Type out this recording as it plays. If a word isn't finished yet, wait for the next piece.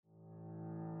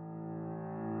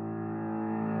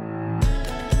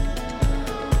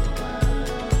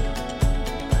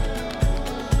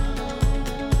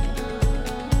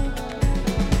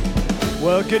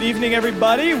Well, good evening,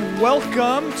 everybody.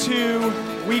 Welcome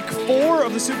to week 4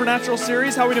 of the Supernatural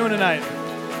series. How are we doing tonight?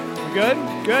 Good?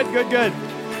 Good.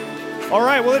 All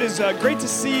right, well, it is great to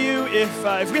see you.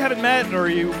 If we haven't met or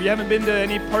you haven't been to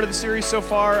any part of the series so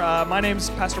far, my name is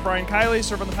Pastor Brian Kiley,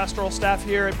 serve on the pastoral staff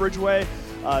here at Bridgeway.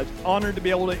 Honored to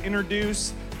be able to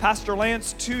introduce Pastor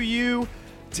Lance to you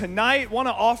tonight. Want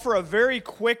to offer a very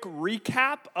quick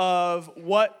recap of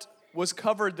what was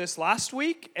covered this last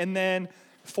week, and then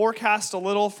forecast a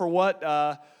little for what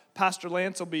Pastor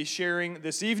Lance will be sharing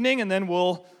this evening, and then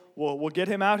we'll get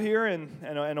him out here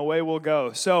and away we'll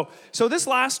go. So this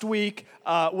last week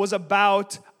was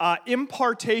about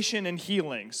impartation and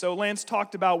healing. So Lance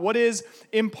talked about what is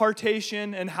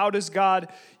impartation and how does God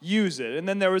use it. And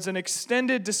then there was an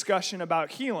extended discussion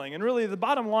about healing. And really the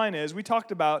bottom line is we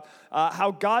talked about how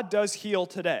God does heal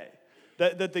today.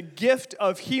 That the gift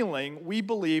of healing, we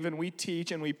believe and we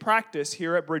teach and we practice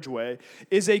here at Bridgeway,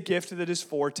 is a gift that is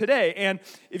for today. And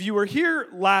if you were here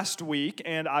last week,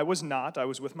 and I was not, I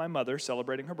was with my mother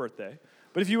celebrating her birthday,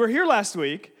 but if you were here last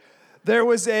week, there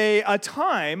was a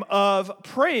time of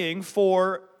praying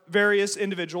for various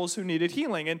individuals who needed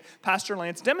healing, and Pastor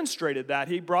Lance demonstrated that.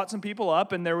 He brought some people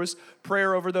up, and there was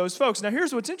prayer over those folks. Now,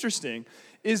 here's what's interesting,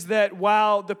 is that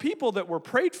while the people that were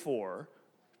prayed for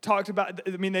talked about,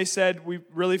 they said, we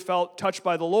really felt touched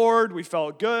by the Lord, we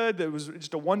felt good, it was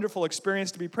just a wonderful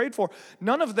experience to be prayed for.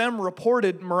 None of them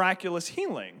reported miraculous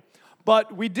healing.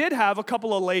 But we did have a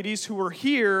couple of ladies who were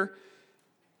here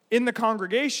in the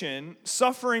congregation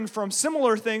suffering from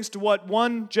similar things to what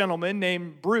one gentleman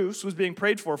named Bruce was being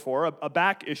prayed for a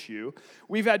back issue.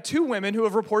 We've had 2 women who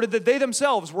have reported that they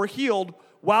themselves were healed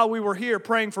while we were here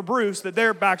praying for Bruce, that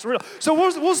their backs were healed. So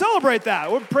we'll celebrate that.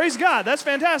 Praise God, that's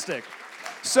fantastic.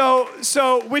 So,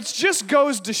 which just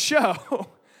goes to show,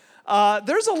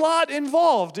 there's a lot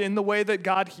involved in the way that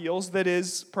God heals that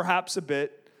is perhaps a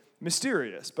bit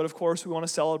mysterious. But of course, we want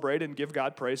to celebrate and give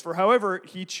God praise for however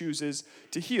He chooses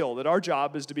to heal, that our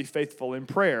job is to be faithful in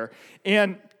prayer.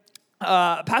 And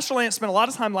Pastor Lance spent a lot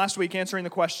of time last week answering the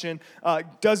question,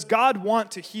 does God want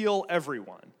to heal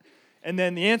everyone? And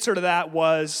then the answer to that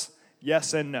was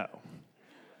yes and no.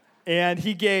 And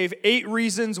he gave 8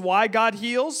 reasons why God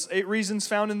heals, 8 reasons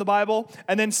found in the Bible,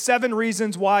 and then 7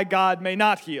 reasons why God may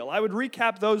not heal. I would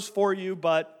recap those for you,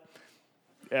 but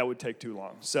it would take too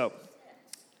long. So,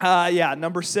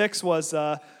 number 6 was,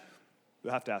 we'll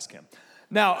have to ask him.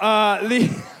 Now,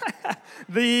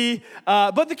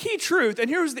 but the key truth,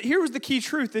 and here was the key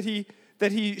truth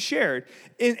that he shared,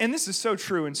 and this is so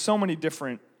true in so many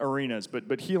different arenas,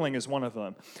 but healing is one of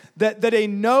them, that a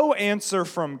no answer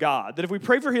from God, that if we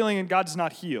pray for healing and God does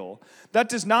not heal, that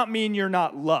does not mean you're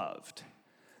not loved.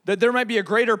 That there might be a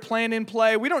greater plan in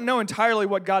play. We don't know entirely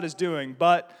what God is doing,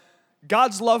 but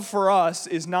God's love for us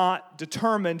is not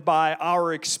determined by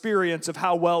our experience of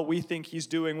how well we think He's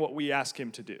doing what we ask Him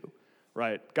to do.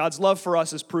 Right? God's love for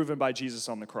us is proven by Jesus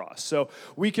on the cross. So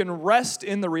we can rest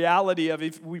in the reality of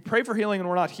if we pray for healing and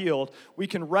we're not healed, we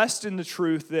can rest in the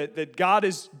truth that God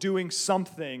is doing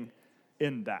something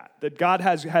in that God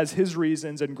has His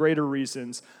reasons and greater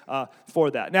reasons for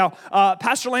that. Now,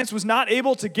 Pastor Lance was not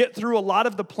able to get through a lot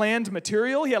of the planned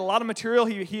material. He had a lot of material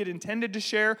he had intended to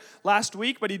share last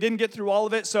week, but he didn't get through all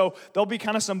of it, so there'll be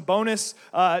kind of some bonus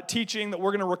teaching that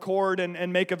we're going to record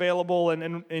and make available,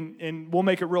 and we'll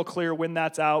make it real clear when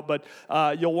that's out, but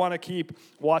you'll want to keep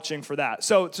watching for that.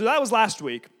 So that was last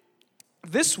week.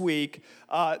 This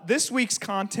week's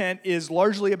content is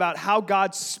largely about how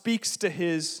God speaks to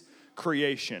His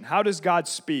creation. How does God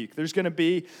speak? There's going to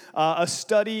be a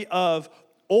study of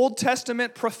Old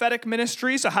Testament prophetic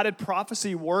ministry. So how did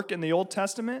prophecy work in the Old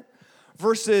Testament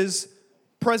versus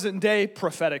present-day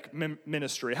prophetic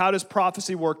ministry? How does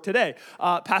prophecy work today?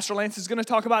 Pastor Lance is going to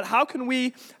talk about how can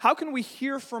we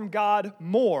hear from God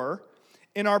more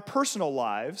in our personal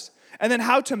lives, and then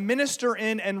how to minister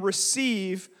in and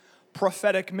receive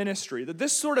prophetic ministry. That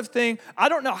this sort of thing, I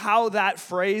don't know how that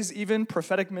phrase, even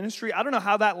prophetic ministry, I don't know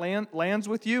how that lands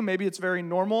with you. Maybe it's very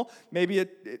normal. Maybe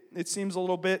it seems a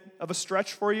little bit of a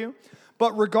stretch for you.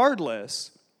 But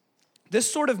regardless, this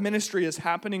sort of ministry is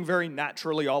happening very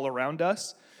naturally all around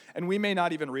us, and we may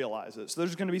not even realize it. So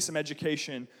there's going to be some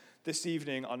education this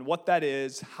evening on what that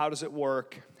is, how does it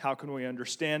work, how can we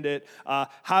understand it,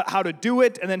 how to do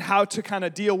it, and then how to kind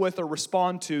of deal with or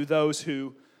respond to those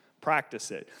who practice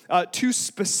it. 2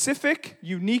 specific,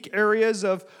 unique areas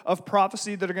of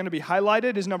prophecy that are going to be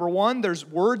highlighted is number 1, there's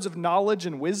words of knowledge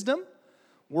and wisdom.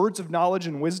 Words of knowledge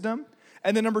and wisdom.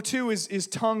 And then number 2 is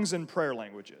tongues and prayer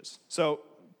languages. So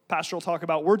Pastor will talk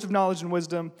about words of knowledge and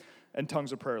wisdom and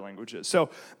tongues of prayer languages.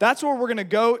 So that's where we're going to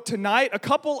go tonight. A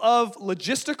couple of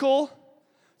logistical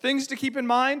things to keep in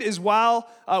mind is while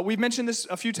we've mentioned this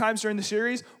a few times during the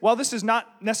series, while this is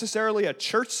not necessarily a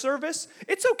church service,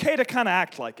 it's okay to kind of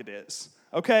act like it is.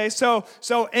 Okay, so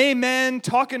amen,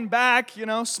 talking back,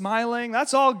 smiling,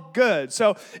 that's all good.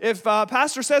 So if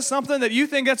pastor says something that you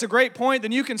think that's a great point,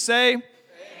 then you can say, amen.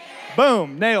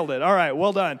 Boom, nailed it. All right,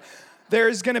 well done.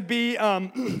 There's going to be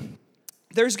an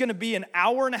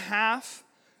hour and a half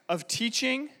of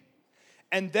teaching,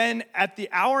 and then at the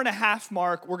hour and a half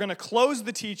mark, we're going to close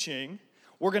the teaching,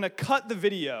 we're going to cut the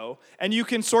video, and you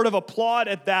can sort of applaud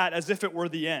at that as if it were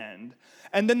the end.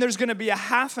 And then there's going to be a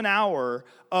half an hour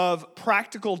of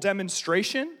practical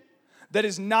demonstration that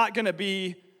is not going to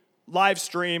be live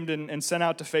streamed and sent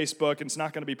out to Facebook, and it's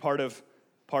not going to be part of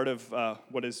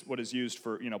what is used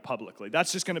for publicly.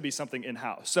 That's just going to be something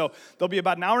in-house. So there'll be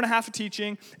about an hour and a half of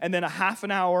teaching, and then a half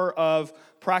an hour of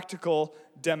practical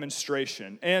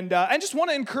demonstration. And I just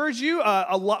want to encourage you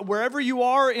a lot, wherever you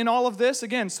are in all of this.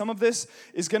 Again, some of this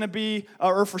is going to be,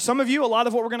 or for some of you, a lot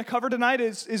of what we're going to cover tonight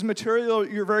is material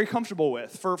you're very comfortable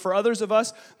with. For others of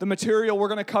us, the material we're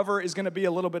going to cover is going to be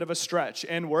a little bit of a stretch.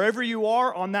 And wherever you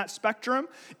are on that spectrum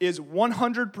is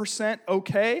 100%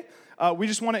 okay. We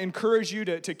just want to encourage you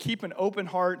to keep an open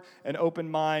heart, an open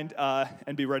mind,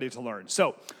 and be ready to learn.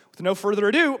 So, with no further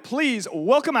ado, please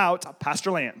welcome out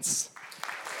Pastor Lance.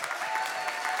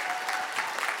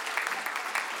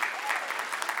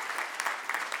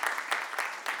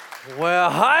 Well,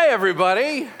 hi,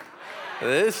 everybody.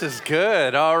 This is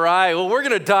good. All right. Well, we're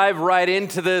going to dive right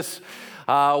into this.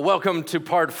 Welcome to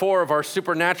part 4 of our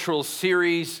Supernatural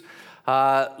series.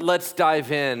 Let's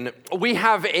dive in. We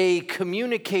have a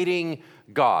communicating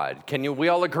God. We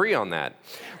all agree on that?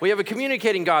 We have a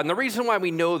communicating God. And the reason why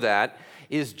we know that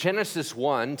is Genesis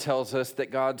 1 tells us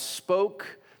that God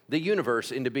spoke the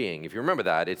universe into being. If you remember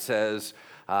that, it says,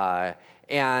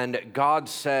 and God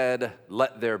said,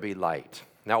 let there be light.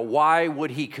 Now, why would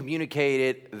he communicate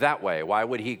it that way? Why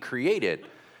would he create it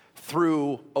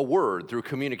through a word, through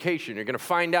communication? You're going to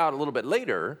find out a little bit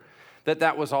later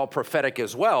that was all prophetic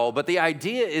as well. But the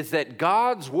idea is that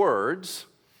God's words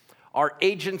are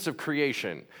agents of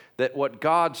creation, that what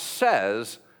God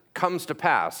says comes to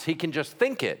pass. He can just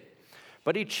think it,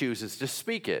 but he chooses to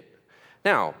speak it.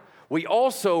 Now, we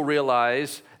also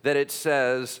realize that it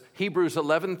says, Hebrews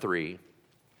 11:3,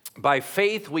 by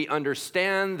faith we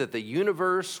understand that the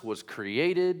universe was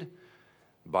created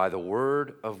by the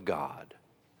word of God,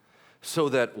 so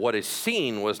that what is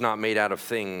seen was not made out of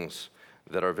things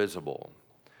that are visible.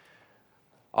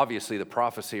 Obviously, the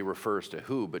prophecy refers to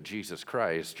who but Jesus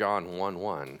Christ. John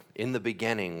 1:1, in the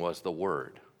beginning was the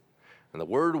Word, and the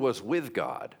Word was with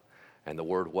God, and the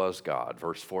Word was God.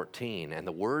 Verse 14, and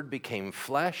the Word became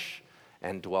flesh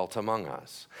and dwelt among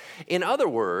us. In other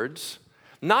words,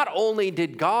 not only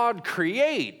did God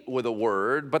create with a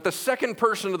word, but the second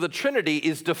person of the Trinity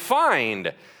is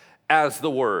defined as the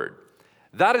Word.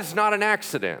 That is not an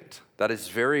accident. That is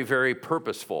very, very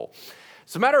purposeful.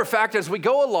 As a matter of fact, as we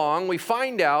go along, we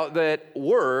find out that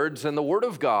words and the Word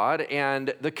of God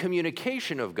and the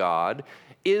communication of God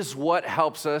is what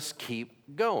helps us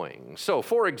keep going. So,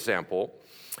 for example,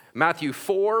 Matthew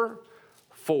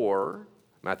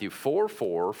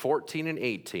 4:4, 14 and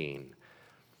 18.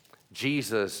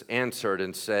 Jesus answered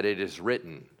and said, it is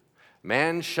written,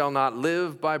 man shall not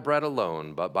live by bread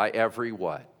alone, but by every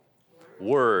what?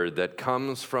 Word that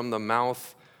comes from the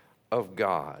mouth of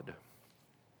God.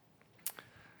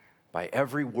 By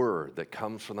every word that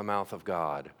comes from the mouth of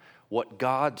God. What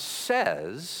God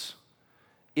says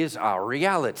is our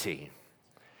reality.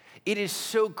 It is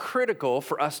so critical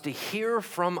for us to hear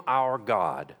from our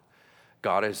God.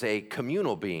 God is a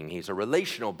communal being. He's a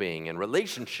relational being, and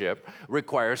relationship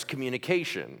requires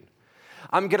communication.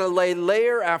 I'm going to lay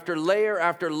layer after layer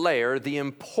after layer the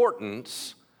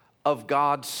importance of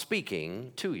God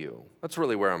speaking to you. That's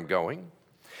really where I'm going.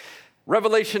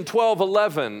 Revelation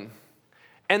 12:11,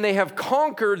 and they have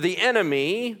conquered the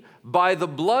enemy by the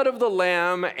blood of the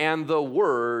Lamb and the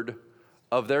word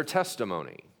of their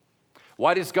testimony.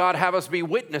 Why does God have us be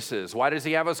witnesses? Why does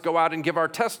he have us go out and give our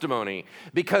testimony?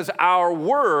 Because our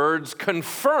words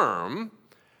confirm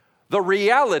the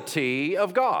reality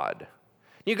of God.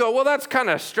 You go, well, that's kind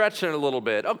of stretching it a little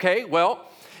bit. Okay,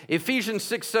 well, Ephesians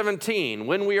 6:17,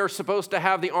 when we are supposed to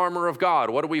have the armor of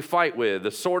God, what do we fight with? The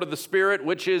sword of the Spirit,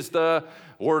 which is the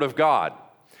word of God.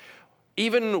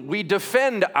 Even we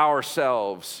defend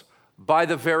ourselves by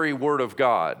the very word of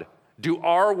God. Do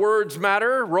our words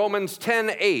matter? Romans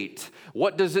 10:8.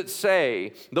 What does it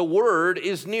say? The word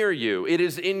is near you. It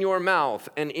is in your mouth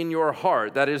and in your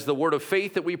heart. That is the word of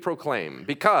faith that we proclaim.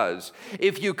 Because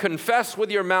if you confess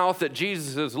with your mouth that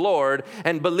Jesus is Lord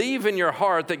and believe in your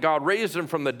heart that God raised him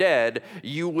from the dead,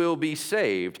 you will be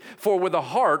saved. For with the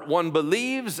heart one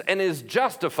believes and is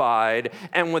justified,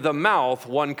 and with the mouth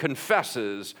one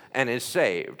confesses and is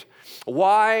saved.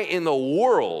 Why in the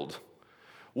world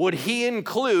would he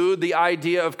include the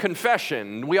idea of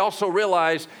confession? We also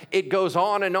realize it goes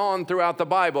on and on throughout the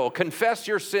Bible. Confess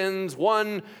your sins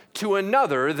one to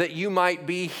another that you might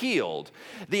be healed.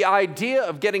 The idea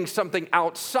of getting something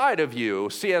outside of you,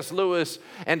 C.S. Lewis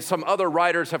and some other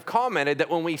writers have commented that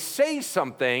when we say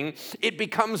something, it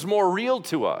becomes more real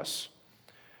to us.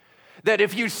 That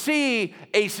if you see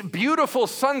a beautiful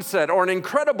sunset or an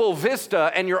incredible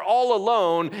vista and you're all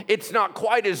alone, it's not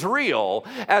quite as real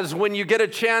as when you get a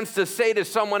chance to say to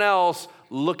someone else,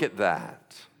 look at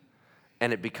that,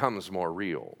 and it becomes more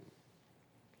real.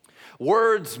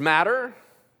 Words matter.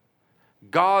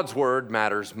 God's word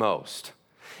matters most.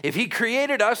 If he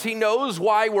created us, he knows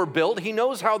why we're built. He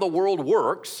knows how the world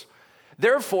works.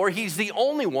 Therefore, he's the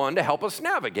only one to help us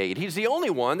navigate. He's the only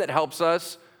one that helps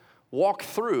us walk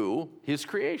through his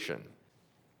creation.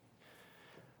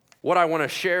 What I want to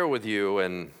share with you,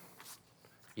 and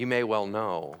you may well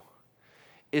know,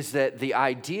 is that the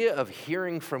idea of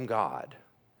hearing from God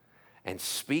and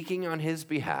speaking on his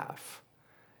behalf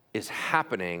is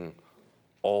happening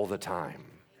all the time.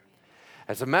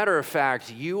 As a matter of fact,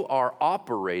 you are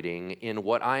operating in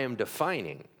what I am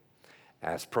defining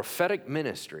as prophetic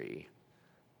ministry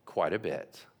quite a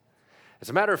bit. As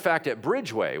a matter of fact, at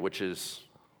Bridgeway, which is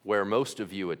where most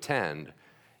of you attend,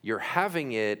 you're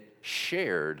having it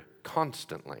shared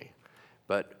constantly,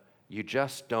 but you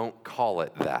just don't call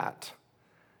it that.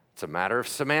 It's a matter of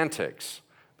semantics,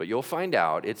 but you'll find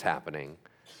out it's happening,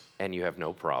 and you have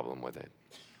no problem with it.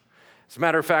 As a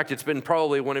matter of fact, it's been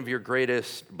probably one of your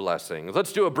greatest blessings.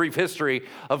 Let's do a brief history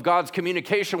of God's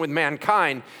communication with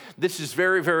mankind. This is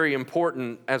very, very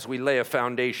important as we lay a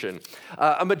foundation.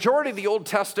 A majority of the Old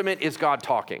Testament is God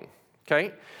talking,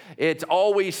 okay? It's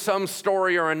always some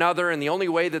story or another, and the only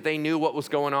way that they knew what was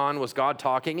going on was God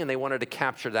talking, and they wanted to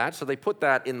capture that, so they put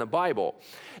that in the Bible.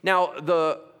 Now,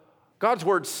 God's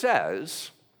word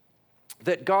says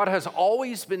that God has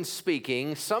always been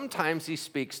speaking. Sometimes he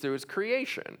speaks through his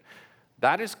creation.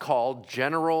 That is called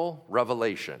general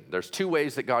revelation. There's two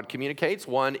ways that God communicates.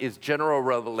 One is general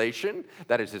revelation,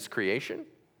 that is his creation.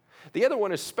 The other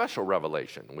one is special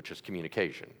revelation, which is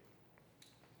communication.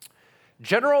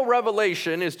 General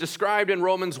revelation is described in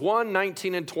Romans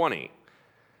 1:19 and 20.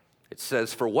 It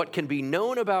says, "For what can be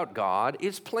known about God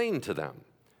is plain to them,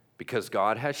 because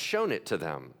God has shown it to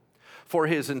them. For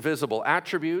his invisible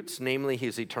attributes, namely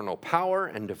his eternal power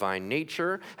and divine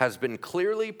nature, has been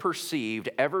clearly perceived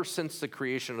ever since the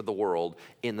creation of the world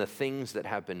in the things that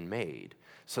have been made,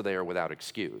 so they are without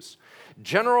excuse."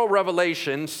 General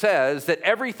revelation says that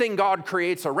everything God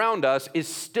creates around us is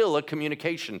still a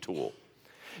communication tool.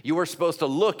 You are supposed to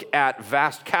look at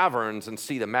vast caverns and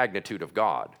see the magnitude of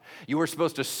God. You are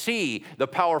supposed to see the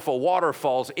powerful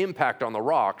waterfall's impact on the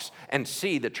rocks and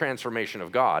see the transformation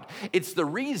of God. It's the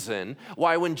reason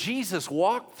why when Jesus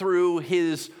walked through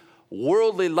his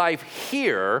worldly life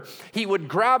here, he would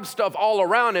grab stuff all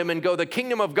around him and go, "The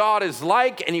kingdom of God is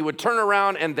like," and he would turn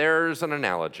around and there's an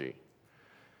analogy.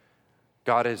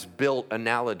 God has built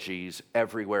analogies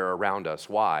everywhere around us.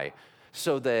 Why?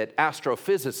 So that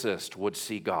astrophysicists would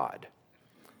see God,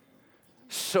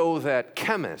 so that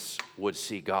chemists would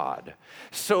see God,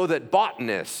 so that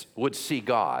botanists would see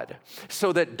God,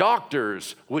 so that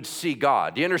doctors would see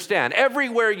God. Do you understand?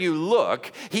 Everywhere you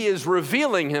look, he is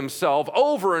revealing himself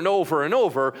over and over and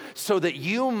over so that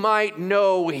you might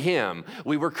know him.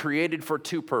 We were created for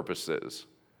two purposes: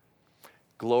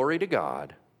 glory to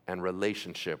God and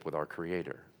relationship with our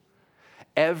Creator.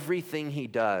 Everything he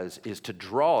does is to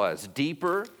draw us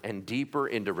deeper and deeper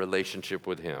into relationship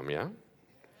with him, yeah?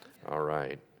 All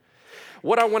right.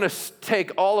 What I want to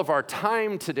take all of our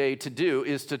time today to do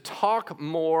is to talk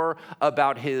more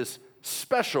about his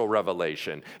special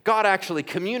revelation. God actually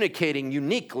communicating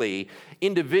uniquely,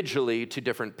 individually to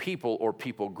different people or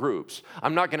people groups.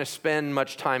 I'm not going to spend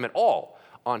much time at all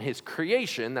on his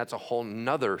creation. That's a whole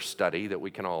nother study that we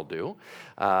can all do.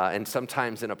 And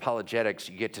sometimes in apologetics,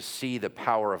 you get to see the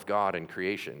power of God in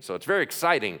creation. So it's very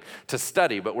exciting to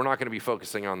study, but we're not going to be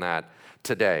focusing on that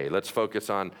today. Let's focus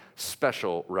on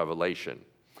special revelation.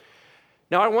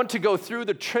 Now, I want to go through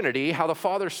the Trinity, how the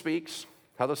Father speaks,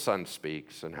 how the Son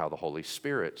speaks, and how the Holy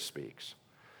Spirit speaks.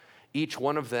 Each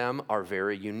one of them are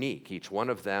very unique. Each one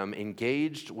of them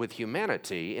engaged with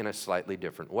humanity in a slightly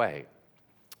different way.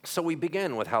 So we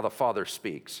begin with how the Father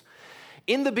speaks.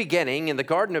 In the beginning, in the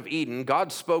Garden of Eden,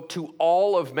 God spoke to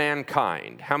all of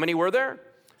mankind. How many were there?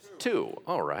 Two.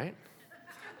 All right.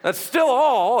 That's still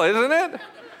all, isn't it?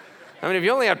 I mean, if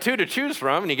you only have two to choose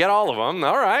from and you get all of them,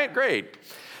 all right, great.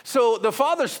 So the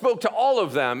Father spoke to all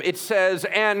of them. It says,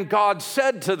 and God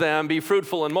said to them, be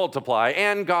fruitful and multiply.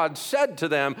 And God said to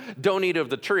them, don't eat of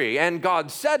the tree. And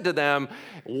God said to them,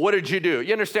 what did you do?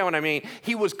 You understand what I mean?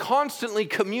 He was constantly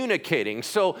communicating.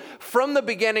 So from the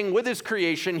beginning with his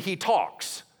creation, he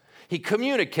talks. He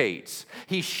communicates.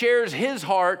 He shares his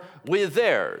heart with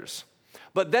theirs.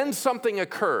 But then something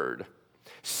occurred.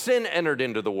 Sin entered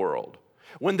into the world.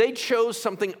 When they chose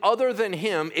something other than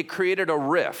him, it created a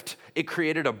rift. It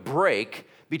created a break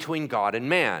between God and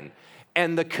man.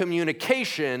 And the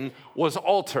communication was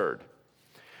altered.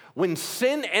 When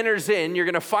sin enters in, you're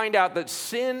going to find out that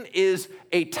sin is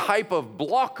a type of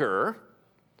blocker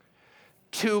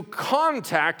to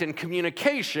contact and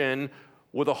communication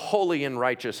with a holy and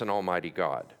righteous and almighty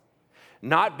God.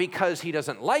 Not because he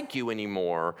doesn't like you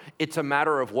anymore, it's a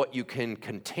matter of what you can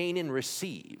contain and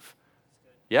receive.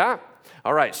 Yeah?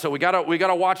 All right, so we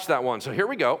gotta watch that one. So here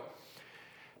we go.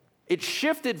 It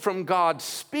shifted from God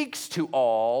speaks to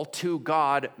all to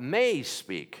God may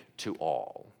speak to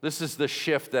all. This is the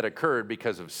shift that occurred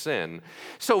because of sin.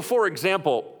 So for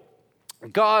example,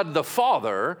 God the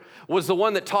Father was the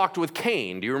one that talked with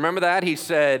Cain. Do you remember that? He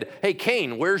said, hey,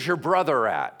 Cain, where's your brother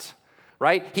at?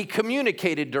 Right? He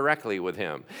communicated directly with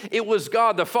him. It was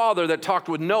God the Father that talked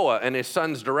with Noah and his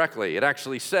sons directly. It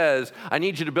actually says, I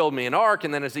need you to build me an ark.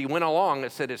 And then as he went along,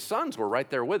 it said his sons were right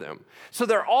there with him. So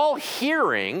they're all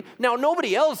hearing. Now,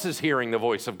 nobody else is hearing the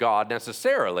voice of God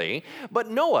necessarily, but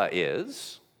Noah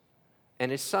is, and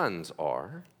his sons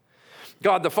are.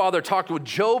 God the Father talked with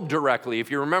Job directly. If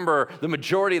you remember, the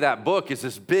majority of that book is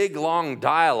this big, long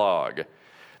dialogue.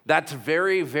 That's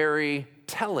very, very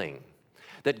telling.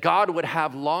 That God would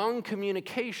have long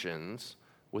communications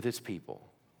with his people.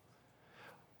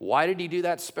 Why did he do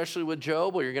that, especially with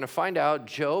Job? Well, you're going to find out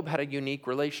Job had a unique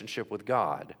relationship with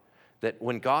God. That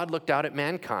when God looked out at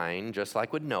mankind, just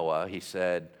like with Noah, he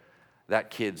said, that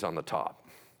kid's on the top.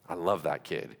 I love that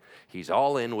kid. He's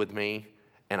all in with me,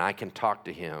 and I can talk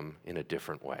to him in a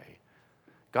different way.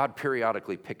 God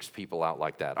periodically picks people out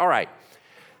like that. All right,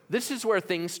 this is where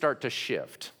things start to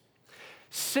shift.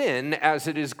 Sin, as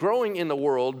it is growing in the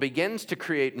world, begins to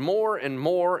create more and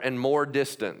more and more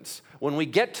distance. When we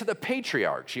get to the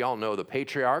patriarchs, you all know the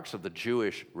patriarchs of the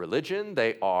Jewish religion.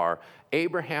 They are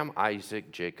Abraham,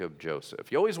 Isaac, Jacob, Joseph.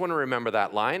 You always want to remember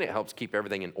that line. It helps keep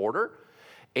everything in order.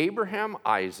 Abraham,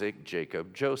 Isaac,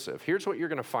 Jacob, Joseph. Here's what you're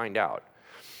going to find out.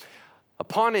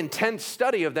 Upon intense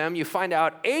study of them, you find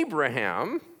out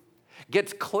Abraham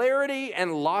gets clarity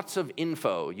and lots of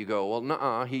info. You go,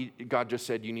 well, God just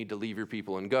said you need to leave your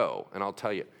people and go. And I'll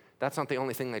tell you, that's not the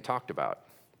only thing they talked about.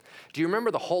 Do you remember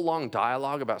the whole long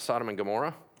dialogue about Sodom and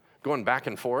Gomorrah? Going back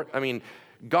and forth? I mean,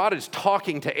 God is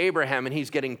talking to Abraham and he's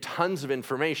getting tons of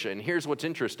information. Here's what's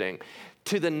interesting.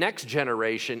 To the next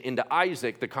generation, into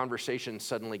Isaac, the conversations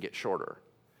suddenly get shorter.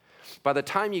 By the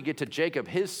time you get to Jacob,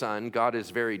 his son, God is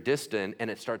very distant, and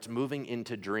it starts moving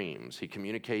into dreams. He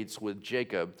communicates with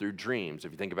Jacob through dreams.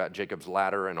 If you think about Jacob's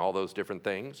ladder and all those different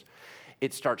things,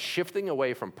 it starts shifting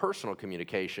away from personal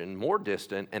communication, more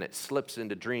distant, and it slips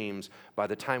into dreams. By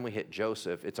the time we hit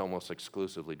Joseph, it's almost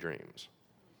exclusively dreams.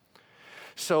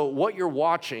 So what you're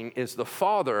watching is the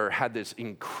Father had this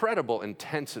incredible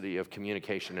intensity of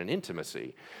communication and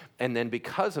intimacy. And then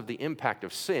because of the impact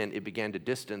of sin, it began to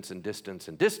distance and distance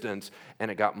and distance, and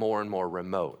it got more and more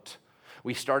remote.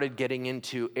 We started getting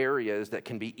into areas that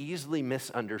can be easily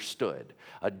misunderstood.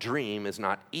 A dream is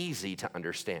not easy to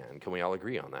understand. Can we all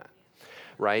agree on that?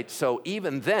 Right? So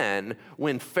even then,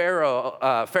 when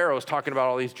Pharaoh's talking about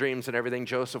all these dreams and everything,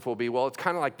 Joseph will be, well, it's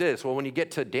kind of like this. Well, when you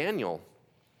get to Daniel,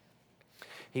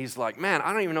 he's like, man,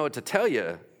 I don't even know what to tell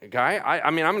you, guy.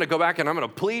 I mean, I'm going to go back and I'm going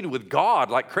to plead with God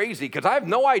like crazy because I have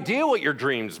no idea what your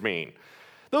dreams mean.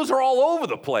 Those are all over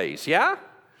the place, yeah?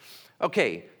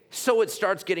 Okay, so it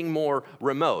starts getting more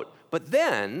remote. But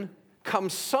then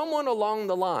comes someone along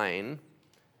the line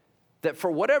that for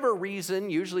whatever reason,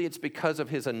 usually it's because of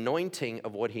his anointing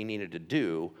of what he needed to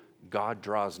do, God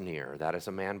draws near. That is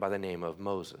a man by the name of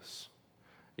Moses.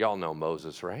 Y'all know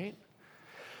Moses, right?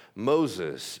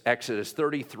 Moses, Exodus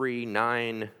 33,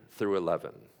 9 through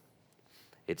 11.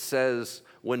 It says,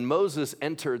 when Moses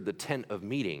entered the tent of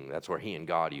meeting, that's where he and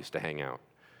God used to hang out,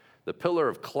 the pillar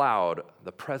of cloud,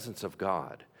 the presence of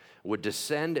God, would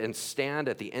descend and stand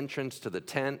at the entrance to the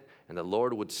tent, and the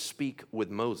Lord would speak with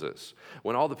Moses.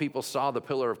 When all the people saw the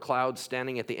pillar of cloud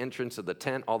standing at the entrance of the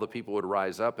tent, all the people would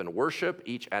rise up and worship,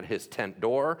 each at his tent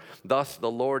door. Thus the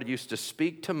Lord used to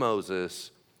speak to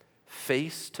Moses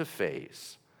face to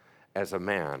face as a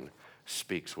man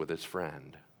speaks with his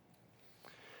friend.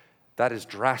 That is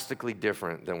drastically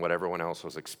different than what everyone else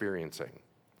was experiencing.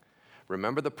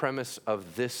 Remember the premise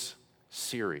of this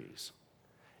series.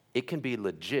 It can be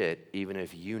legit even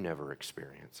if you never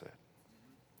experience it.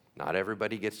 Not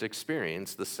everybody gets to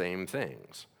experience the same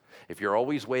things. If you're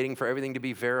always waiting for everything to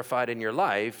be verified in your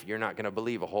life, you're not going to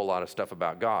believe a whole lot of stuff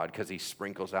about God because he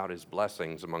sprinkles out his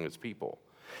blessings among his people.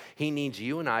 He needs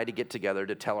you and I to get together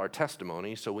to tell our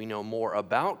testimony so we know more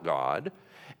about God.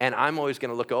 And I'm always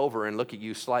going to look over and look at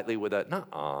you slightly with a,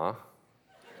 nuh-uh.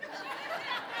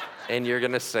 And you're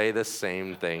going to say the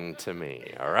same thing to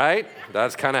me, all right?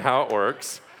 That's kind of how it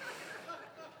works.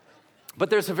 But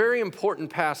there's a very important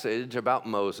passage about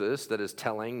Moses that is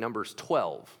telling Numbers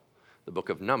 12, the book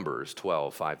of Numbers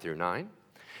 12, 5 through 9.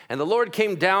 And the Lord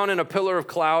came down in a pillar of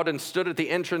cloud and stood at the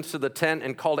entrance to the tent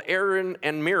and called Aaron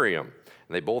and Miriam.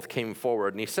 And they both came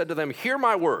forward, and he said to them, "Hear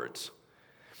my words.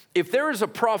 If there is a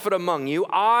prophet among you,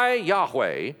 I,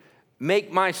 Yahweh,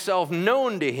 make myself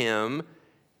known to him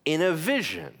in a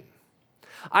vision.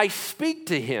 I speak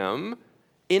to him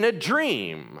in a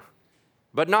dream,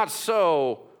 but not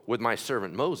so with my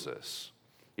servant Moses.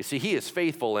 You see, he is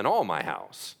faithful in all my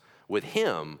house. With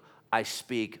him, I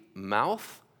speak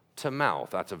mouth to mouth."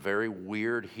 That's a very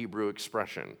weird Hebrew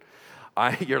expression.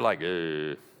 You're like,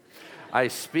 I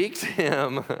speak to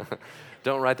him.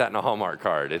 Don't write that in a Hallmark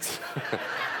card. It's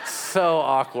so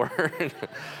awkward.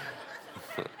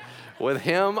 With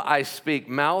him, I speak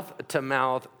mouth to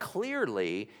mouth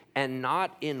clearly and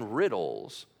not in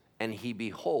riddles, and he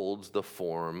beholds the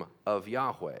form of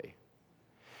Yahweh.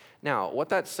 Now, what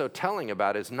that's so telling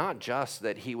about is not just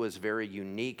that he was very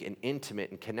unique and intimate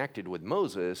and connected with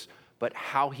Moses, but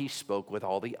how he spoke with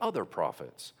all the other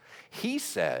prophets. He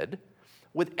said,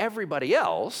 with everybody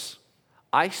else,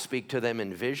 I speak to them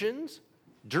in visions,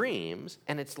 dreams,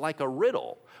 and it's like a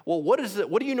riddle. Well, what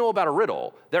do you know about a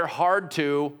riddle? They're hard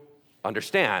to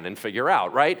understand and figure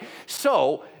out, right?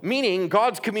 So, meaning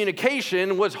God's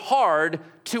communication was hard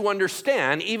to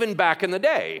understand even back in the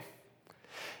day.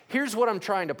 Here's what I'm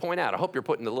trying to point out. I hope you're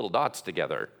putting the little dots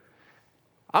together.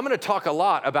 I'm going to talk a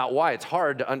lot about why it's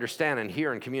hard to understand and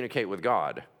hear and communicate with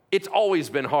God. It's always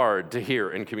been hard to hear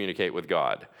and communicate with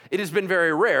God. It has been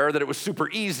very rare that it was super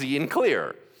easy and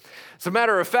clear. As a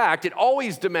matter of fact, it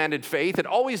always demanded faith. It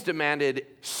always demanded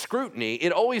scrutiny.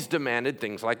 It always demanded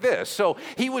things like this. So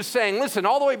he was saying, listen,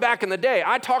 all the way back in the day,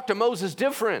 I talked to Moses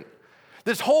different.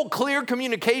 This whole clear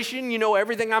communication, you know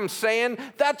everything I'm saying,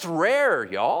 that's rare,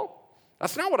 y'all.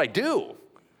 That's not what I do.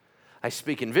 I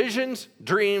speak in visions,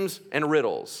 dreams, and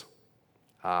riddles.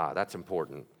 That's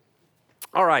important.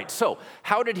 All right, so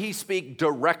how did he speak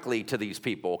directly to these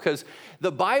people? Because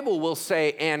the Bible will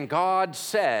say, and God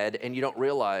said, and you don't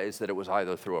realize that it was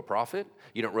either through a prophet,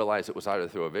 you don't realize it was either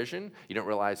through a vision, you don't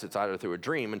realize it's either through a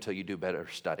dream until you do better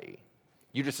study.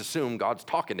 You just assume God's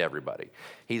talking to everybody.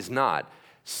 He's not.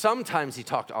 Sometimes he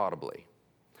talked audibly.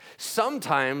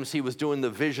 Sometimes he was doing the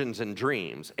visions and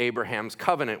dreams. Abraham's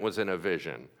covenant was in a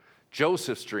vision.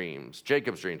 Joseph's dreams,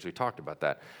 Jacob's dreams, we talked about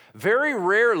that. Very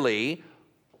rarely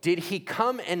did he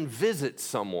come and visit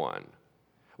someone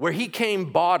where he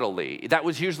came bodily. That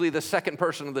was usually the second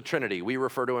person of the Trinity. We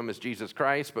refer to him as Jesus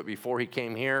Christ, but before he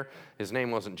came here, his name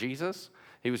wasn't Jesus.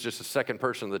 He was just the second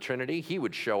person of the Trinity. He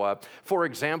would show up. For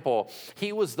example,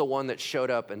 he was the one that showed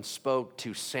up and spoke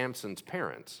to Samson's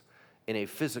parents in a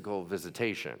physical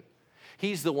visitation.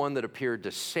 He's the one that appeared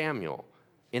to Samuel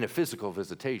in a physical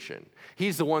visitation.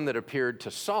 He's the one that appeared to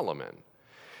Solomon.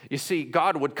 You see,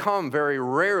 God would come very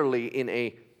rarely in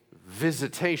a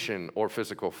visitation or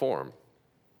physical form.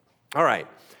 All right,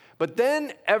 but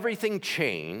then everything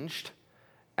changed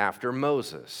after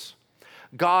Moses.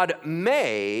 God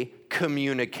may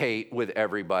communicate with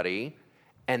everybody,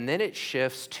 and then it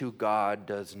shifts to God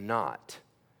does not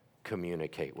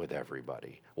communicate with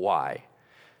everybody. Why?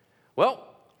 Well,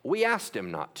 we asked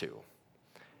him not to.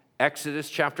 Exodus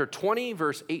chapter 20,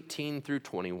 verse 18 through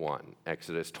 21.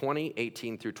 Exodus 20,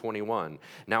 18 through 21.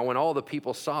 Now when all the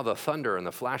people saw the thunder and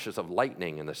the flashes of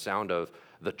lightning and the sound of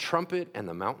the trumpet and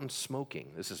the mountain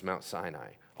smoking. This is Mount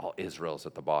Sinai. All Israel's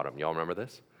at the bottom. Y'all remember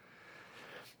this?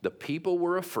 The people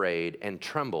were afraid and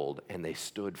trembled, and they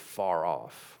stood far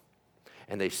off.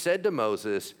 And they said to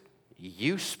Moses,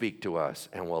 you speak to us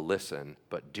and we'll listen,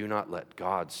 but do not let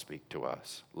God speak to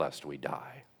us, lest we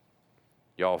die.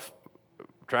 Y'all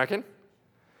tracking?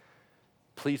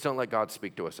 Please don't let God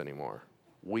speak to us anymore.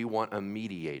 We want a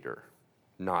mediator,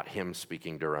 not him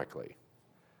speaking directly.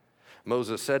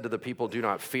 Moses said to the people, do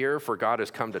not fear, for God has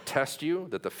come to test you,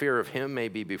 that the fear of him may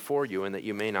be before you and that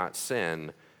you may not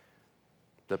sin.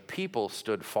 The people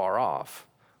stood far off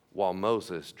while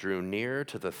Moses drew near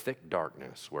to the thick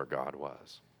darkness where God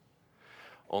was.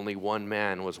 Only one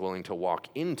man was willing to walk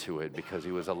into it because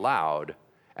he was allowed.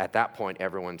 At that point,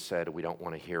 everyone said, we don't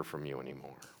want to hear from you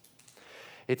anymore.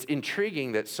 It's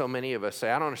intriguing that so many of us say,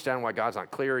 I don't understand why God's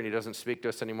not clear and he doesn't speak to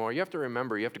us anymore. You have to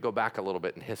remember, you have to go back a little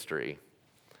bit in history.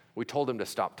 We told him to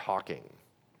stop talking.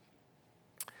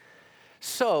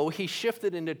 So he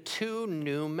shifted into two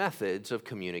new methods of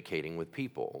communicating with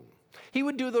people. He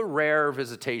would do the rare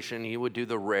visitation, he would do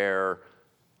the rare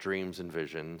dreams and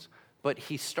visions, but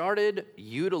he started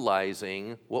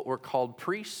utilizing what were called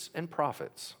priests and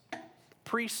prophets.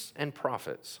 Priests and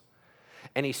prophets.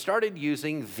 And he started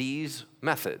using these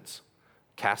methods,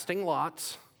 casting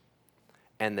lots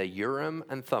and the Urim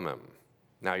and Thummim.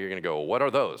 Now you're going to go, what are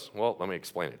those? Well, let me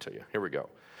explain it to you. Here we go.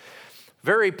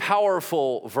 Very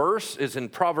powerful verse is in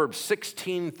Proverbs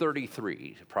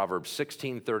 16:33. Proverbs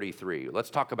 16:33.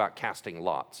 Let's talk about casting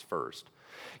lots first.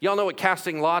 Y'all know what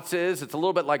casting lots is? It's a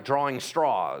little bit like drawing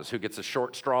straws. Who gets a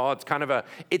short straw?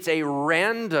 It's a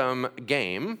random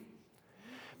game,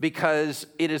 because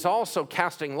it is also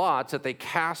casting lots that they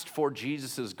cast for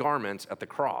Jesus' garments at the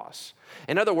cross.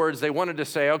 In other words, they wanted to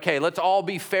say, okay, let's all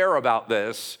be fair about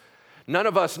this. None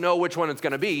of us know which one it's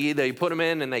going to be. They put them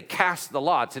in and they cast the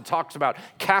lots. It talks about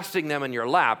casting them in your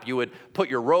lap. You would put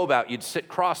your robe out. You'd sit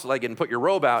cross-legged and put your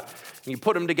robe out. And you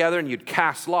put them together and you'd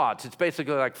cast lots. It's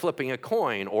basically like flipping a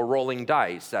coin or rolling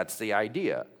dice. That's the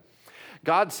idea.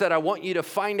 God said, I want you to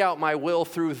find out my will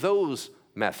through those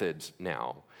methods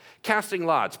now. Casting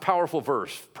lots, powerful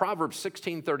verse, Proverbs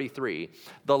 16:33.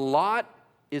 The lot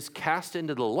is cast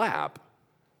into the lap,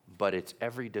 but its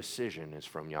every decision is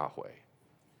from Yahweh.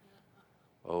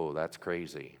 Oh, that's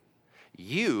crazy.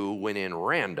 You went in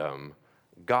random,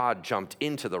 God jumped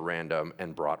into the random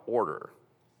and brought order.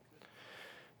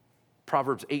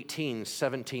 Proverbs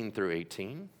 18:17 through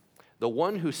 18. The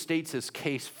one who states his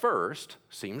case first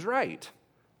seems right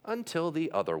until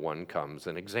the other one comes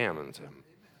and examines him.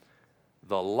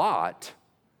 The lot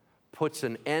puts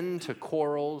an end to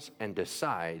quarrels and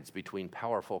decides between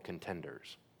powerful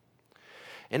contenders.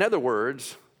 In other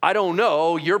words, I don't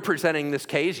know, you're presenting this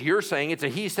case, you're saying it's a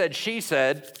he said, she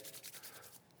said.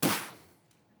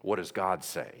 What does God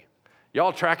say?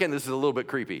 Y'all tracking? This is a little bit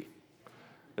creepy.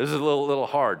 This is a little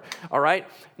hard. All right?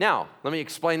 Now, let me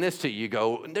explain this to you. You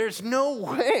go, there's no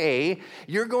way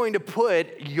you're going to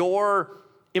put your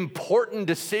important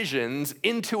decisions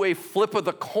into a flip of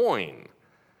the coin.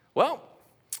 Well,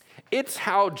 it's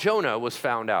how Jonah was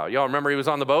found out. Y'all remember he was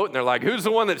on the boat and they're like, who's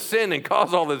the one that sinned and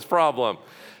caused all this problem?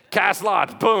 Cast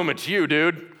lots, boom, it's you,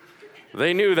 dude.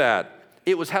 They knew that.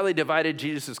 It was how they divided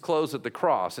Jesus' clothes at the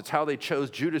cross. It's how they chose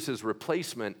Judas's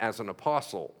replacement as an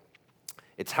apostle.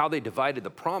 It's how they divided the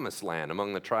promised land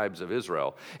among the tribes of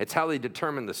Israel. It's how they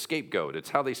determined the scapegoat. It's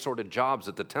how they sorted jobs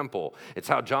at the temple. It's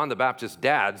how John the Baptist's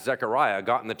dad, Zechariah,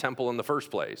 got in the temple in the first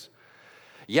place.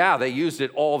 Yeah, they used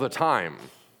it all the time.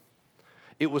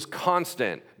 It was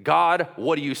constant. God,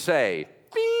 what do you say?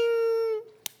 Bing!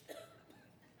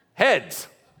 Heads.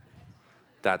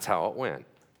 That's how it went.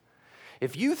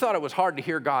 If you thought it was hard to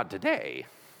hear God today,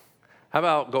 how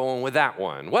about going with that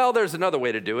one? Well, there's another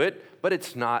way to do it, but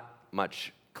it's not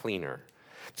much cleaner.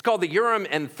 It's called the Urim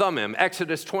and Thummim,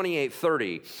 Exodus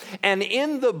 28:30. And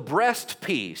in the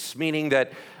breastpiece, meaning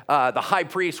that the high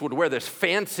priest would wear this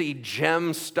fancy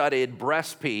gem-studded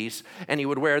breastpiece, and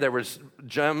there was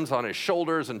gems on his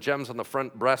shoulders and gems on the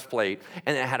front breastplate,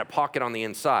 and it had a pocket on the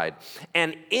inside.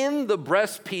 And in the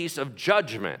breastpiece of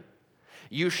judgment,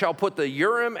 you shall put the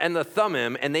Urim and the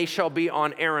Thummim, and they shall be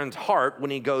on Aaron's heart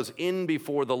when he goes in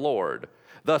before the Lord.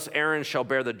 Thus Aaron shall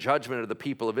bear the judgment of the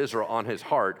people of Israel on his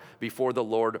heart before the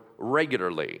Lord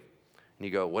regularly. And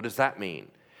you go, what does that mean?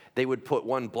 They would put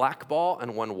one black ball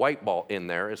and one white ball in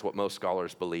there, is what most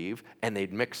scholars believe, and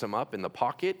they'd mix them up in the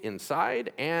pocket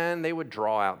inside, and they would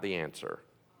draw out the answer.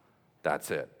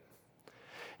 That's it.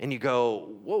 And you go,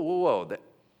 whoa.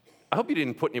 I hope you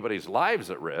didn't put anybody's lives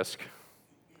at risk.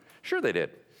 Sure they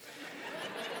did.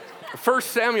 1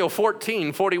 Samuel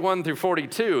 14:41 through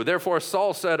 42. Therefore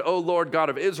Saul said, O Lord God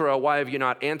of Israel, why have you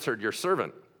not answered your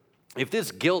servant? If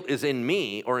this guilt is in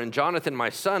me or in Jonathan my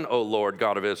son, O Lord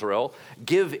God of Israel,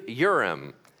 give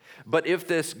Urim. But if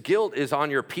this guilt is on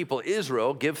your people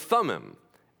Israel, give Thummim.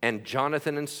 And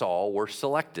Jonathan and Saul were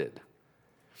selected.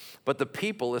 But the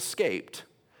people escaped.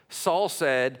 Saul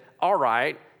said, all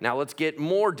right, now let's get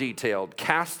more detailed.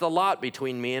 Cast the lot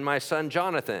between me and my son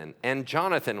Jonathan. And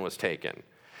Jonathan was taken.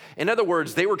 In other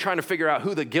words, they were trying to figure out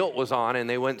who the guilt was on, and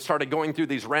they started going through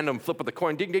these random flip of the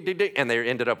coin, ding, ding, ding, ding, and they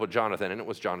ended up with Jonathan, and it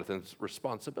was Jonathan's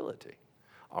responsibility.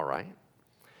 All right?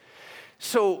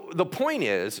 So the point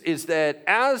is that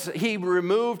as he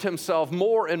removed himself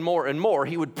more and more and more,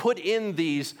 he would put in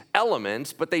these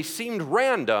elements, but they seemed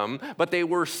random, but they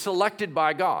were selected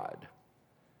by God.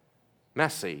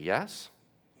 Messy, yes?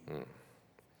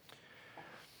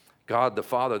 God the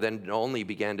Father then only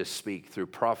began to speak through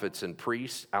prophets and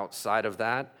priests. Outside of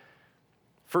that,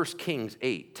 1 Kings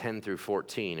 8, 10 through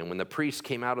 14. And when the priests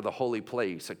came out of the holy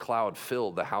place, a cloud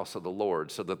filled the house of the Lord,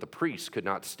 so that the priests could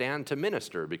not stand to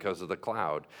minister because of the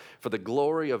cloud. For the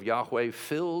glory of Yahweh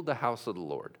filled the house of the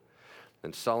Lord.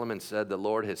 Then Solomon said, the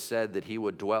Lord has said that he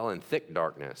would dwell in thick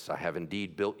darkness. I have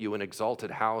indeed built you an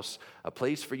exalted house, a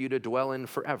place for you to dwell in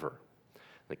forever.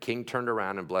 The king turned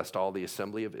around and blessed all the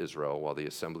assembly of Israel while the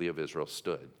assembly of Israel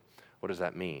stood. What does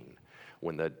that mean?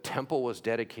 When the temple was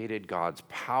dedicated, God's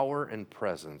power and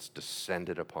presence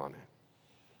descended upon it.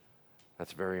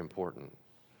 That's very important.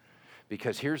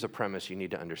 Because here's a premise you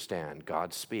need to understand.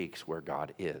 God speaks where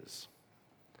God is.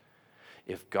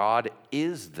 If God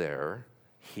is there,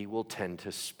 he will tend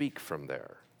to speak from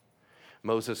there.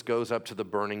 Moses goes up to the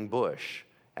burning bush.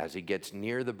 As he gets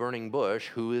near the burning bush,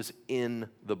 who is in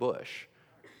the bush?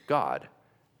 God.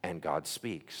 And God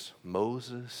speaks.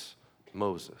 Moses,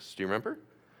 Moses. Do you remember?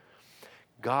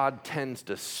 God tends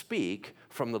to speak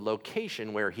from the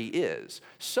location where he is.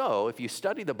 So if you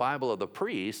study the Bible of the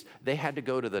priests, they had to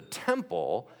go to the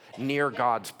temple near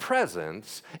God's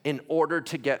presence in order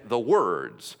to get the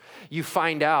words. You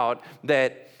find out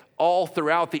that all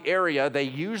throughout the area, they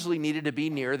usually needed to be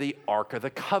near the Ark of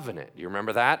the Covenant. You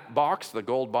remember that box, the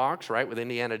gold box, right, with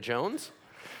Indiana Jones?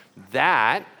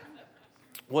 That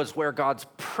was where God's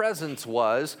presence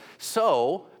was.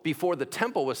 So before the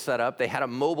temple was set up, they had a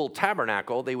mobile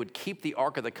tabernacle. They would keep the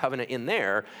Ark of the Covenant in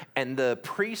there, and the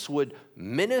priests would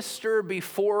minister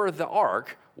before the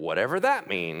Ark, whatever that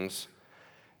means,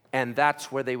 and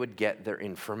that's where they would get their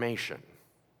information.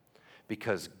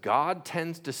 Because God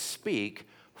tends to speak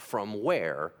from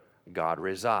where God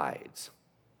resides.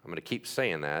 I'm going to keep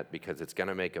saying that because it's going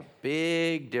to make a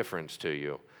big difference to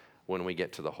you when we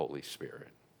get to the Holy Spirit.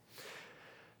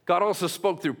 God also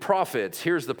spoke through prophets.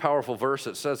 Here's the powerful verse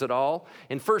that says it all.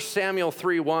 In 1 Samuel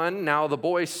 3:1, now the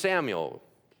boy Samuel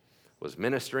was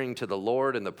ministering to the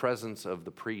Lord in the presence of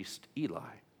the priest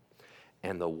Eli.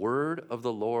 And the word of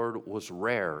the Lord was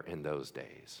rare in those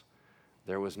days.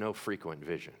 There was no frequent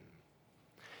vision.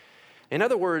 In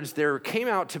other words, there came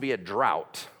out to be a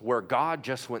drought where God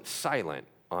just went silent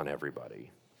on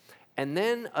everybody. And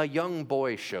then a young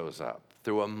boy shows up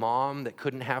through a mom that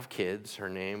couldn't have kids. Her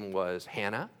name was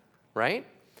Hannah, right?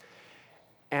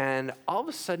 And all of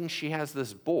a sudden she has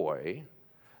this boy.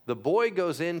 The boy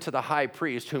goes into the high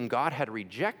priest whom God had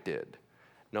rejected.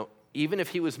 No, even if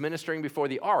he was ministering before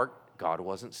the ark, God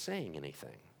wasn't saying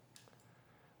anything.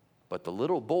 But the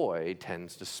little boy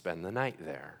tends to spend the night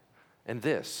there. And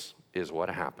this is what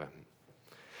happened.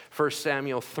 1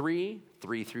 Samuel 3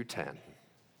 through 10.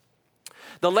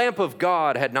 The lamp of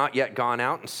God had not yet gone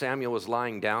out, and Samuel was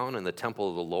lying down in the temple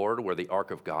of the Lord where the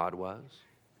ark of God was.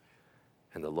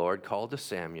 And the Lord called to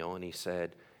Samuel, and he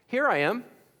said, "Here I am."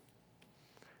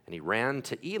 And he ran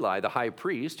to Eli, the high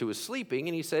priest, who was sleeping,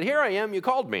 and he said, "Here I am, you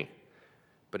called me."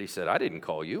 But he said, "I didn't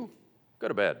call you. Go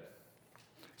to bed."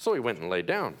 So he went and lay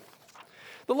down.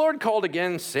 The Lord called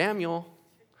again, "Samuel."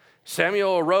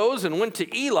 Samuel arose and went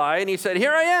to Eli, and he said,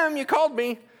 "Here I am, you called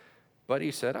me." But he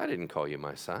said, "I didn't call you,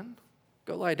 my son.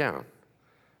 Go lie down."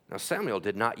 Now Samuel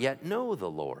did not yet know the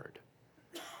Lord,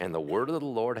 and the word of the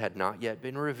Lord had not yet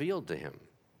been revealed to him.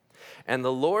 And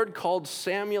the Lord called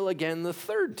Samuel again the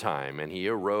third time, and he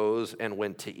arose and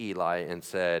went to Eli and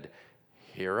said,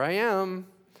 "Here I am,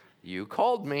 you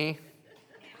called me."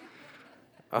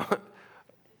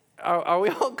 Are we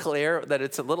all clear that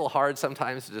it's a little hard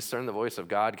sometimes to discern the voice of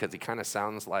God because he kind of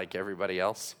sounds like everybody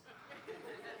else?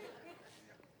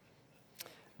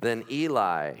 Then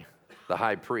Eli, the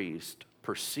high priest,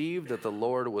 perceived that the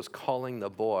Lord was calling the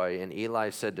boy, and Eli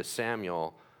said to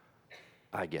Samuel,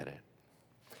 "I get it.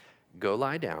 Go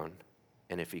lie down,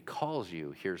 and if he calls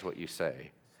you, here's what you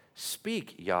say.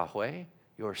 'Speak, Yahweh,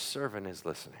 your servant is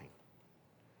listening.'"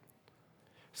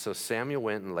 So Samuel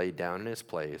went and lay down in his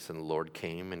place, and the Lord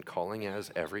came and calling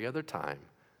as every other time,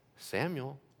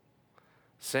 "Samuel,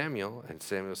 Samuel." And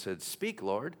Samuel said, "Speak,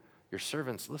 Lord, your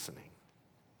servant's listening."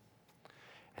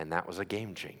 And that was a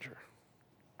game changer.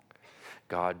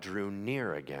 God drew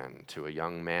near again to a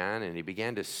young man, and he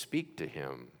began to speak to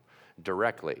him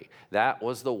directly. That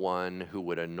was the one who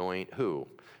would anoint who?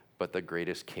 But the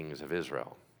greatest kings of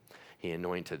Israel. He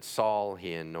anointed Saul,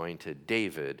 he anointed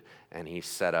David, and he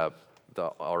set up the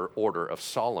order of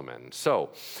Solomon.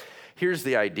 So here's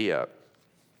the idea.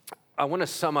 I want to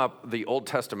sum up the Old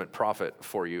Testament prophet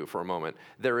for you for a moment.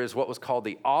 There is what was called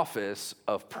the office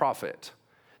of prophet.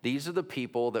 These are the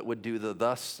people that would do the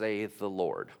thus saith the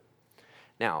Lord.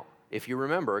 Now, if you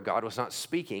remember, God was not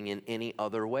speaking in any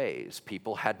other ways.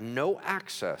 People had no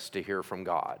access to hear from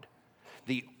God.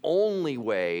 The only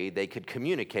way they could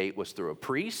communicate was through a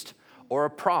priest or a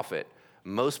prophet.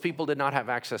 Most people did not have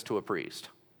access to a priest.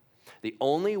 The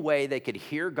only way they could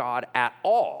hear God at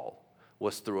all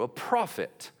was through a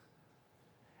prophet.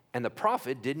 And the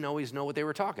prophet didn't always know what they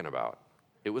were talking about.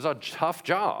 It was a tough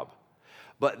job.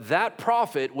 But that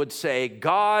prophet would say,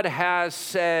 God has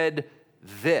said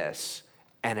this.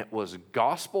 And it was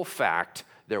gospel fact.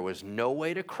 There was no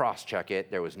way to cross-check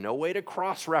it. There was no way to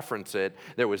cross-reference it.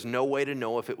 There was no way to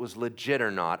know if it was legit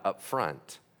or not up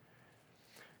front.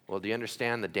 Well, do you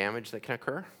understand the damage that can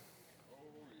occur?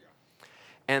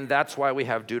 And that's why we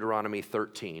have Deuteronomy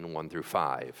 13, 1 through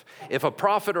 5. If a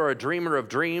prophet or a dreamer of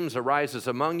dreams arises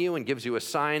among you and gives you a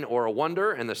sign or a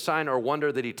wonder, and the sign or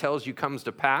wonder that he tells you comes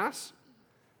to pass,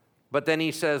 but then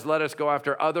he says, let us go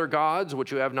after other gods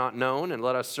which you have not known, and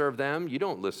let us serve them, you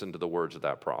don't listen to the words of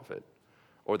that prophet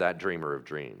or that dreamer of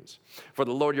dreams. For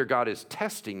the Lord your God is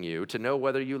testing you to know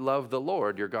whether you love the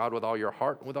Lord your God with all your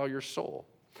heart and with all your soul.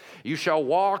 You shall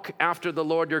walk after the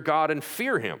Lord your God and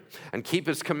fear him and keep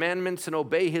his commandments and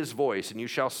obey his voice, and you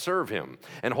shall serve him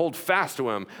and hold fast to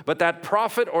him. But that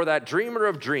prophet or that dreamer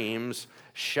of dreams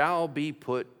shall be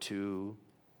put to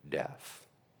death,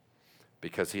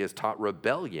 because he has taught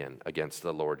rebellion against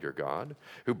the Lord your God,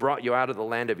 who brought you out of the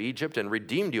land of Egypt and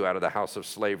redeemed you out of the house of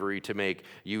slavery to make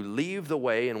you leave the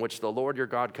way in which the Lord your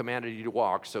God commanded you to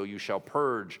walk, so you shall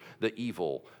purge the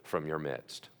evil from your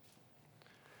midst.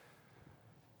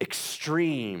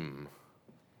 Extreme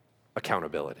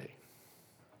accountability.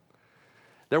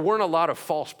 There weren't a lot of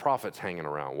false prophets hanging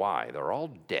around. Why? They're all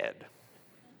dead.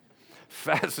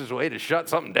 Fastest way to shut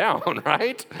something down,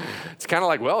 right? It's kind of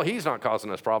like, well, he's not causing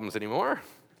us problems anymore.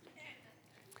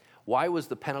 Why was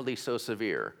the penalty so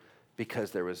severe?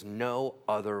 Because there was no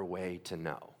other way to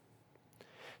know.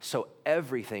 So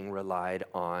everything relied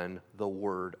on the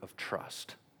word of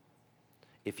trust.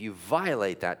 If you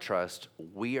violate that trust,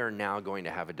 we are now going to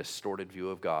have a distorted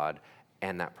view of God,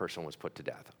 and that person was put to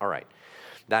death. All right,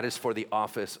 that is for the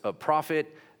office of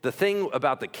prophet. The thing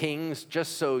about the kings,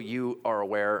 just so you are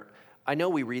aware, I know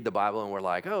we read the Bible and we're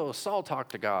like, oh, Saul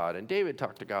talked to God, and David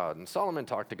talked to God, and Solomon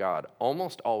talked to God.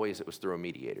 Almost always it was through a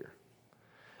mediator.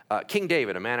 King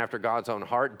David, a man after God's own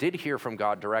heart, did hear from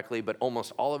God directly, but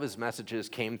almost all of his messages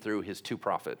came through his two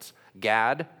prophets,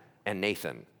 Gad and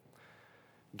Nathan.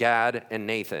 Gad and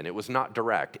Nathan. It was not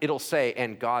direct. It'll say,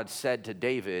 and God said to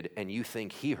David, and you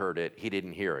think he heard it. He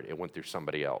didn't hear it. It went through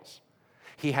somebody else.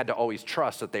 He had to always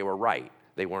trust that they were right.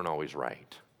 They weren't always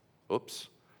right. Oops,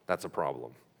 that's a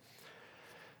problem.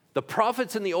 The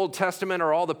prophets in the Old Testament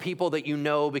are all the people that you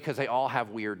know because they all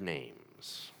have weird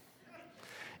names.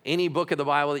 Any book of the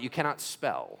Bible that you cannot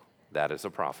spell, that is a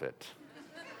prophet.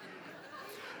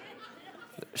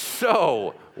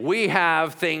 So we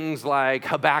have things like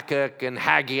Habakkuk and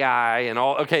Haggai and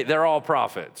all, okay, they're all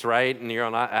prophets, right? And you're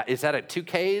on, is that a 2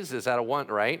 Ks? Is that a 1,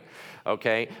 right?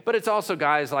 Okay, but it's also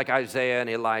guys like Isaiah and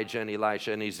Elijah and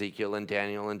Elisha and Ezekiel and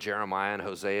Daniel and Jeremiah and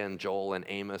Hosea and Joel and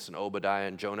Amos and Obadiah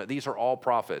and Jonah. These are all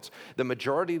prophets. The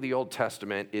majority of the Old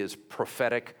Testament is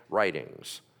prophetic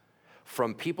writings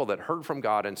from people that heard from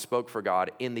God and spoke for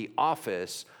God in the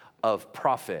office of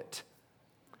prophet.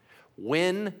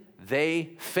 When they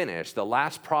finished, the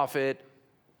last prophet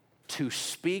to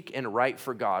speak and write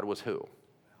for God was who?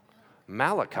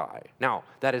 Malachi. Now,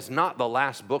 that is not the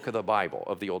last book of the Bible,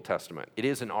 of the Old Testament. It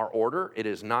is in our order. It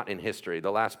is not in history.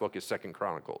 The last book is 2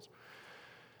 Chronicles.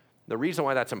 The reason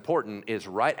why that's important is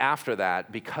right after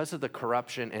that, because of the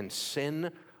corruption and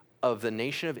sin of the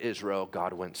nation of Israel,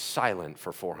 God went silent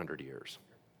for 400 years.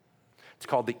 It's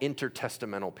called the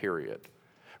intertestamental period.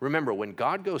 Remember, when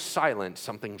God goes silent,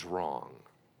 something's wrong.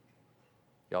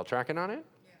 Y'all tracking on it?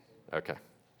 Yeah. Okay.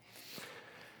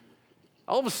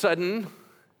 All of a sudden,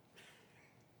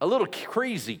 a little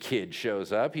crazy kid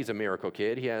shows up. He's a miracle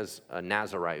kid. He has a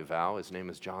Nazirite vow. His name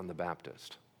is John the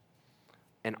Baptist.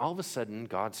 And all of a sudden,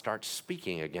 God starts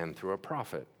speaking again through a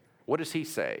prophet. What does he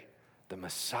say? The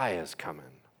Messiah's coming,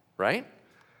 right?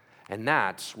 And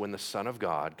that's when the Son of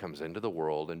God comes into the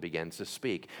world and begins to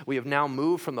speak. We have now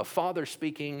moved from the Father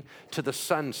speaking to the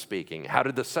Son speaking. How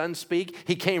did the Son speak?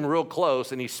 He came real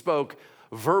close and he spoke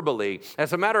verbally.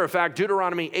 As a matter of fact,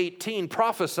 Deuteronomy 18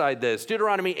 prophesied this.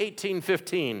 Deuteronomy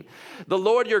 18:15. The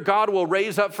Lord your God will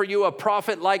raise up for you a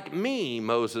prophet like me,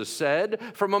 Moses said,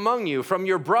 from among you, from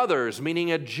your brothers,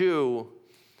 meaning a Jew.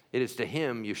 It is to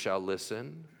him you shall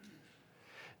listen.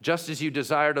 Just as you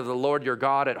desired of the Lord your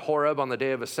God at Horeb on the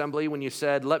day of assembly, when you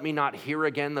said, let me not hear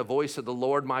again the voice of the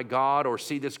Lord my God, or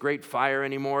see this great fire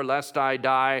anymore, lest I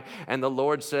die. And the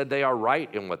Lord said, they are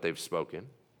right in what they've spoken.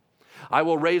 I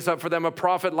will raise up for them a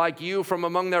prophet like you from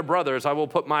among their brothers. I will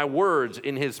put my words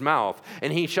in his mouth,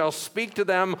 and he shall speak to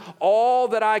them all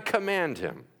that I command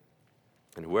him.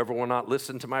 And whoever will not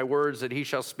listen to my words that he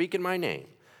shall speak in my name,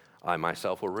 I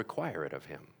myself will require it of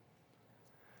him.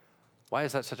 Why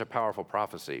is that such a powerful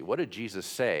prophecy? What did Jesus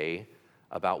say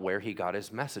about where he got his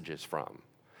messages from?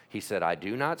 He said, I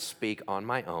do not speak on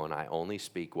my own. I only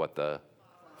speak what the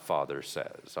Father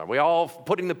says. Are we all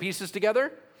putting the pieces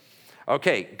together?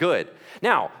 Okay, good.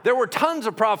 Now, there were tons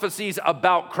of prophecies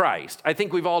about Christ. I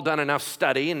think we've all done enough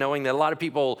study and knowing that a lot of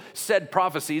people said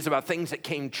prophecies about things that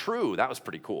came true. That was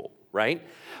pretty cool, right?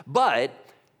 But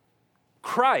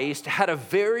Christ had a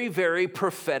very, very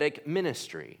prophetic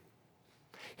ministry.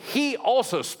 He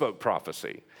also spoke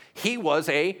prophecy. He was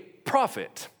a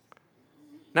prophet.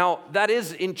 Now, that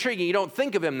is intriguing. You don't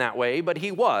think of him that way, but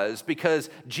he was,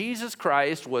 because Jesus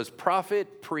Christ was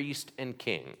prophet, priest, and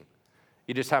king.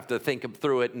 You just have to think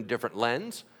through it in different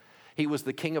lens. He was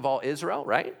the king of all Israel,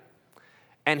 right?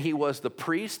 And he was the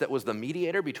priest that was the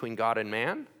mediator between God and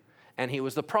man. And he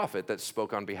was the prophet that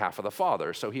spoke on behalf of the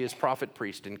Father. So he is prophet,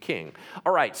 priest, and king.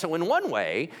 All right, so in one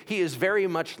way, he is very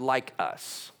much like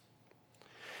us.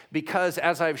 Because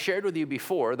as I've shared with you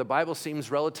before, the Bible seems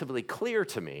relatively clear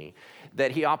to me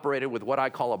that he operated with what I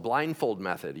call a blindfold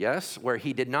method, yes? Where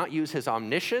he did not use his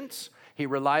omniscience, he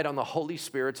relied on the Holy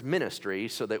Spirit's ministry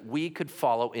so that we could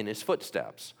follow in his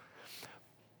footsteps.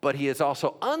 But he is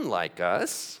also unlike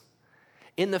us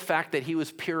in the fact that he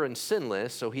was pure and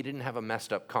sinless, so he didn't have a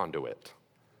messed up conduit.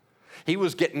 He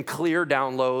was getting clear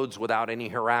downloads without any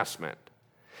harassment.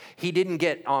 He didn't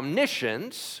get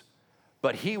omniscience,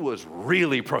 but he was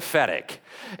really prophetic.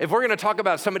 If we're going to talk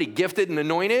about somebody gifted and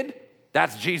anointed,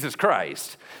 that's Jesus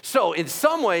Christ. So in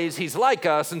some ways, he's like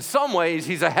us. In some ways,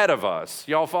 he's ahead of us.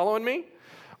 Y'all following me?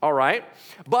 All right.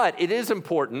 But it is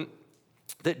important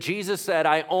that Jesus said,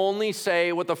 I only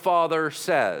say what the Father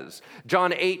says.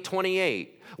 John 8:28.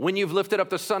 When you've lifted up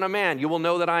the Son of Man, you will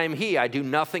know that I am he. I do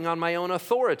nothing on my own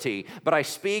authority, but I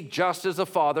speak just as the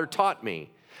Father taught me.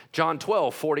 John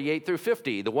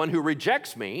 12:48-50, the one who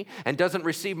rejects me and doesn't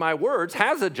receive my words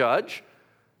has a judge.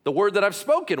 The word that I've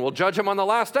spoken will judge him on the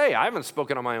last day. I haven't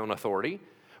spoken on my own authority,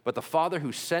 but the Father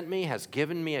who sent me has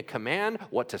given me a command,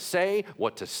 what to say,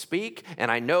 what to speak, and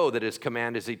I know that his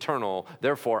command is eternal.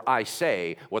 Therefore, I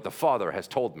say what the Father has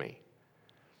told me.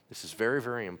 This is very,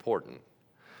 very important.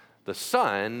 The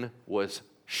Son was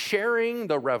sharing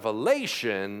the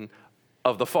revelation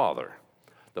of the Father.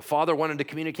 The Father wanted to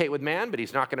communicate with man, but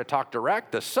he's not going to talk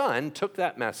direct. The Son took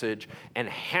that message and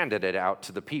handed it out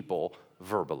to the people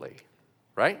verbally,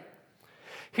 right?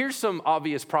 Here's some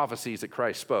obvious prophecies that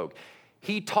Christ spoke.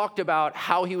 He talked about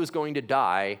how he was going to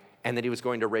die and that he was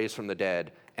going to raise from the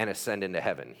dead and ascend into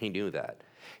heaven. He knew that.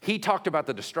 He talked about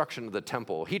the destruction of the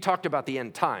temple. He talked about the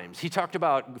end times. He talked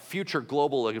about future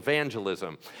global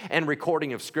evangelism and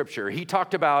recording of Scripture. He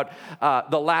talked about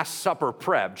the Last Supper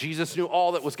prep. Jesus knew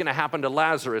all that was going to happen to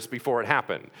Lazarus before it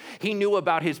happened. He knew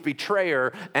about his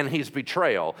betrayer and his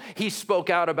betrayal. He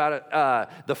spoke out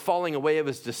about the falling away of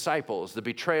his disciples, the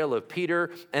betrayal of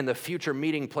Peter, and the future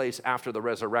meeting place after the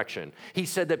resurrection. He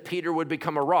said that Peter would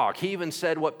become a rock. He even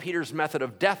said what Peter's method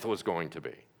of death was going to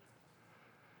be.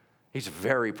 He's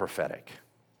very prophetic.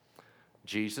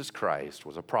 Jesus Christ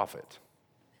was a prophet.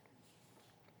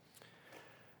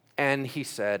 And he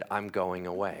said, I'm going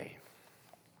away.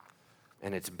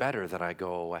 And it's better that I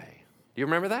go away. Do you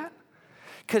remember that?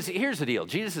 Because here's the deal.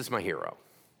 Jesus is my hero.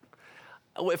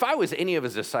 If I was any of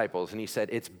his disciples and he said,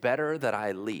 it's better that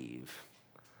I leave,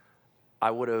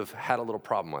 I would have had a little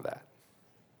problem with that.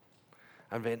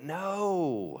 I'd be,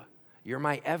 no, you're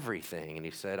my everything. And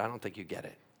he said, I don't think you get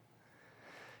it.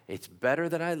 It's better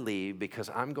that I leave because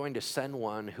I'm going to send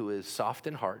one who is soft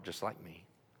in heart, just like me.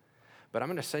 But I'm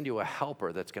going to send you a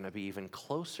helper that's going to be even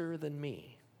closer than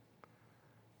me.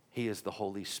 He is the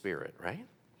Holy Spirit, right?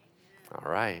 All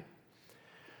right.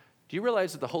 Do you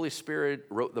realize that the Holy Spirit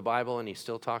wrote the Bible and he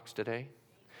still talks today?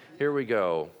 Here we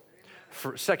go.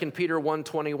 For 2 Peter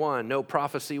 1:21, no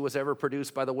prophecy was ever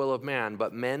produced by the will of man,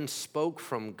 but men spoke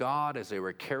from God as they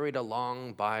were carried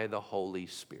along by the Holy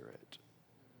Spirit.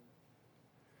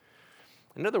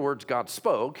 In other words, God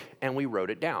spoke and we wrote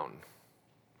it down.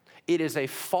 It is a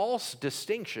false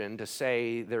distinction to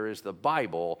say there is the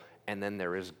Bible and then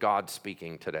there is God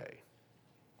speaking today.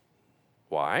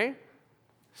 Why?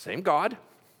 Same God.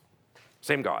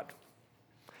 Same God.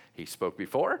 He spoke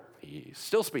before, he's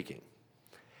still speaking.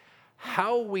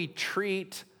 How we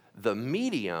treat the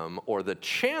medium or the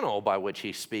channel by which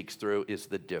he speaks through is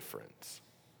the difference.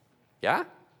 Yeah?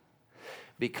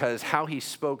 Because how he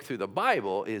spoke through the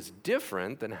Bible is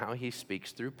different than how he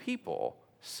speaks through people.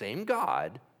 Same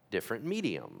God, different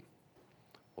medium.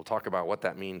 We'll talk about what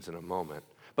that means in a moment.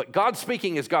 But God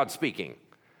speaking is God speaking.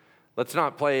 Let's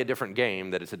not play a different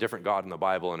game that it's a different God in the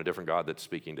Bible and a different God that's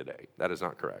speaking today. That is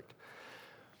not correct.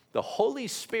 The Holy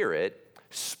Spirit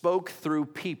spoke through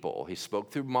people. He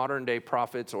spoke through modern day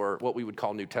prophets, or what we would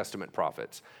call New Testament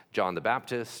prophets. John the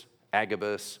Baptist,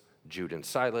 Agabus, Jude and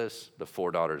Silas, the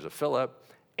 4 daughters of Philip,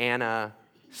 Anna,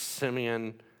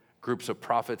 Simeon, groups of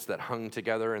prophets that hung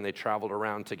together and they traveled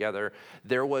around together.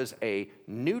 There was a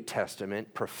New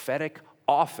Testament prophetic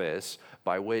office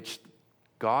by which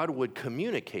God would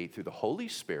communicate through the Holy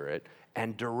Spirit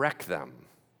and direct them.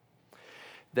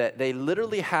 That they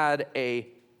literally had a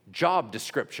job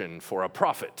description for a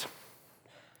prophet.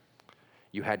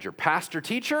 You had your pastor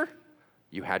teacher,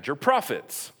 you had your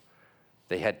prophets.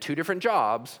 They had 2 different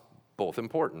jobs, both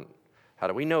important. How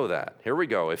do we know that? Here we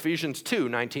go, Ephesians 2,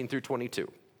 19 through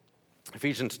 22.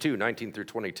 Ephesians 2, 19 through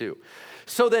 22.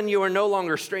 So then you are no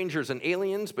longer strangers and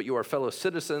aliens, but you are fellow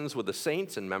citizens with the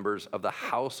saints and members of the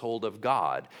household of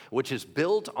God, which is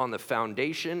built on the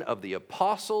foundation of the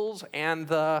apostles and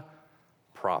the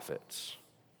prophets.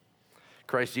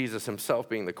 Christ Jesus himself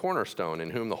being the cornerstone, in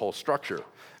whom the whole structure,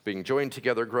 being joined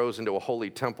together, grows into a holy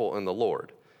temple in the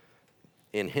Lord.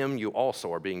 In him you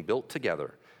also are being built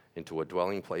together into a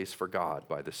dwelling place for God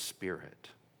by the Spirit.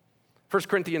 1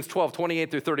 Corinthians 12,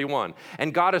 28 through 31.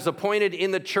 And God has appointed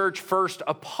in the church first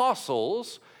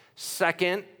apostles,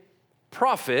 second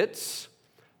prophets,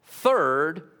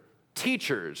 third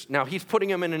teachers. Now he's putting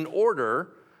them in an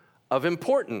order of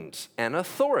importance and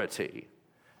authority.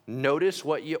 Notice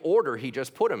what order he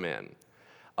just put them in.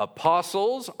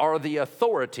 Apostles are the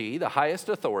authority, the highest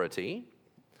authority.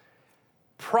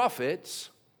 Prophets,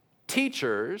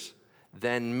 teachers,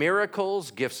 then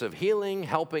miracles, gifts of healing,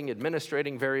 helping,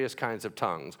 administrating various kinds of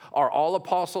tongues. Are all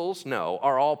apostles? No.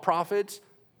 Are all prophets?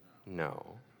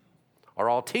 No. Are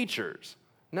all teachers?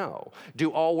 No.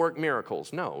 Do all work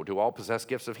miracles? No. Do all possess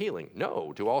gifts of healing?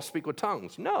 No. Do all speak with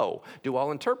tongues? No. Do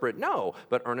all interpret? No.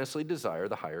 But earnestly desire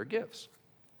the higher gifts.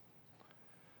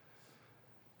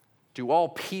 Do all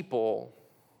people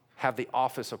have the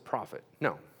office of prophet?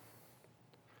 No.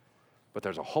 But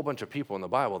there's a whole bunch of people in the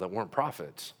Bible that weren't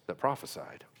prophets that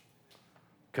prophesied.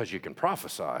 Because you can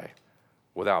prophesy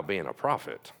without being a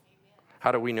prophet.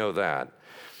 How do we know that?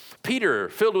 Peter,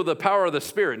 filled with the power of the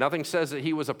Spirit. Nothing says that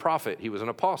he was a prophet. He was an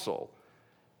apostle.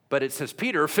 But it says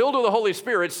Peter, filled with the Holy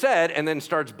Spirit, said, and then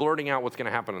starts blurting out what's going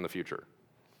to happen in the future.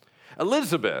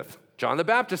 Elizabeth, John the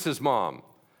Baptist's mom,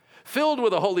 filled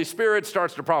with the Holy Spirit,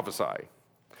 starts to prophesy.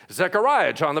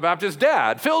 Zechariah, John the Baptist's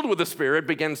dad, filled with the Spirit,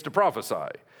 begins to prophesy.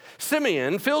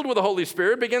 Simeon, filled with the Holy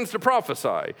Spirit, begins to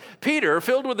prophesy. Peter,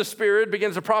 filled with the Spirit,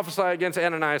 begins to prophesy against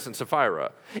Ananias and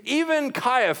Sapphira. Even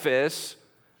Caiaphas,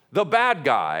 the bad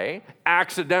guy,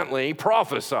 accidentally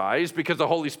prophesies because the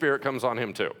Holy Spirit comes on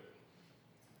him too.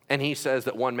 And he says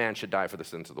that one man should die for the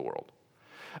sins of the world.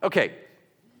 Okay,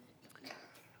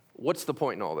 what's the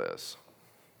point in all this?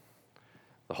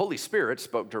 The Holy Spirit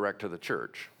spoke direct to the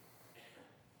church.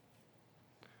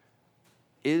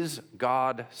 Is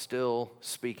God still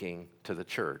speaking to the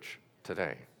church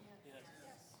today? Yes.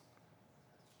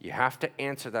 You have to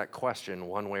answer that question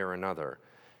one way or another,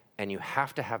 and you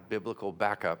have to have biblical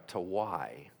backup to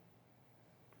why.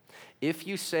 If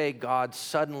you say God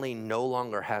suddenly no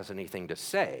longer has anything to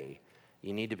say,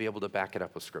 you need to be able to back it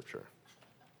up with Scripture.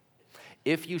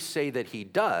 If you say that he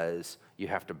does, you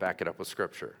have to back it up with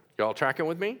Scripture. You all tracking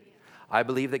with me? I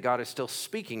believe that God is still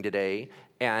speaking today,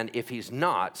 and if he's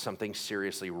not, something's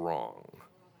seriously wrong.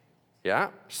 Yeah?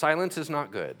 Silence is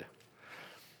not good.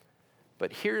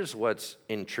 But here's what's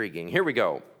intriguing. Here we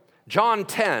go. John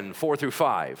 10, 4 through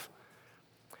 5.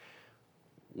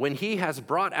 When he has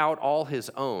brought out all his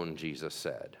own, Jesus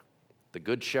said, the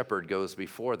good shepherd goes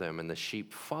before them, and the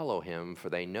sheep follow him, for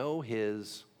they know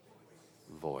his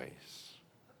voice.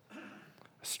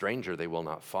 A stranger they will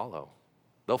not follow.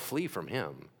 They'll flee from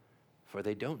him, for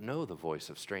they don't know the voice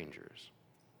of strangers.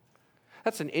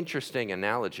 That's an interesting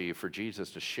analogy for Jesus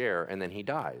to share, and then he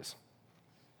dies.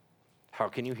 How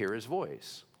can you hear his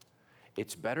voice?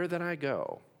 It's better that I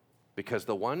go, because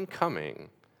the one coming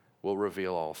will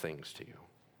reveal all things to you.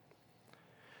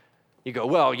 You go,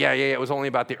 well, yeah, it was only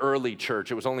about the early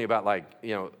church. It was only about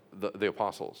the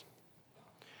apostles.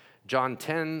 John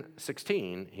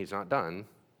 10:16, he's not done.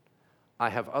 I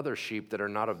have other sheep that are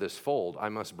not of this fold. I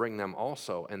must bring them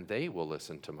also, and they will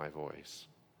listen to my voice.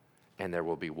 And there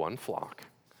will be one flock,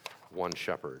 one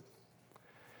shepherd.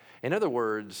 In other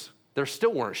words, there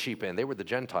still weren't sheep in. They were the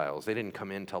Gentiles. They didn't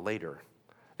come in till later.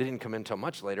 They didn't come in till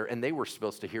much later, and they were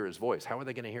supposed to hear his voice. How are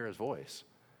they going to hear his voice?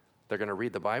 They're going to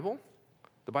read the Bible?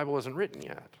 The Bible wasn't written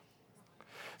yet.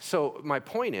 So my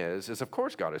point is of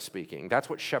course God is speaking. That's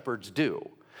what shepherds do.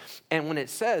 And when it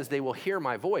says they will hear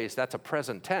my voice, that's a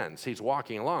present tense. He's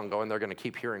walking along going, they're going to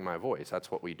keep hearing my voice. That's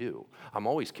what we do. I'm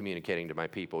always communicating to my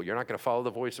people. You're not going to follow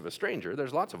the voice of a stranger.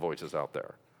 There's lots of voices out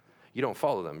there. You don't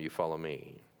follow them, you follow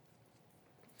me.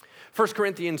 1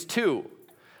 Corinthians 2,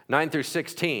 9 through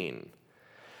 16.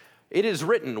 It is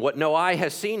written, what no eye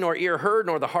has seen, nor ear heard,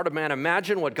 nor the heart of man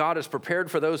imagined, what God has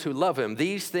prepared for those who love him.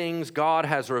 These things God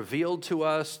has revealed to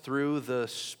us through the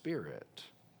Spirit.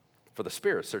 For the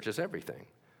Spirit searches everything,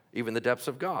 even the depths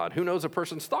of God. Who knows a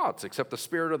person's thoughts except the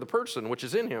spirit of the person which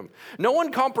is in him? No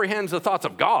one comprehends the thoughts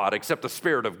of God except the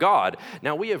Spirit of God.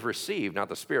 Now we have received not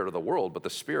the spirit of the world, but the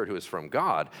Spirit who is from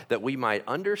God, that we might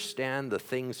understand the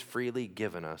things freely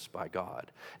given us by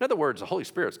God. In other words, the Holy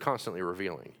Spirit is constantly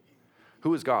revealing.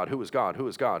 Who is God? Who is God? Who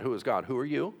is God? Who is God? Who are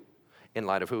you? In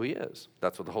light of who he is.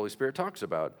 That's what the Holy Spirit talks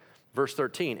about. Verse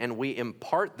 13, and we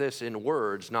impart this in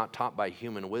words not taught by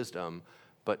human wisdom,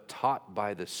 but taught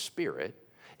by the Spirit,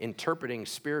 interpreting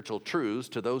spiritual truths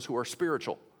to those who are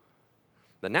spiritual.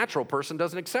 The natural person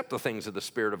doesn't accept the things of the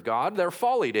Spirit of God. They're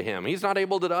folly to him. He's not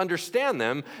able to understand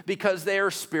them because they are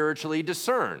spiritually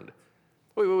discerned.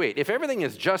 Wait. If everything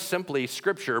is just simply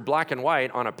scripture, black and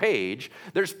white on a page,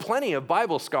 there's plenty of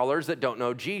Bible scholars that don't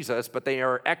know Jesus, but they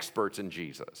are experts in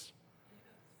Jesus.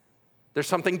 There's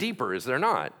something deeper, is there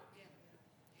not?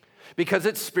 Because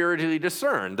it's spiritually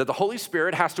discerned, that the Holy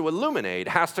Spirit has to illuminate,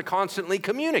 has to constantly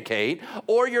communicate,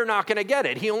 or you're not going to get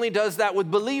it. He only does that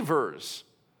with believers.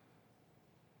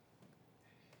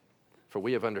 For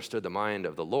we have understood the mind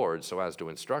of the Lord so as to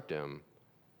instruct him,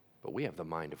 but we have the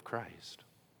mind of Christ.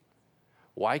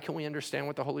 Why can we understand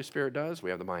what the Holy Spirit does? We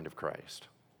have the mind of Christ.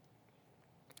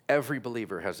 Every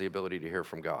believer has the ability to hear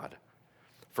from God.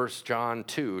 1 John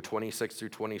 2, 26 through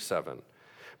 27.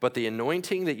 But the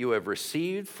anointing that you have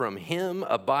received from him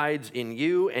abides in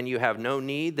you, and you have no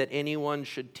need that anyone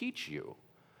should teach you.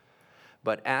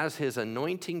 But as his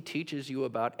anointing teaches you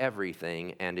about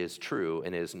everything and is true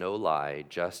and is no lie,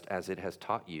 just as it has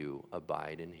taught you,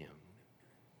 abide in him.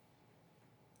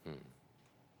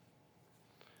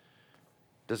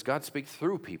 Does God speak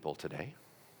through people today?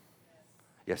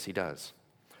 Yes, he does.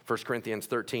 1 Corinthians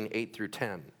 13, 8 through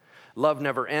 10. Love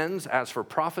never ends. As for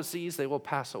prophecies, they will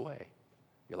pass away.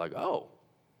 You're like, oh,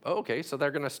 okay, so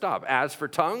they're going to stop. As for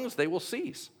tongues, they will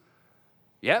cease.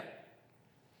 Yep.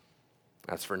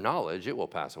 As for knowledge, it will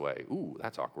pass away. Ooh,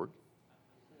 that's awkward.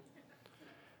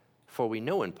 For we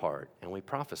know in part, and we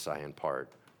prophesy in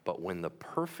part, but when the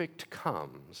perfect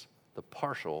comes, the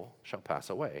partial shall pass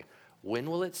away. When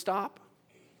will it stop?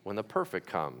 When the perfect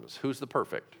comes. Who's the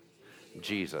perfect?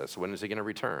 Jesus. When is he going to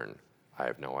return? I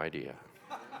have no idea.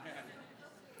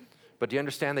 But do you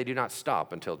understand they do not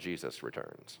stop until Jesus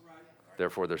returns?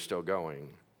 Therefore, they're still going.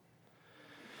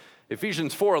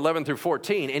 Ephesians 4, 11 through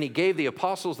 14, and he gave the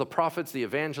apostles, the prophets, the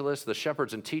evangelists, the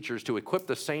shepherds, and teachers to equip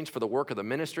the saints for the work of the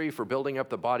ministry, for building up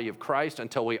the body of Christ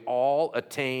until we all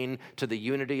attain to the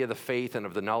unity of the faith and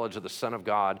of the knowledge of the Son of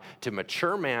God, to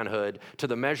mature manhood, to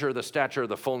the measure of the stature of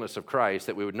the fullness of Christ,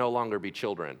 that we would no longer be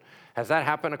children. Has that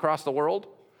happened across the world?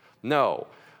 No.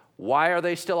 Why are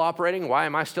they still operating? Why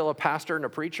am I still a pastor and a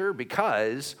preacher?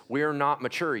 Because we're not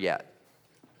mature yet.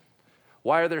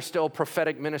 Why are there still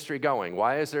prophetic ministry going?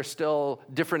 Why is there still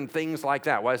different things like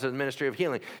that? Why is there the ministry of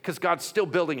healing? Because God's still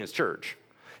building his church.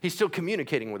 He's still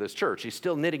communicating with his church. He's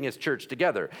still knitting his church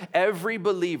together. Every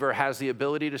believer has the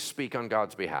ability to speak on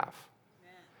God's behalf.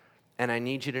 Amen. And I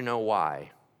need you to know why.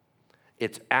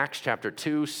 It's Acts chapter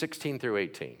 2, 16 through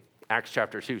 18. Acts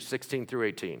chapter 2, 16 through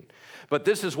 18. But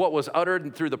this is what was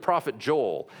uttered through the prophet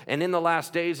Joel. And in the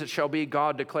last days it shall be,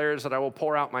 God declares, that I will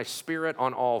pour out my spirit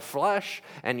on all flesh,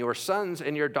 and your sons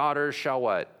and your daughters shall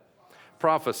what?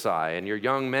 Prophesy, and your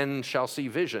young men shall see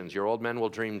visions. Your old men will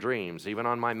dream dreams. Even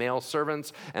on my male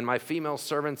servants and my female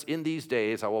servants in these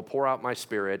days I will pour out my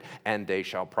spirit, and they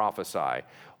shall prophesy.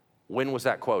 When was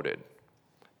that quoted?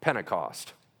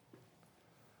 Pentecost,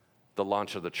 the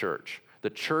launch of the church. The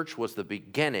church was the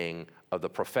beginning of the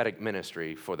prophetic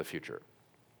ministry for the future.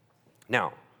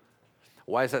 Now,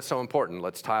 why is that so important?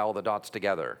 Let's tie all the dots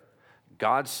together.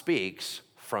 God speaks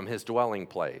from his dwelling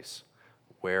place.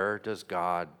 Where does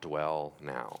God dwell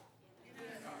now?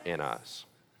 In us.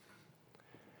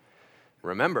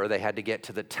 Remember, they had to get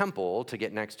to the temple to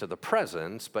get next to the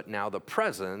presence, but now the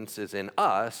presence is in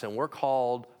us, and we're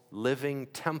called living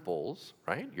temples,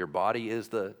 right? Your body is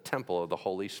the temple of the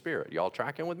Holy Spirit. Y'all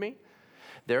tracking with me?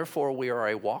 Therefore, we are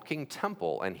a walking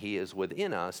temple, and he is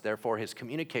within us. Therefore, his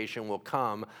communication will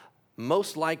come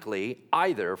most likely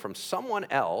either from someone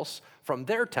else, from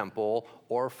their temple,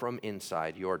 or from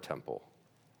inside your temple.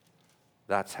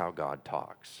 That's how God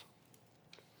talks.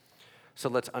 So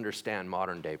let's understand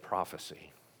modern day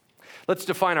prophecy. Let's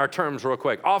define our terms real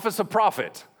quick. Office of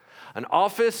prophet. An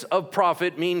office of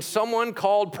prophet means someone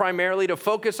called primarily to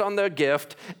focus on the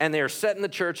gift, and they are set in the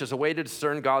church as a way to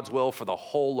discern God's will for the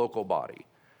whole local body.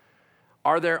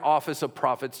 Are there office of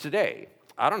prophets today?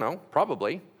 I don't know,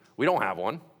 probably. We don't have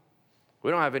one.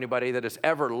 We don't have anybody that is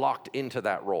ever locked into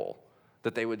that role,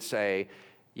 that they would say,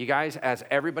 you guys, as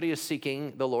everybody is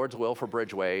seeking the Lord's will for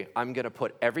Bridgeway, I'm going to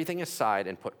put everything aside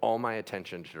and put all my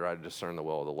attention to try to discern the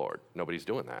will of the Lord. Nobody's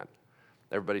doing that.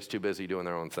 Everybody's too busy doing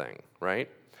their own thing, right?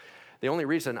 The only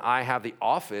reason I have the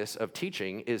office of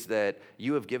teaching is that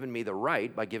you have given me the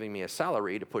right, by giving me a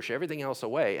salary, to push everything else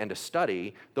away and to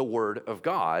study the Word of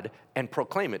God and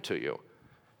proclaim it to you.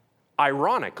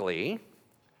 Ironically,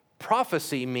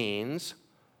 prophecy means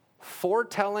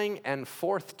foretelling and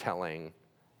forthtelling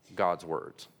God's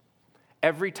words.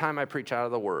 Every time I preach out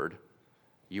of the Word,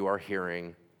 you are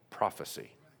hearing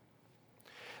prophecy.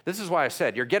 This is why I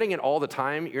said, you're getting it all the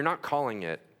time. You're not calling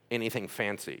it anything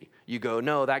fancy. You go,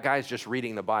 no, that guy's just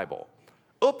reading the Bible.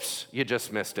 Oops, you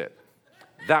just missed it.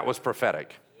 That was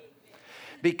prophetic.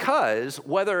 Because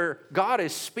whether God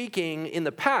is speaking in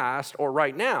the past or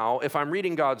right now, if I'm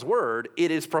reading God's word,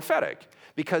 it is prophetic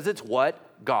because it's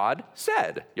what God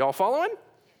said. Y'all following?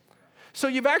 So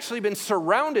you've actually been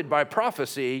surrounded by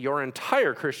prophecy your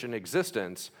entire Christian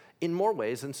existence in more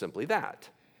ways than simply that.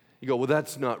 You go, well,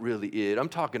 that's not really it. I'm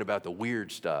talking about the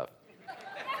weird stuff.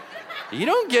 You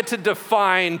don't get to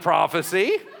define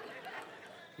prophecy.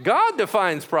 God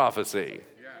defines prophecy.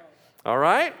 All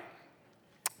right?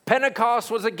 Pentecost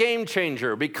was a game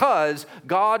changer because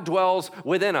God dwells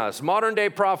within us. Modern day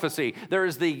prophecy, there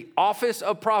is the office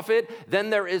of prophet, then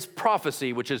there is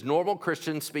prophecy, which is normal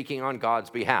Christians speaking on God's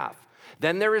behalf.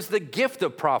 Then there is the gift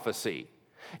of prophecy.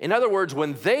 In other words,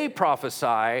 when they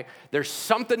prophesy, there's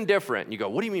something different. You go,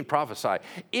 what do you mean prophesy?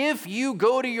 If you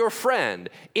go to your friend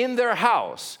in their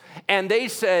house and they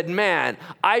said, man,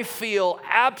 I feel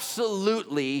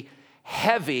absolutely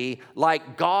heavy,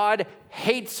 like God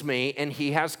hates me and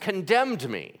he has condemned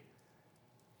me.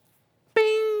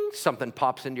 Bing, something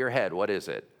pops into your head. What is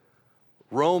it?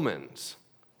 Romans.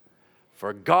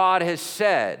 For God has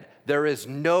said, there is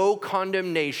no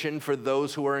condemnation for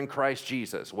those who are in Christ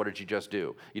Jesus. What did you just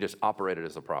do? You just operated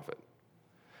as a prophet.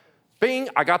 Bing,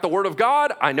 I got the word of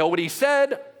God. I know what he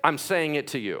said. I'm saying it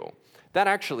to you. That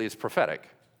actually is prophetic.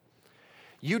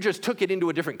 You just took it into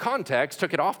a different context,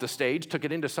 took it off the stage, took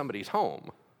it into somebody's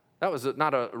home. That was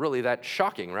not really that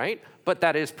shocking, right? But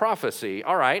that is prophecy.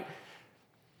 All right.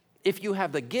 If you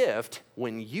have the gift,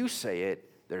 when you say it,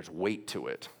 there's weight to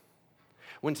it.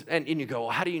 And you go, well,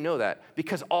 how do you know that?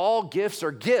 Because all gifts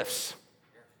are gifts.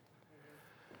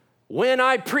 When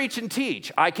I preach and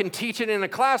teach, I can teach it in a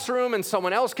classroom and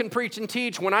someone else can preach and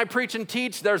teach. When I preach and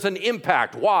teach, there's an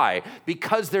impact. Why?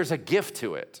 Because there's a gift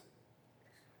to it.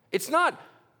 It's not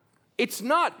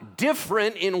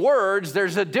different in words.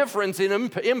 There's a difference in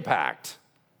impact.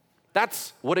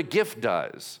 That's what a gift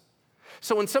does.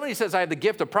 So when somebody says, I have the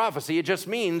gift of prophecy, it just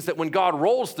means that when God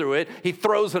rolls through it, he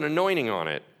throws an anointing on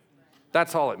it.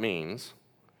 That's all it means.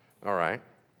 All right.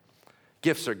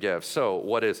 Gifts are gifts. So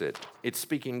what is it? It's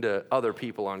speaking to other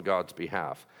people on God's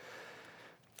behalf.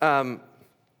 There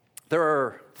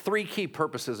are three key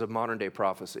purposes of modern day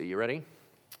prophecy. You ready?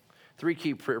 Three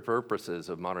key purposes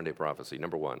of modern day prophecy.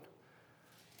 Number one,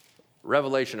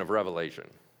 revelation of revelation.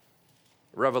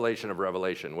 Revelation of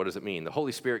revelation. What does it mean? The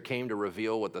Holy Spirit came to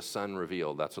reveal what the Son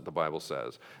revealed. That's what the Bible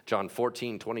says. John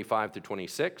 14, 25 through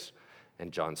 26.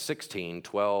 And John 16,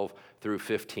 12 through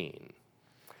 15.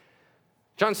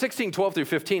 John 16, 12 through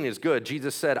 15 is good.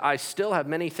 Jesus said, I still have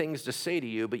many things to say to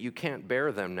you, but you can't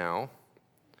bear them now.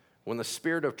 When the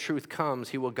Spirit of truth comes,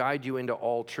 he will guide you into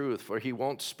all truth, for he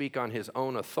won't speak on his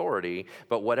own authority,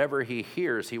 but whatever he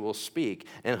hears, he will speak,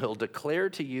 and he'll declare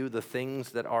to you the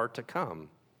things that are to come.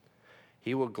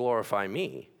 He will glorify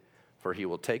me, for he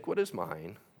will take what is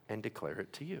mine and declare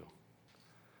it to you.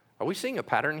 Are we seeing a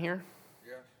pattern here?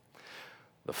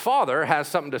 The Father has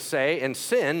something to say, and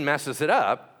sin messes it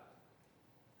up.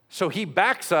 So he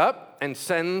backs up and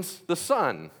sends the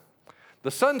Son.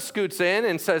 The son scoots in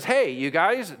and says, hey, you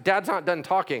guys, dad's not done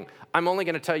talking. I'm only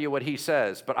going to tell you what he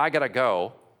says, but I got to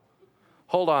go.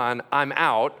 Hold on, I'm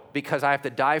out because I have to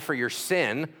die for your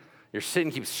sin. Your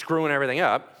sin keeps screwing everything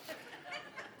up.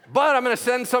 But I'm going to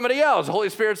send somebody else. The Holy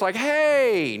Spirit's like,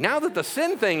 hey, now that the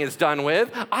sin thing is done with,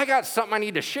 I got something I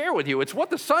need to share with you. It's what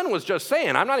the Son was just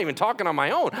saying. I'm not even talking on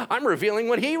my own. I'm revealing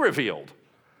what he revealed.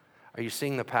 Are you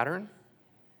seeing the pattern?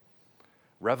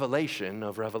 Revelation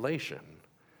of revelation.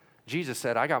 Jesus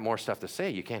said, I got more stuff to say.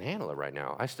 You can't handle it right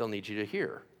now. I still need you to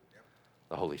hear.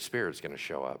 The Holy Spirit's going to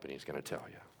show up and he's going to tell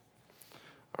you.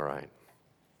 All right.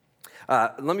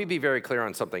 Let me be very clear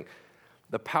on something.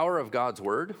 The power of God's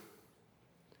word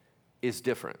is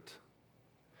different.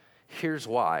 Here's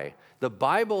why. The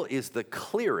Bible is the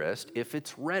clearest if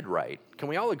it's read right. Can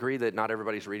we all agree that not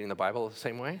everybody's reading the Bible the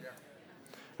same way?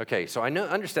 Okay, so I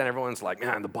understand everyone's like,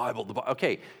 man, the Bible.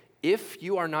 Okay, if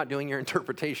you are not doing your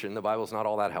interpretation, the Bible's not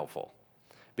all that helpful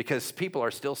because people are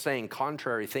still saying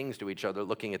contrary things to each other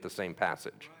looking at the same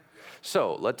passage.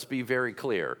 So let's be very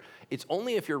clear. It's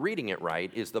only if you're reading it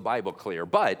right is the Bible clear.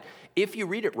 But if you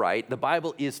read it right, the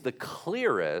Bible is the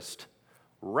clearest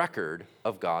record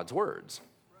of God's words.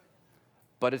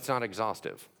 But it's not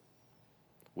exhaustive.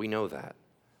 We know that.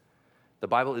 The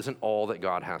Bible isn't all that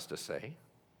God has to say.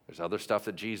 There's other stuff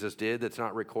that Jesus did that's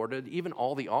not recorded. Even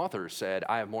all the authors said,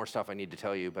 I have more stuff I need to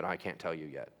tell you, but I can't tell you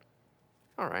yet.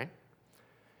 All right.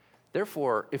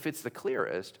 Therefore, if it's the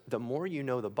clearest, the more you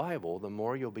know the Bible, the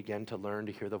more you'll begin to learn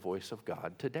to hear the voice of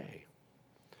God today.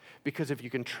 Because if you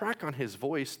can track on his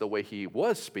voice the way he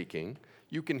was speaking,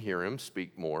 you can hear him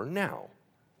speak more now.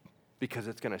 Because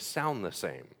it's going to sound the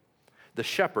same. The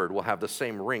shepherd will have the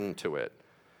same ring to it.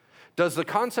 Does the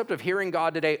concept of hearing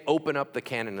God today open up the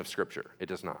canon of Scripture? It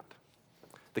does not.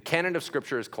 The canon of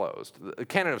Scripture is closed. The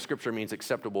canon of Scripture means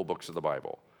acceptable books of the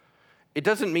Bible. It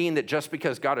doesn't mean that just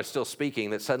because God is still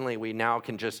speaking that suddenly we now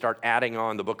can just start adding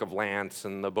on the book of Lance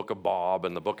and the book of Bob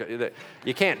and the book of...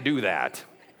 You can't do that.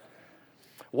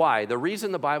 Why? The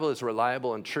reason the Bible is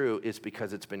reliable and true is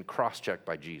because it's been cross-checked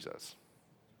by Jesus.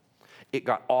 It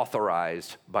got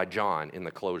authorized by John in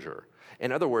the closure.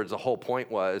 In other words, the whole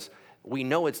point was, we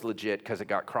know it's legit because it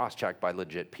got cross-checked by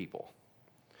legit people.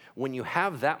 When you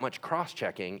have that much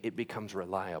cross-checking, it becomes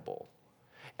reliable.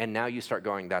 And now you start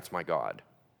going, that's my God.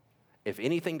 If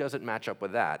anything doesn't match up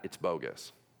with that, it's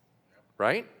bogus.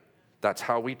 Right? That's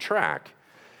how we track.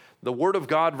 The Word of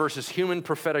God versus human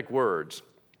prophetic words.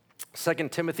 2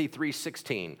 Timothy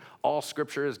 3:16, all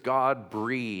Scripture is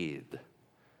God-breathed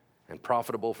and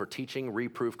profitable for teaching,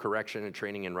 reproof, correction, and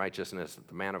training in righteousness, that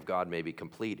the man of God may be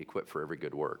complete, equipped for every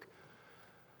good work.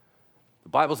 The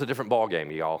Bible's a different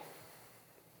ballgame, y'all.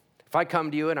 If I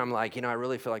come to you and I'm like, I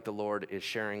really feel like the Lord is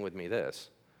sharing with me this.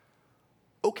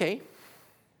 Okay.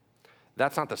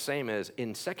 That's not the same as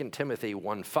in 2 Timothy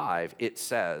 1:5, it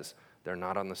says they're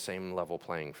not on the same level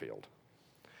playing field.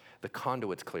 The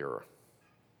conduit's clearer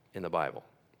in the Bible,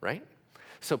 right?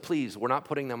 So please, we're not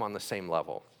putting them on the same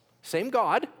level. Same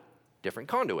God, different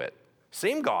conduit.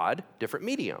 Same God, different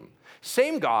medium.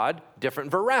 Same God,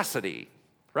 different veracity,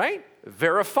 right?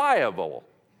 Verifiable.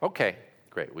 Okay,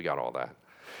 great, we got all that.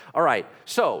 All right,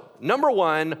 so number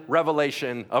one,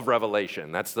 revelation of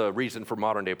revelation. That's the reason for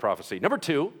modern day prophecy. Number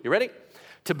two, you ready?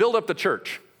 To build up the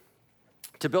church.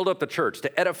 To build up the church,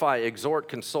 to edify, exhort,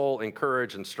 console,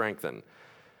 encourage, and strengthen.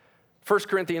 1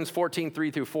 Corinthians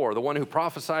 14:3-4, the one who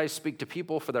prophesies speak to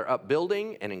people for their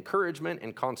upbuilding and encouragement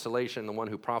and consolation. The one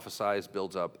who prophesies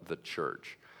builds up the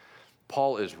church.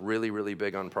 Paul is really, really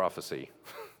big on prophecy.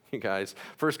 You guys,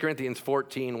 1 Corinthians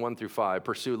 14:1-5,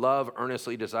 pursue love,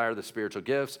 earnestly desire the spiritual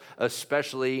gifts,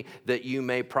 especially that you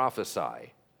may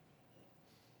prophesy.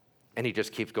 And he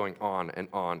just keeps going on and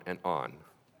on and on.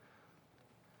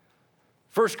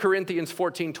 1 Corinthians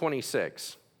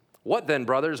 14:26, what then,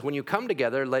 brothers, when you come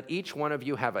together, let each one of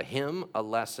you have a hymn, a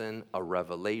lesson, a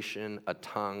revelation, a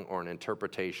tongue, or an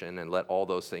interpretation, and let all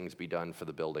those things be done for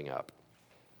the building up.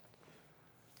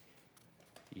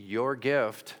 Your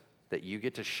gift that you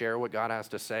get to share what God has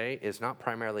to say is not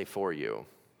primarily for you.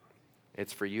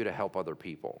 It's for you to help other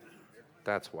people.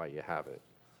 That's why you have it.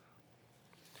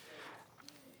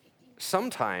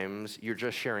 Sometimes you're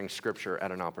just sharing scripture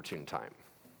at an opportune time.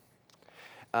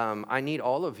 I need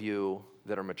all of you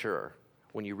that are mature.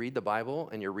 When you read the Bible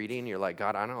and you're reading, you're like,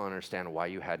 God, I don't understand why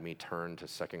you had me turn to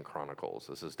 2 Chronicles.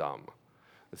 This is dumb.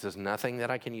 This is nothing that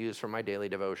I can use for my daily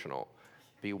devotional.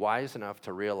 Be wise enough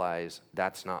to realize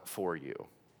that's not for you.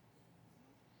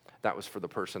 That was for the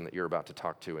person that you're about to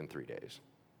talk to in 3 days.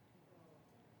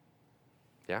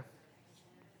 Yeah?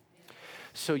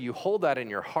 So you hold that in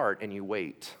your heart and you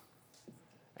wait.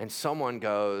 And someone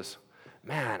goes,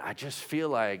 man, I just feel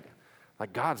like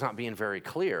Like God's not being very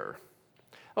clear.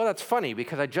 Oh, that's funny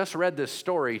because I just read this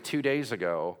story 2 days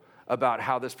ago about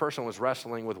how this person was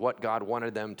wrestling with what God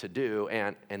wanted them to do,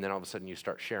 and then all of a sudden you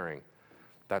start sharing.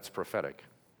 That's prophetic.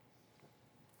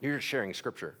 You're sharing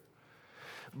scripture.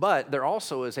 But there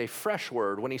also is a fresh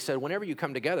word when he said, whenever you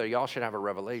come together, y'all should have a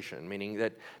revelation, meaning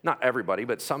that not everybody,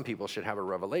 but some people should have a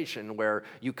revelation where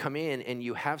you come in and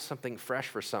you have something fresh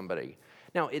for somebody.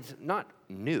 Now, it's not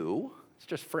new, it's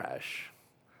just fresh.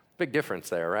 Big difference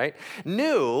there, right?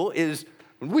 New is,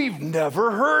 we've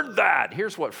never heard that.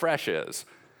 Here's what fresh is.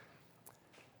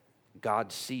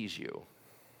 God sees you.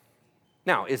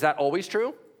 Now, is that always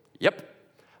true? Yep.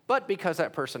 But because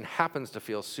that person happens to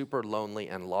feel super lonely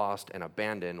and lost and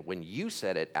abandoned, when you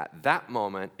said it at that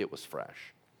moment, it was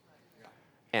fresh.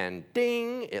 And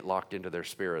ding, it locked into their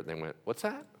spirit. They went, what's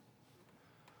that?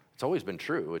 It's always been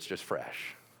true. It's just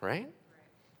fresh, right?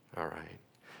 All right.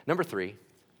 Number 3,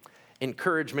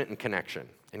 encouragement and connection.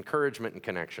 Encouragement and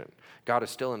connection. God is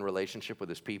still in relationship with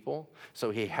his people, so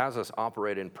he has us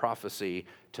operate in prophecy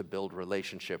to build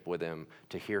relationship with him,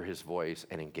 to hear his voice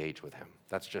and engage with him.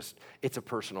 That's just, it's a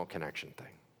personal connection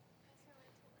thing.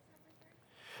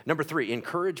 Number 3,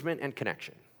 encouragement and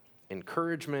connection.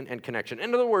 Encouragement and connection.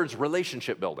 In other words,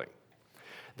 relationship building.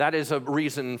 That is a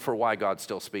reason for why God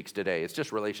still speaks today. It's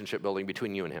just relationship building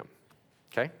between you and him,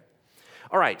 okay?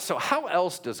 All right, so how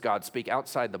else does God speak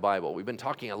outside the Bible? We've been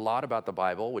talking a lot about the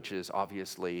Bible, which is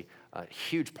obviously a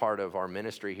huge part of our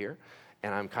ministry here,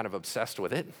 and I'm kind of obsessed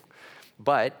with it.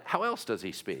 But how else does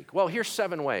he speak? Well, here's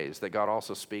 7 ways that God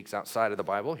also speaks outside of the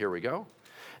Bible. Here we go.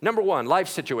 Number 1, life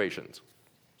situations.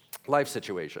 Life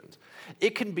situations.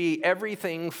 It can be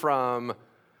everything from,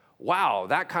 wow,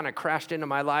 that kind of crashed into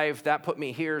my life, that put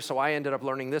me here, so I ended up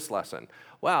learning this lesson.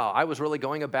 Wow, I was really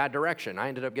going a bad direction. I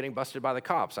ended up getting busted by the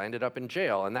cops. I ended up in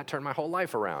jail, and that turned my whole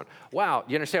life around. Wow,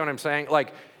 you understand what I'm saying?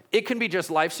 Like, it can be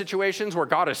just life situations where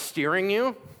God is steering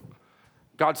you.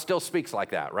 God still speaks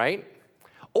like that, right?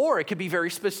 Or it could be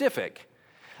very specific.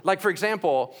 Like, for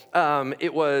example,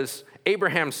 it was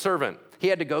Abraham's servant. He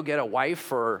had to go get a wife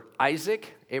for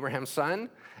Isaac, Abraham's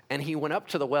son, and he went up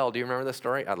to the well. Do you remember this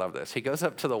story? I love this. He goes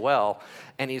up to the well,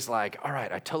 and he's like, all right,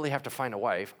 I totally have to find a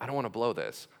wife. I don't want to blow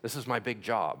this. This is my big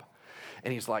job.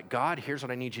 And he's like, God, here's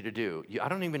what I need you to do. I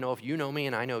don't even know if you know me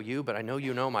and I know you, but I know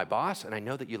you know my boss, and I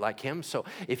know that you like him. So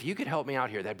if you could help me out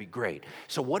here, that'd be great.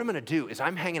 So what I'm going to do is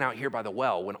I'm hanging out here by the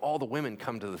well when all the women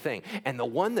come to the thing. And the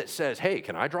one that says, hey,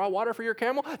 can I draw water for your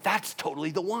camel? That's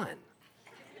totally the one.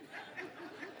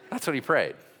 That's what he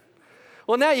prayed.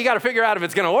 Well, now you got to figure out if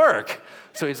it's going to work.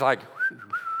 So he's like,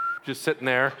 just sitting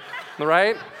there,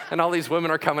 right? And all these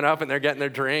women are coming up and they're getting their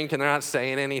drink and they're not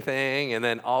saying anything. And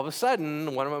then all of a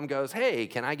sudden, one of them goes, hey,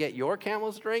 can I get your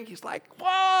camel's drink? He's like,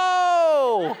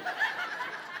 whoa!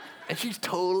 And she's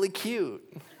totally cute.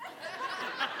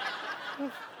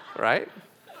 Right?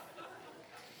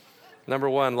 Number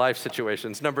 1, life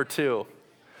situations. Number 2,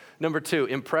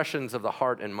 impressions of the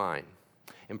heart and mind.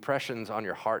 Impressions on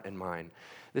your heart and mind.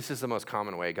 This is the most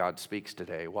common way God speaks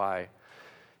today. Why?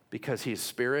 Because he's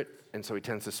spirit, and so he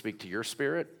tends to speak to your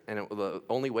spirit, and the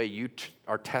only way you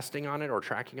are testing on it or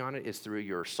tracking on it is through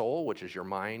your soul, which is your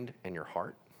mind and your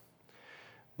heart.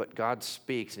 But God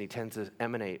speaks, and he tends to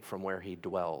emanate from where he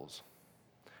dwells.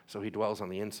 So he dwells on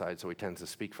the inside, so he tends to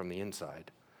speak from the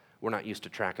inside. We're not used to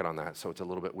tracking on that, so it's a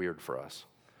little bit weird for us.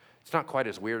 It's not quite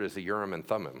as weird as the Urim and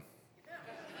Thummim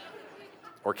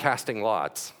or casting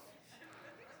lots.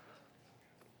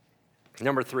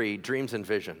 Number 3, dreams and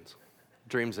visions.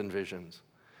 Dreams and visions.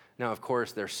 Now, of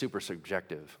course, they're super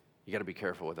subjective. You got to be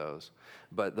careful with those.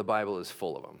 But the Bible is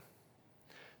full of them.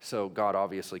 So God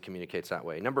obviously communicates that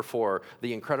way. Number 4,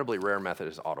 the incredibly rare method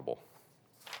is audible.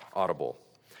 Audible.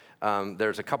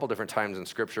 There's a couple different times in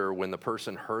Scripture when the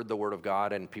person heard the word of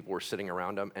God and people were sitting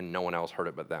around them and no one else heard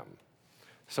it but them.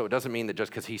 So it doesn't mean that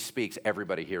just because he speaks,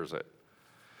 everybody hears it.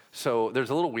 So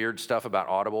there's a little weird stuff about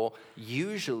audible.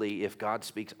 Usually, if God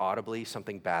speaks audibly,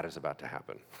 something bad is about to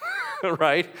happen,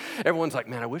 right? Everyone's like,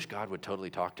 man, I wish God would totally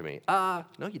talk to me. No,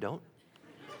 you don't.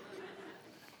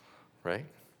 Right?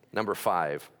 Number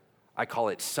 5, I call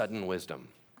it sudden wisdom.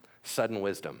 Sudden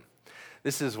wisdom.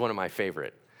 This is one of my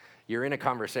favorite. You're in a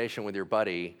conversation with your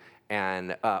buddy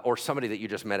and or somebody that you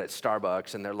just met at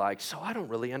Starbucks, and they're like, so I don't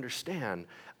really understand.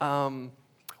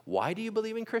 Why do you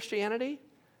believe in Christianity?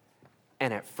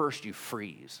 And at first you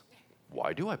freeze.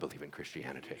 Why do I believe in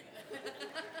Christianity?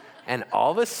 And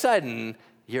all of a sudden,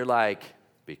 you're like,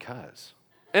 because.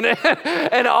 And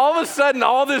all of a sudden,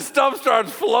 all this stuff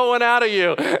starts flowing out of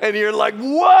you. And you're like,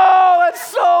 whoa, that's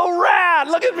so rad.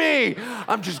 Look at me.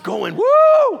 I'm just going,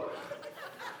 woo.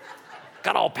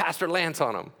 Got all Pastor Lance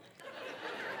on him.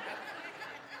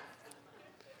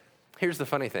 Here's the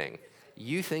funny thing.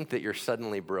 You think that you're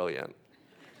suddenly brilliant.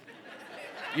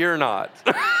 You're not.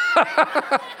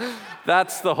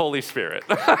 That's the Holy Spirit,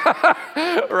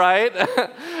 right?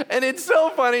 And it's so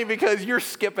funny because you're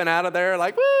skipping out of there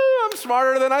like, woo, I'm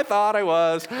smarter than I thought I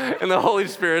was. And the Holy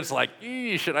Spirit's like,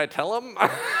 should I tell him?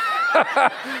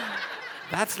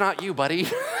 That's not you, buddy.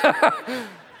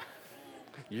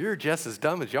 You're just as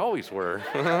dumb as you always were.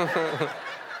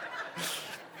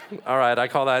 All right, I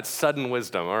call that sudden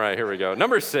wisdom. All right, here we go.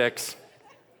 Number 6,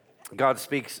 God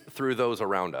speaks through those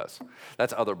around us.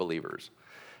 That's other believers.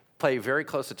 Pay very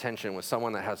close attention with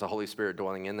someone that has the Holy Spirit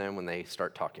dwelling in them when they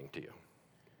start talking to you.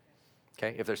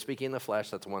 Okay, if they're speaking in the flesh,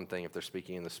 that's one thing. If they're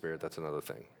speaking in the Spirit, that's another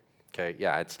thing. Okay,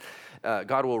 yeah, it's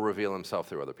God will reveal himself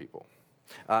through other people.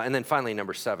 And then finally,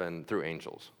 number 7, through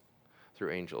angels.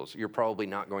 Through angels. You're probably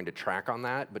not going to track on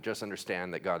that, but just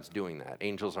understand that God's doing that.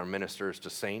 Angels are ministers to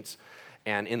saints.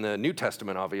 And in the New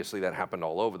Testament, obviously, that happened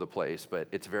all over the place, but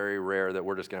it's very rare that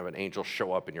we're just going to have an angel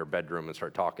show up in your bedroom and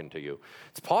start talking to you.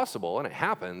 It's possible, and it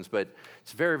happens, but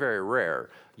it's very, very rare.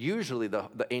 Usually, the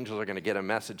angels are going to get a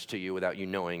message to you without you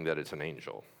knowing that it's an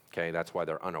angel, okay? That's why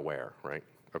they're unaware, right?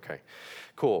 Okay,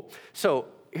 cool. So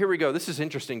here we go. This is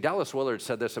interesting. Dallas Willard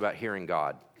said this about hearing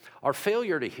God. Our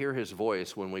failure to hear his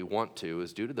voice when we want to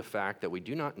is due to the fact that we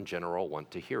do not in general want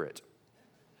to hear it,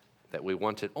 that we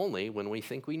want it only when we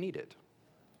think we need it.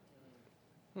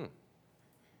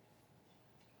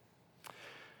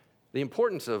 The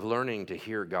importance of learning to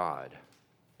hear God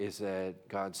is that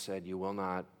God said, you will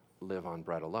not live on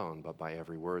bread alone, but by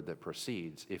every word that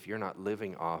proceeds. If you're not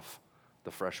living off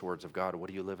the fresh words of God, what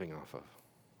are you living off of?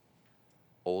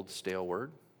 Old, stale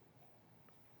word?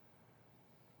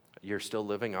 You're still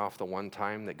living off the one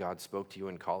time that God spoke to you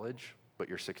in college, but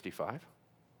you're 65?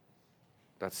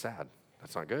 That's sad.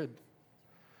 That's not good.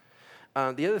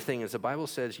 The other thing is the Bible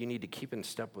says you need to keep in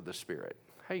step with the Spirit.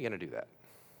 How are you going to do that?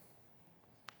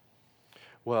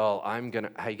 Well, how are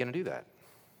you going to do that?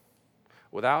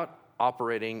 Without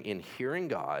operating in hearing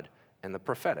God and the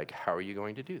prophetic, how are you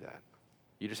going to do that?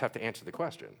 You just have to answer the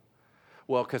question.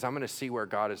 Well, because I'm going to see where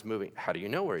God is moving. How do you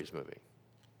know where he's moving?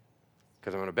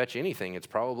 Because I'm going to bet you anything, it's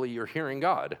probably you're hearing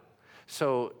God.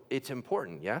 So it's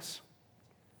important, yes?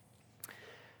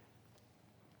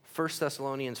 1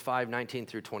 Thessalonians 5:19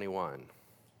 through 21.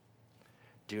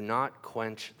 Do not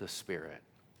quench the Spirit.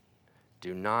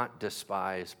 Do not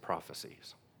despise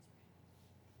prophecies.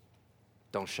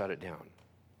 Don't shut it down.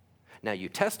 Now, you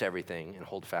test everything and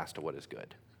hold fast to what is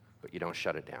good, but you don't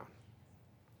shut it down.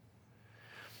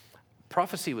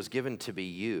 Prophecy was given to be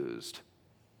used.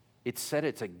 It said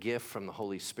it's a gift from the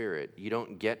Holy Spirit. You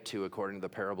don't get to, according to the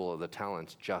parable of the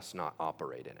talents, just not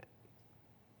operate in it.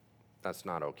 That's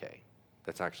not okay.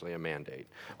 That's actually a mandate.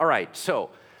 All right,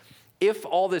 so if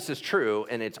all this is true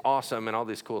and it's awesome and all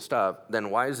this cool stuff, then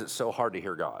why is it so hard to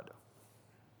hear God?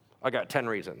 I got 10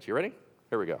 reasons. You ready?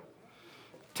 Here we go.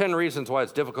 10 reasons why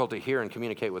it's difficult to hear and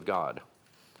communicate with God.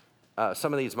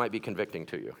 Some of these might be convicting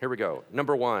to you. Here we go.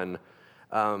 Number 1,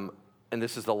 and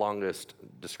this is the longest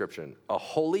description, a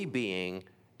holy being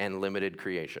and limited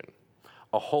creation.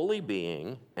 A holy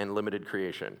being and limited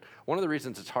creation. One of the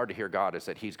reasons it's hard to hear God is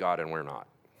that he's God and we're not.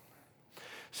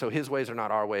 So his ways are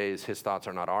not our ways, his thoughts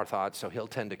are not our thoughts, so he'll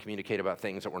tend to communicate about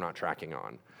things that we're not tracking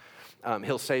on.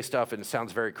 He'll say stuff and it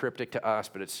sounds very cryptic to us,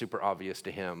 but it's super obvious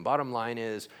to him. Bottom line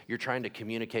is, you're trying to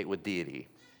communicate with deity.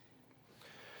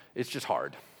 It's just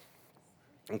hard.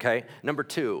 Okay? Number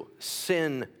 2,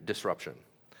 sin disruption.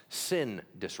 Sin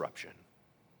disruption.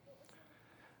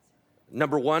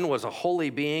 Number 1 was a holy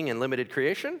being and limited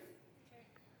creation.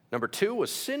 Number 2 was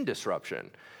sin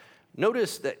disruption.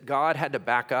 Notice that God had to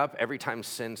back up every time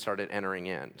sin started entering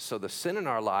in. So the sin in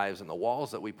our lives and the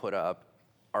walls that we put up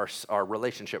are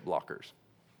relationship blockers,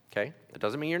 okay? It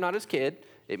doesn't mean you're not his kid.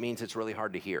 It means it's really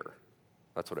hard to hear.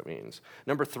 That's what it means.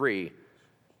 Number 3,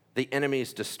 the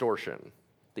enemy's distortion.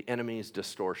 The enemy's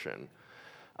distortion.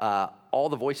 All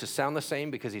the voices sound the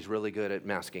same because he's really good at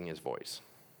masking his voice.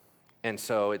 And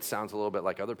so it sounds a little bit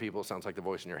like other people. It sounds like the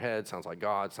voice in your head. Sounds like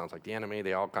God. Sounds like the enemy.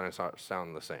 They all kind of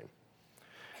sound the same.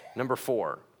 Number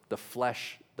 4, the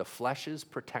flesh's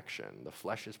protection. The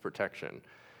flesh's protection.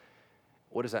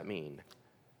 What does that mean?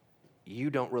 You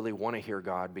don't really want to hear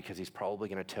God because he's probably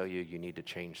going to tell you you need to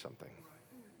change something.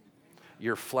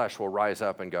 Your flesh will rise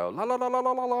up and go, la, la, la, la,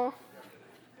 la, la, la.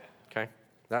 Okay?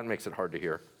 That makes it hard to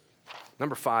hear.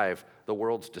 Number 5, the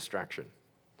world's distraction.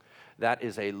 That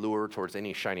is a lure towards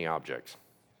any shiny objects.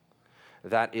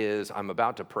 That is, I'm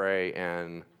about to pray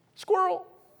and squirrel.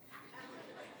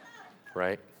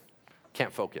 Right?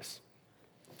 Can't focus.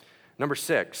 Number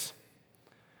 6,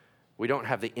 we don't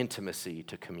have the intimacy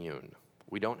to commune.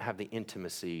 We don't have the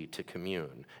intimacy to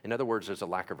commune. In other words, there's a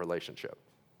lack of relationship.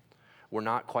 We're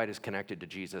not quite as connected to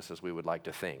Jesus as we would like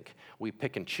to think. We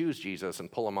pick and choose Jesus and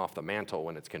pull him off the mantle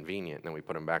when it's convenient, and then we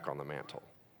put him back on the mantle.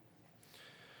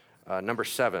 Number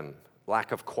 7,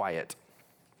 lack of quiet.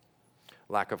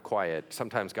 Lack of quiet.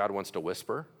 Sometimes God wants to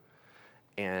whisper,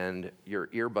 and your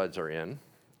earbuds are in,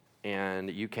 and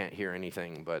you can't hear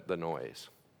anything but the noise.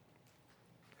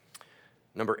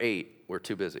 Number 8, we're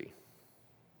too busy.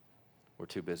 We're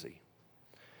too busy.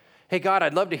 Hey, God,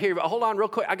 I'd love to hear you. Hold on real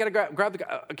quick. I got to grab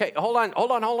the... Okay, hold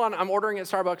on. I'm ordering at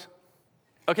Starbucks.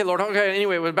 Okay, Lord. Okay,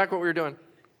 anyway, we're back to what we were doing.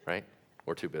 Right?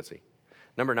 We're too busy.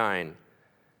 Number 9,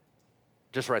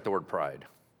 just write the word pride.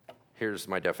 Here's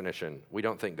my definition. We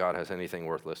don't think God has anything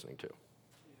worth listening to.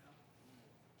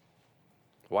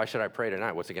 Why should I pray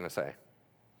tonight? What's he going to say?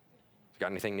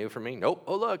 Got anything new for me? Nope.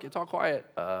 Oh, look, it's all quiet.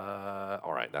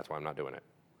 All right, that's why I'm not doing it.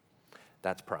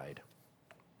 That's pride.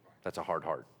 That's a hard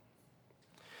heart.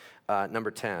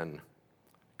 Number 10,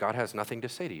 God has nothing to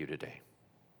say to you today.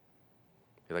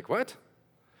 You're like, what?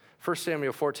 1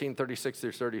 Samuel 14, 36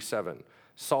 through 37.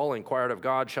 Saul inquired of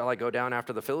God, shall I go down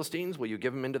after the Philistines? Will you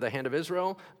give them into the hand of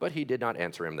Israel? But he did not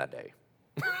answer him that day.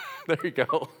 There you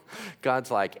go.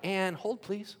 God's like, and hold,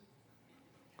 please.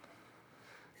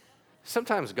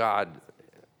 Sometimes God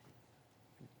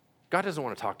doesn't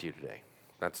want to talk to you today.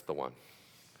 That's the one.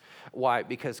 Why?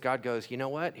 Because God goes, you know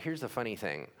what? Here's the funny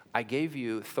thing. I gave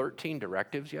you 13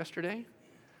 directives yesterday,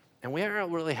 and we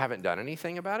really haven't done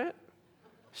anything about it.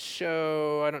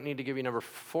 So I don't need to give you number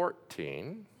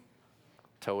 14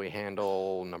 till we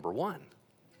handle number 1,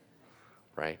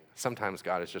 right? Sometimes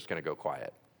God is just going to go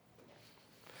quiet.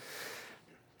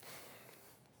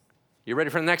 You ready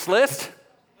for the next list?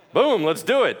 Boom, let's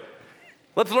do it.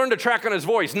 Let's learn to track on his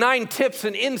voice. 9 tips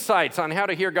and insights on how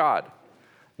to hear God.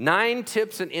 9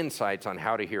 tips and insights on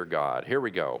how to hear God. Here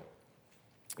we go.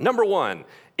 Number 1,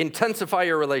 intensify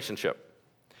your relationship.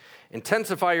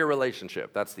 Intensify your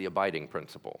relationship. That's the abiding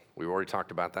principle. We've already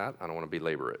talked about that. I don't want to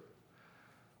belabor it.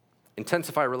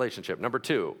 Intensify relationship. Number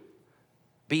 2,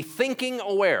 be thinking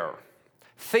aware.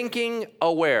 Thinking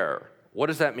aware. What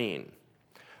does that mean?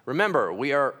 Remember,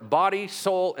 we are body,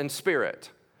 soul, and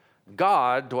spirit.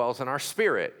 God dwells in our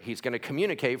spirit. He's going to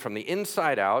communicate from the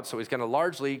inside out, so he's going to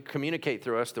largely communicate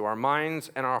through us through our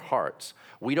minds and our hearts.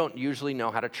 We don't usually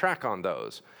know how to track on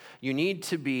those. You need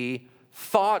to be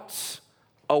thoughts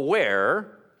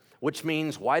aware, which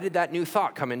means, why did that new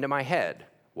thought come into my head?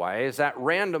 Why is that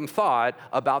random thought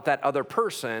about that other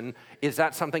person? Is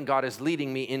that something God is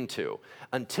leading me into?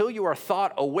 Until you are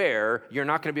thought aware, you're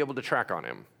not going to be able to track on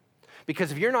him.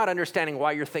 Because if you're not understanding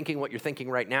why you're thinking what you're thinking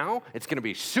right now, it's going to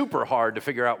be super hard to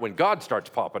figure out when God starts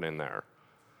popping in there.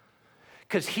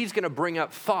 Because he's going to bring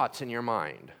up thoughts in your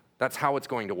mind. That's how it's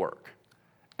going to work.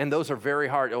 And those are very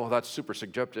hard. Oh, that's super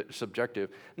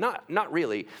subjective. Not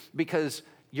really, because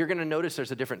you're going to notice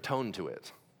there's a different tone to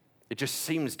it. It just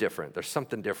seems different. There's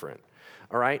something different.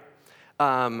 All right?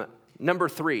 Number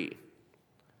 3,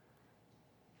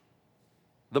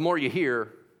 the more you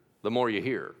hear, the more you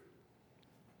hear.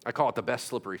 I call it the best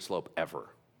slippery slope ever.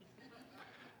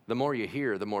 The more you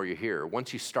hear, the more you hear.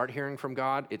 Once you start hearing from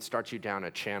God, it starts you down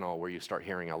a channel where you start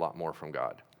hearing a lot more from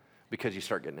God because you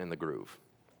start getting in the groove.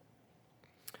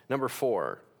 Number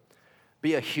 4,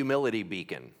 be a humility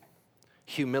beacon.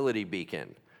 Humility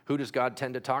beacon. Who does God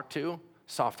tend to talk to?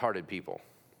 Soft-hearted people.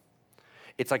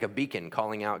 It's like a beacon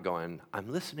calling out going,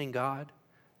 I'm listening, God.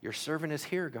 Your servant is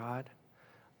here, God.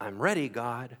 I'm ready,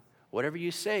 God. Whatever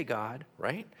you say, God,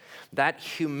 right? That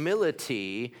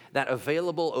humility, that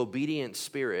available, obedient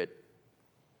spirit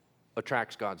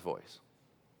attracts God's voice.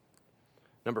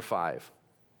 Number 5,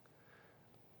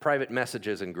 private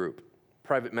messages in group.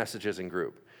 Private messages in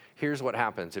group. Here's what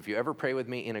happens. If you ever pray with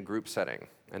me in a group setting,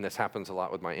 and this happens a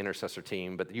lot with my intercessor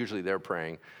team, but usually they're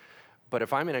praying. But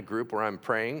if I'm in a group where I'm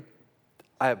praying,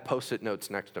 I have Post-it notes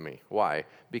next to me. Why?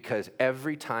 Because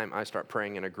every time I start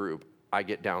praying in a group, I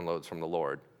get downloads from the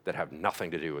Lord that have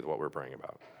nothing to do with what we're praying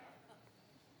about.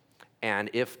 And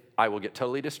if I will get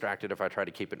totally distracted if I try to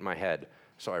keep it in my head.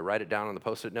 So I write it down on the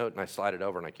Post-it note and I slide it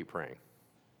over and I keep praying.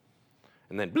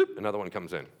 And then bloop, another one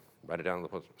comes in. Write it down on the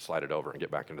Post-it, slide it over and get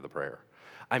back into the prayer.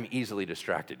 I'm easily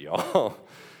distracted, y'all.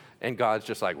 And God's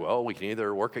just like, well, we can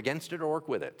either work against it or work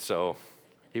with it. So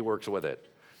he works with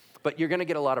it. But you're going to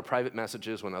get a lot of private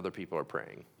messages when other people are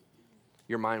praying.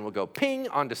 Your mind will go ping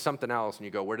onto something else, and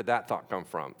you go, where did that thought come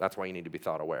from? That's why you need to be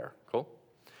thought aware. Cool?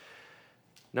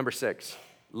 Number 6,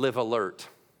 live alert.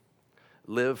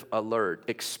 Live alert.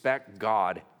 Expect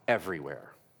God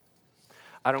everywhere.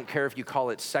 I don't care if you call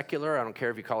it secular. I don't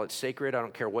care if you call it sacred. I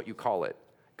don't care what you call it.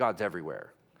 God's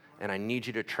everywhere. And I need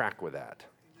you to track with that,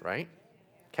 right?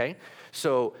 okay?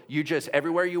 So you just,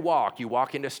 everywhere you walk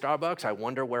into Starbucks, I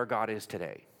wonder where God is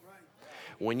today.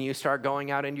 When you start going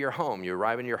out into your home, you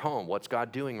arrive in your home, what's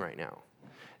God doing right now?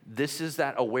 This is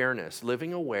that awareness.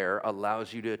 Living aware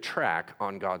allows you to track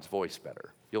on God's voice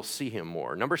better. You'll see him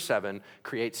more. Number 7,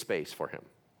 create space for him.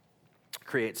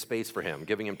 Create space for him,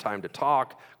 giving him time to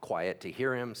talk, quiet to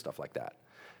hear him, stuff like that.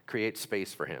 Create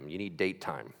space for him. You need date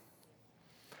time.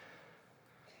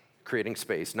 Creating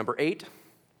space. Number 8,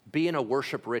 be in a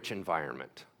worship-rich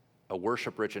environment. A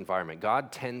worship-rich environment.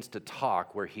 God tends to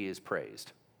talk where he is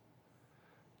praised.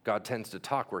 God tends to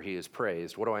talk where he is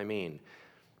praised. What do I mean?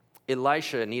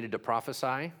 Elisha needed to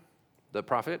prophesy, the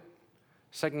prophet.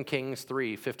 2 Kings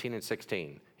 3, 15 and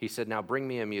 16. He said, now bring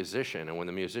me a musician. And when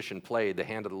the musician played, the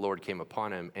hand of the Lord came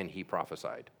upon him and he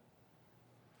prophesied.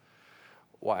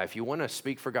 Why? If you want to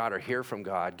speak for God or hear from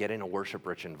God, get in a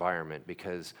worship-rich environment,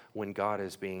 because when God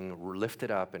is being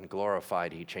lifted up and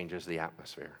glorified, he changes the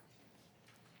atmosphere.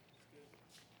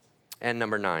 And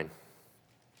number 9.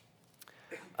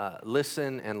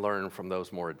 Listen and learn from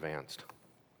those more advanced.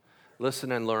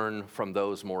 Listen and learn from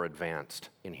those more advanced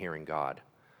in hearing God.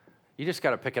 You just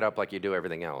got to pick it up like you do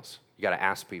everything else. You got to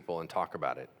ask people and talk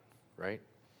about it, right?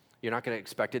 You're not going to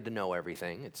expect it to know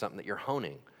everything. It's something that you're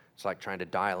honing. It's like trying to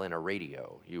dial in a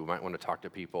radio. You might want to talk to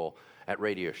people at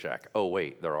Radio Shack. Oh,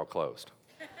 wait, they're all closed.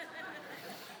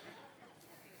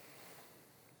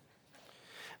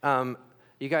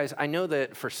 You guys, I know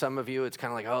that for some of you, it's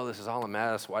kind of like, oh, this is all a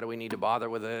mess. Why do we need to bother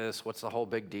with this? What's the whole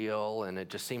big deal? And it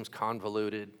just seems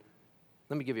convoluted.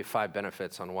 Let me give you 5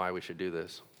 benefits on why we should do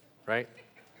this, right?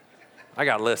 I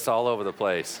got lists all over the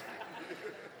place.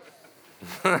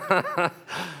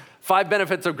 5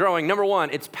 benefits of growing. Number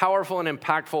 1, it's powerful and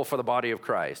impactful for the body of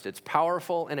Christ. It's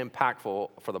powerful and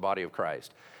impactful for the body of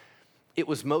Christ. It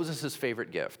was Moses' favorite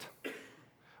gift.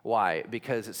 Why?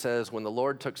 Because it says when the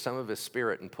Lord took some of his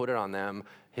spirit and put it on them,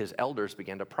 his elders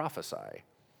began to prophesy.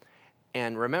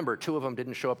 And remember, 2 of them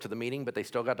didn't show up to the meeting, but they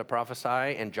still got to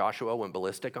prophesy, and Joshua went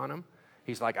ballistic on him.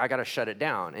 He's like, I got to shut it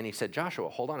down. And he said, Joshua,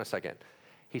 hold on a second.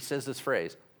 He says this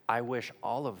phrase, I wish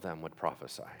all of them would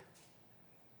prophesy.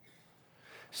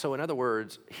 So in other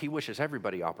words, he wishes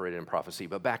everybody operated in prophecy,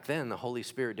 but back then the Holy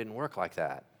Spirit didn't work like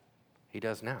that. He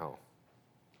does now.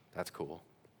 That's cool.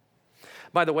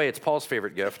 By the way, it's Paul's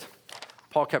favorite gift.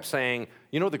 Paul kept saying,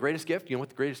 you know what the greatest gift? You know what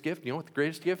the greatest gift? You know what the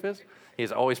greatest gift is?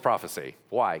 He's always prophecy.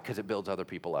 Why? Because it builds other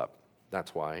people up.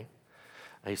 That's why.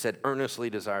 He said, earnestly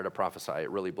desire to prophesy.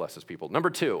 It really blesses people. Number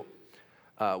 2,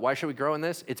 why should we grow in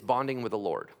this? It's bonding with the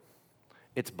Lord.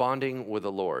 It's bonding with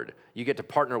the Lord. You get to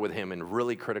partner with him in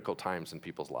really critical times in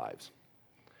people's lives.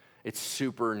 It's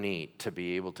super neat to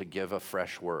be able to give a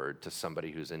fresh word to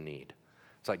somebody who's in need.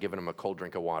 It's like giving them a cold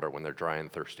drink of water when they're dry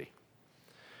and thirsty.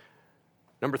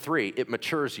 Number 3, it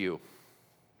matures you.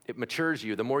 It matures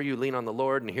you. The more you lean on the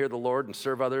Lord and hear the Lord and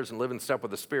serve others and live in step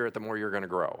with the Spirit, the more you're going to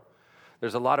grow.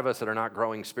 There's a lot of us that are not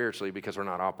growing spiritually because we're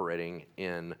not operating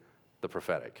in the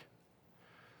prophetic.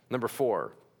 Number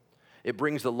 4, it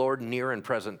brings the Lord near and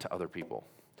present to other people.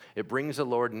 It brings the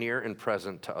Lord near and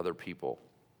present to other people.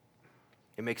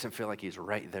 It makes him feel like he's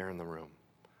right there in the room,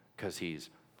 because he's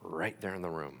right there in the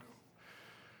room.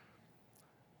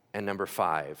 And number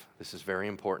 5, this is very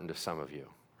important to some of you.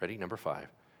 Ready? Number 5,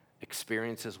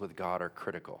 experiences with God are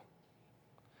critical.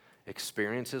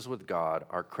 Experiences with God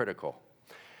are critical.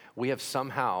 We have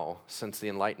somehow, since the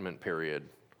Enlightenment period,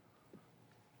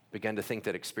 begun to think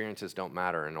that experiences don't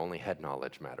matter and only head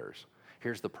knowledge matters.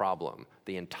 Here's the problem.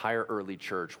 The entire early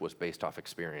church was based off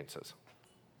experiences.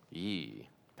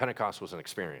 Pentecost was an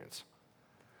experience.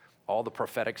 All the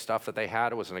prophetic stuff that they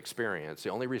had was an experience. The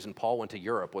only reason Paul went to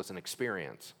Europe was an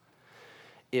experience.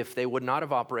 If they would not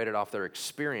have operated off their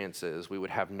experiences, we would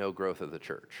have no growth of the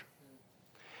church.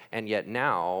 And yet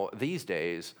now, these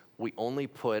days, we only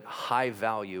put high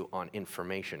value on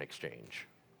information exchange.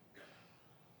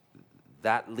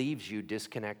 That leaves you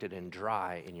disconnected and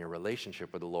dry in your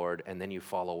relationship with the Lord, and then you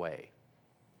fall away.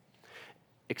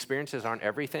 Experiences aren't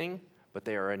everything, but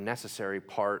they are a necessary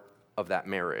part of that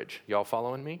marriage. Y'all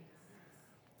following me?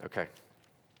 Okay.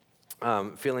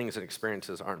 Feelings and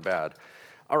experiences aren't bad.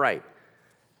 All right.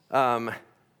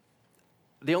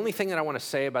 The only thing that I want to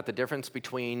say about the difference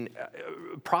between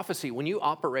prophecy, when you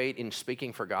operate in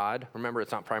speaking for God, remember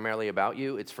it's not primarily about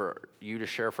you, it's for you to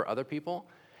share for other people.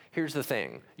 Here's the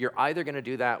thing. You're either going to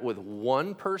do that with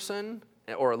one person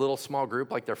or a little small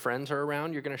group like their friends are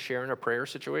around, you're going to share in a prayer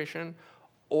situation,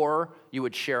 or you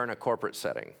would share in a corporate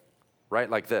setting, right?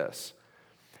 Like this.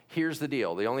 Here's the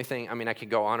deal. The only thing, I could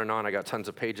go on and on. I got tons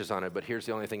of pages on it, but here's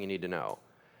the only thing you need to know.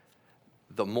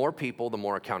 The more people, the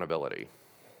more accountability.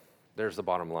 There's the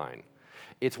bottom line.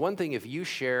 It's one thing if you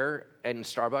share in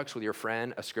Starbucks with your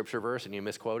friend a scripture verse and you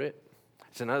misquote it.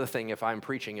 It's another thing if I'm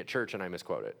preaching at church and I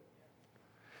misquote it.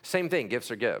 Same thing,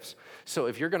 gifts are gifts. So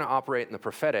if you're going to operate in the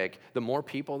prophetic, the more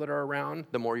people that are around,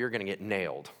 the more you're going to get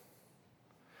nailed.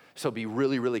 So be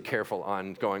really, really careful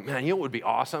on going, man, you know what would be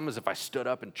awesome is if I stood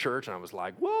up in church and I was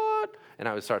like, what? And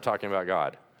I would start talking about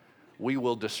God. We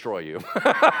will destroy you,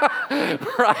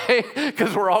 right?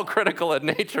 Because we're all critical in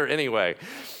nature anyway.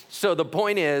 So the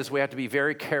point is we have to be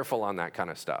very careful on that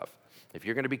kind of stuff. If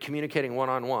you're going to be communicating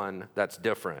one-on-one, that's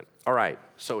different. All right,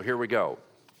 so here we go.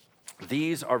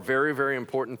 These are very, very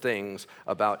important things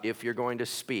about if you're going to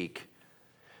speak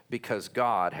because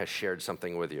God has shared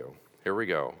something with you. Here we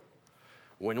go.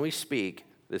 When we speak,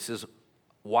 this is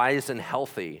wise and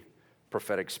healthy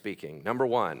prophetic speaking. Number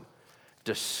one,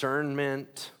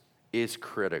 discernment is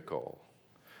critical.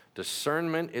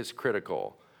 Discernment is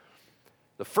critical.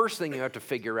 The first thing you have to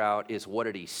figure out is what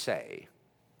did he say?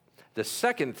 The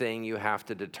second thing you have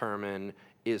to determine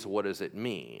is what does it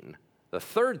mean? The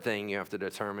third thing you have to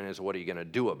determine is what are you going to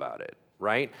do about it,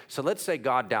 right? So let's say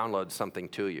God downloads something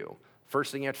to you.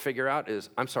 First thing you have to figure out is,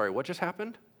 I'm sorry, what just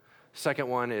happened? Second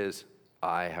one is,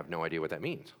 I have no idea what that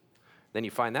means. Then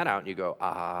you find that out and you go,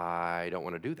 I don't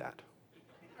want to do that.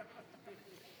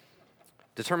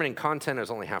 Determining content is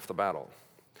only half the battle.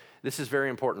 This is very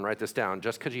important. Write this down.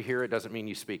 Just because you hear it doesn't mean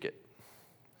you speak it.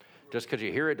 Just because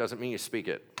you hear it doesn't mean you speak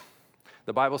it.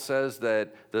 The Bible says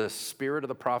that the spirit of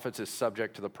the prophets is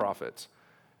subject to the prophets.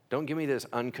 Don't give me this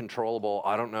uncontrollable,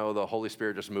 I don't know, the Holy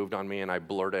Spirit just moved on me and I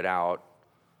blurted out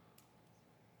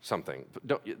something.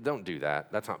 Don't do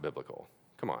that. That's not biblical.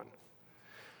 Come on.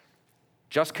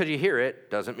 Just because you hear it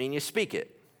doesn't mean you speak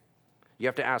it. You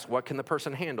have to ask, what can the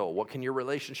person handle? What can your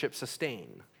relationship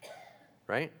sustain?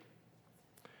 Right?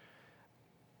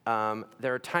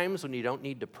 There are times when you don't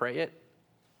need to pray it,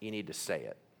 you need to say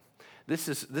it. This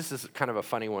is kind of a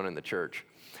funny one in the church.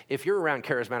 If you're around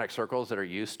charismatic circles that are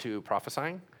used to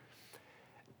prophesying,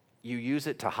 you use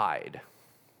it to hide.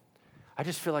 I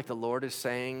just feel like the Lord is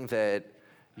saying that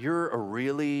you're a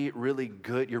really, really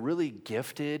good, you're really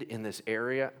gifted in this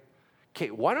area. Okay,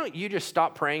 why don't you just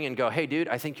stop praying and go, hey, dude,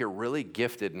 I think you're really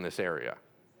gifted in this area.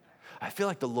 I feel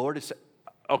like the Lord is,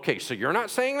 okay, so you're not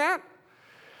saying that?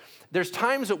 There's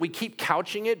times that we keep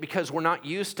couching it because we're not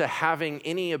used to having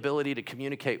any ability to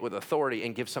communicate with authority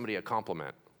and give somebody a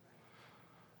compliment.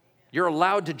 You're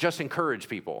allowed to just encourage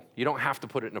people. You don't have to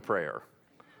put it in a prayer,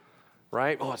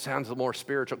 right? Oh, it sounds a little more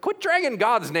spiritual. Quit dragging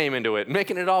God's name into it and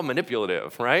making it all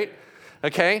manipulative, right?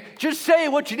 Okay? Just say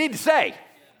what you need to say.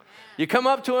 You come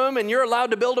up to him and you're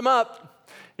allowed to build him up.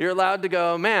 You're allowed to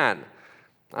go, man,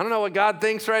 I don't know what God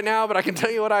thinks right now, but I can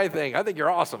tell you what I think. I think you're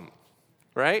awesome,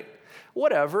 right?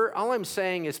 Whatever. All I'm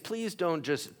saying is please don't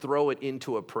just throw it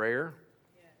into a prayer.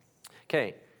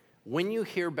 Okay, when you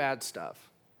hear bad stuff,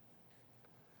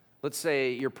 let's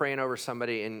say you're praying over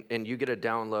somebody and you get a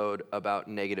download about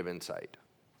negative insight.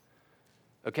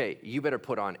 Okay, you better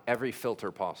put on every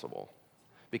filter possible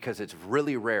because it's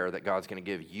really rare that God's going to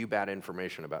give you bad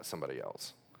information about somebody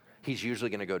else. He's usually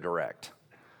going to go direct.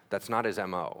 That's not his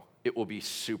MO. It will be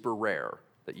super rare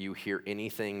that you hear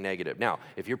anything negative. Now,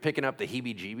 if you're picking up the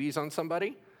heebie-jeebies on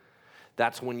somebody,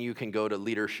 that's when you can go to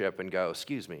leadership and go,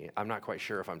 excuse me, I'm not quite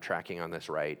sure if I'm tracking on this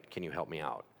right. Can you help me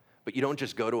out? But you don't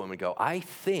just go to them and go, I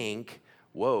think,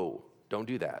 whoa, don't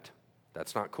do that.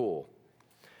 That's not cool.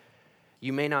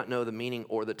 You may not know the meaning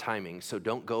or the timing, so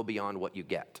don't go beyond what you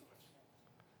get.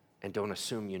 And don't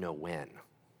assume you know when.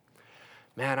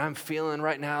 Man, I'm feeling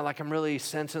right now like I'm really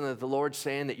sensing that the Lord's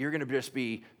saying that you're going to just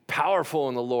be powerful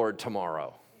in the Lord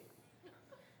tomorrow.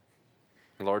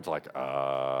 The Lord's like,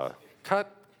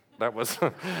 cut. That was,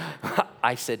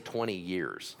 I said 20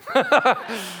 years.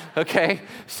 Okay,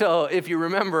 so if you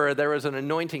remember, there was an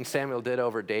anointing Samuel did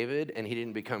over David, and he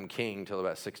didn't become king until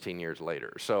about 16 years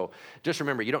later. So just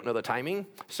remember, you don't know the timing.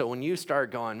 So when you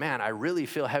start going, man, I really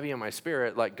feel heavy in my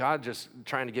spirit, like God just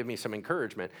trying to give me some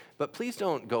encouragement, but please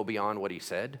don't go beyond what he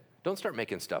said. Don't start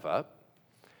making stuff up.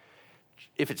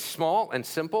 If it's small and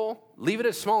simple, leave it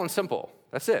as small and simple.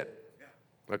 That's it.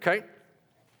 Okay?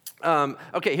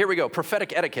 Okay, here we go.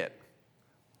 Prophetic etiquette.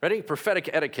 Ready?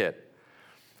 Prophetic etiquette.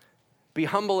 Be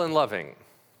humble and loving.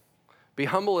 Be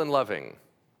humble and loving.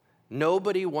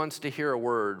 Nobody wants to hear a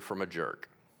word from a jerk.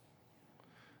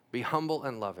 Be humble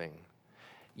and loving.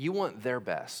 You want their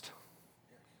best.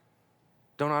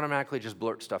 Don't automatically just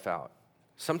blurt stuff out.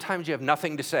 Sometimes you have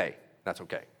nothing to say. That's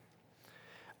okay.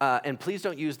 And please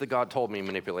don't use the God told me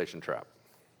manipulation trap.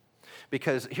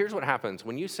 Because here's what happens.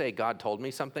 When you say God told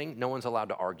me something, no one's allowed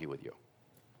to argue with you.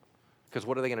 Because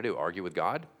what are they going to do? Argue with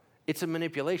God? It's a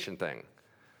manipulation thing.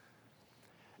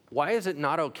 Why is it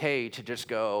not okay to just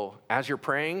go, as you're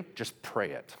praying, just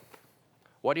pray it?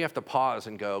 Why do you have to pause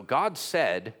and go, God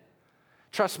said,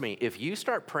 trust me, if you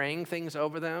start praying things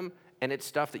over them and it's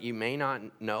stuff that you may not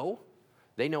know,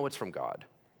 they know it's from God.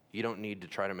 You don't need to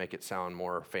try to make it sound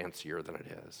more fancier than it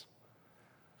is.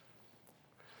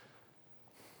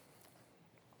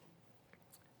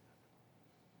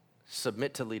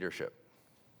 Submit to leadership.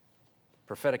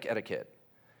 Prophetic etiquette.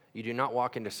 You do not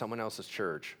walk into someone else's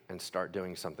church and start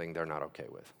doing something they're not okay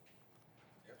with.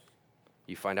 Yes.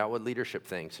 You find out what leadership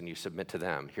thinks and you submit to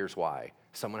them. Here's why.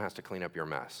 Someone has to clean up your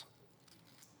mess.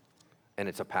 And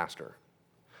it's a pastor.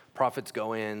 Prophets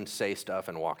go in, say stuff,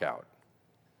 and walk out.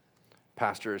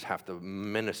 Pastors have to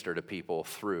minister to people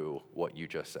through what you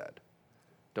just said.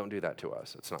 Don't do that to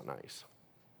us. It's not nice.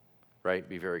 Right?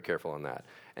 Be very careful on that.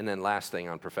 And then last thing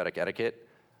on prophetic etiquette,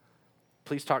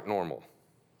 please talk normal.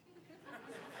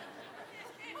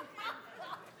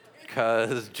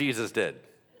 Because Jesus did.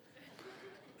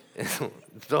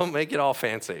 Don't make it all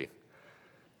fancy.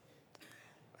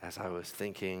 As I was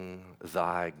thinking,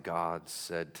 thy God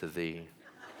said to thee.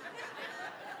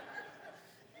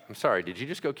 I'm sorry, did you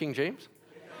just go King James?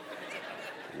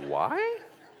 Why?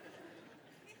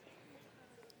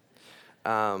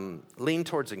 Lean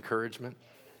towards encouragement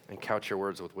and couch your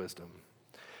words with wisdom.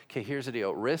 Okay, here's the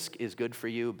deal. Risk is good for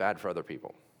you, bad for other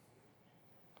people.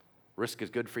 Risk is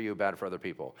good for you, bad for other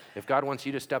people. If God wants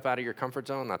you to step out of your comfort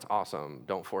zone, that's awesome.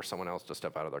 Don't force someone else to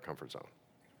step out of their comfort zone.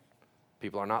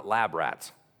 People are not lab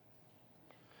rats.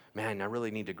 Man, I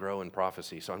really need to grow in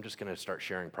prophecy, so I'm just going to start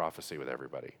sharing prophecy with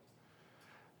everybody.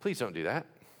 Please don't do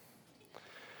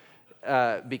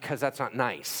that. Because that's not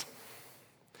nice.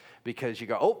 Because you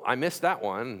go, oh, I missed that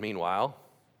one. Meanwhile,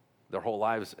 their whole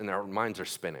lives and their minds are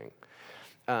spinning.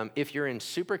 If you're in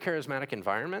super charismatic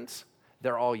environments,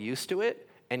 they're all used to it,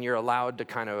 and you're allowed to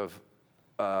kind of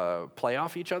play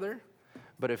off each other.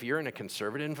 But if you're in a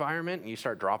conservative environment and you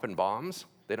start dropping bombs,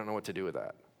 they don't know what to do with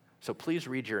that. So please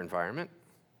read your environment,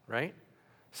 right?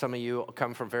 Some of you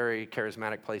come from very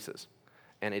charismatic places,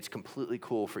 and it's completely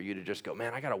cool for you to just go,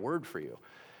 man, I got a word for you.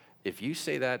 If you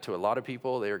say that to a lot of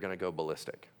people, they are going to go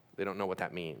ballistic. They don't know what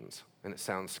that means, and it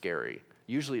sounds scary.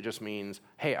 Usually it just means,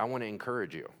 hey, I want to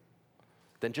encourage you.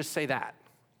 Then just say that.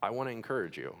 I want to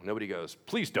encourage you. Nobody goes,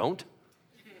 please don't.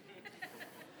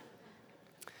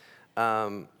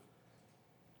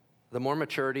 The more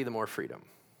maturity, the more freedom.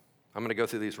 I'm going to go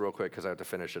through these real quick because I have to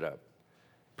finish it up.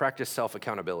 Practice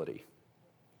self-accountability.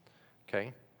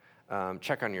 Okay?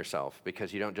 Check on yourself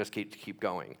because you don't just keep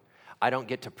going. I don't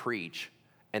get to preach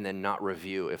and then not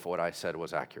review if what I said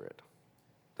was accurate.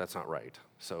 That's not right.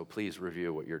 So please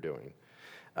review what you're doing.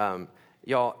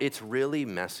 Y'all, it's really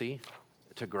messy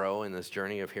to grow in this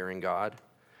journey of hearing God.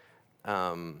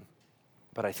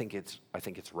 But I think it's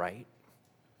right.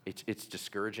 It's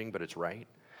discouraging, but it's right.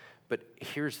 But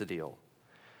here's the deal.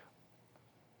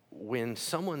 When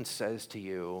someone says to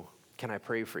you, can I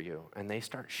pray for you? And they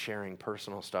start sharing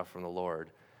personal stuff from the Lord,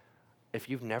 if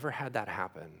you've never had that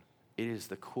happen, it is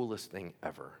the coolest thing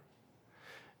ever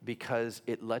because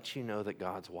it lets you know that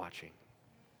God's watching.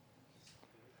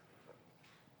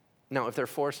 Now, if they're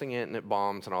forcing it and it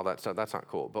bombs and all that stuff, that's not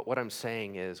cool. But what I'm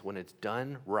saying is when it's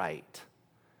done right,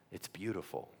 it's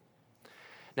beautiful.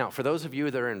 Now, for those of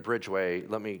you that are in Bridgeway,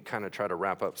 let me kind of try to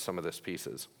wrap up some of this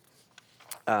pieces.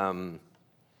 Wow.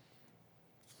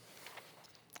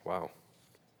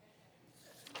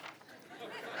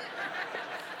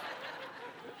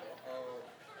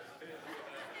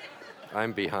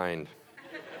 I'm behind.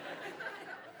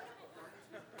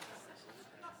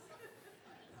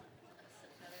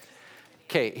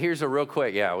 Okay, here's a real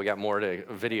quick, we got more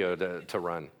video to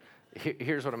run.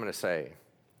 Here's what I'm going to say.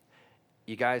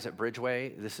 You guys at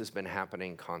Bridgeway, this has been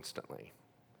happening constantly,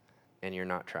 and you're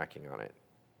not tracking on it,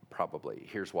 probably.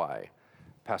 Here's why.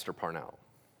 Pastor Parnell.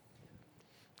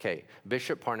 Okay,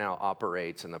 Bishop Parnell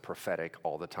operates in the prophetic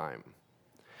all the time.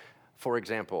 For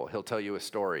example, he'll tell you a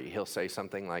story. He'll say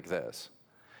something like this.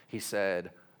 He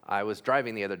said, I was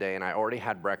driving the other day, and I already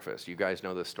had breakfast. You guys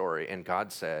know this story. And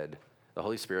God said, the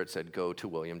Holy Spirit said, go to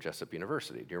William Jessup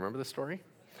University. Do you remember the story?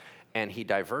 And he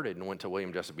diverted and went to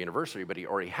William Jessup University, but he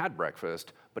already had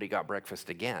breakfast, but he got breakfast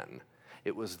again.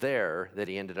 It was there that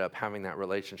he ended up having that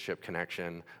relationship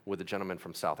connection with a gentleman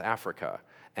from South Africa,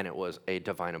 and it was a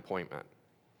divine appointment.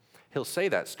 He'll say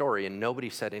that story, and nobody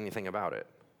said anything about it.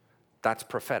 That's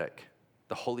prophetic.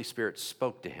 The Holy Spirit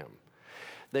spoke to him.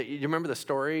 You remember the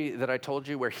story that I told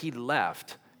you where he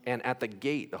left, and at the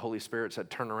gate, the Holy Spirit said,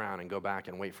 turn around and go back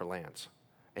and wait for Lance.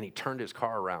 And he turned his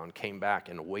car around, came back,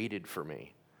 and waited for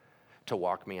me to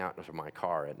walk me out into my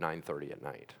car at 9:30 at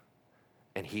night.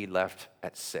 And he left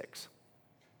at 6.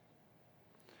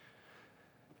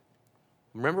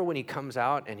 Remember when he comes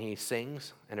out and he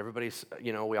sings and everybody's,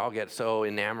 we all get so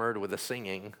enamored with the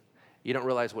singing. You don't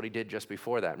realize what he did just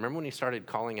before that. Remember when he started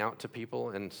calling out to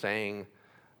people and saying,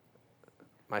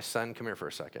 my son, come here for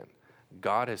a second.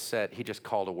 God has said, he just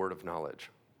called a word of knowledge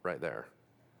right there.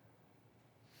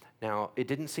 Now, it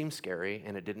didn't seem scary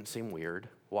and it didn't seem weird.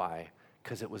 Why?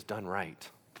 Because it was done right.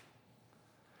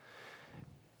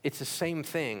 It's the same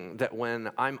thing that when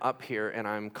I'm up here and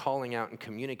I'm calling out and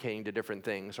communicating to different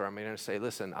things, or I'm going to say,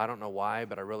 listen, I don't know why,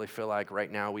 but I really feel like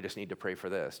right now we just need to pray for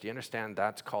this. Do you understand?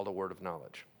 That's called a word of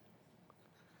knowledge.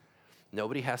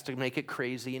 Nobody has to make it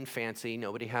crazy and fancy.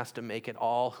 Nobody has to make it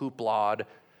all hoopla.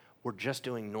 We're just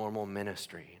doing normal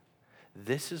ministry.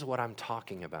 This is what I'm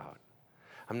talking about.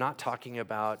 I'm not talking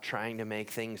about trying to make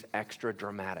things extra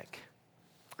dramatic.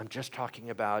 I'm just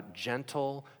talking about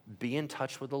gentle, be in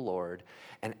touch with the Lord,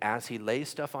 and as he lays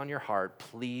stuff on your heart,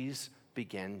 please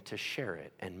begin to share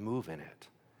it and move in it.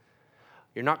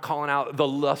 You're not calling out the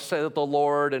thus saith the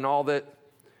Lord and all that.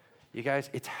 You guys,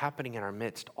 it's happening in our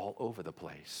midst all over the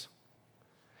place.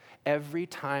 Every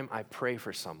time I pray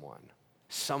for someone,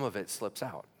 some of it slips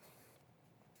out.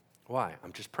 Why?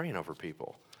 I'm just praying over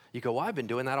people. You go, well, I've been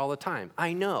doing that all the time.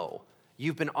 I know.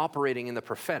 You've been operating in the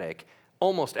prophetic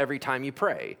almost every time you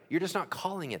pray. You're just not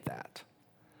calling it that.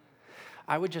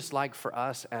 I would just like for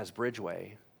us as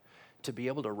Bridgeway to be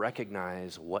able to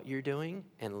recognize what you're doing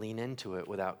and lean into it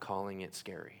without calling it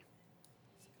scary.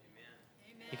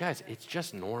 Amen. You guys, it's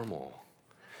just normal.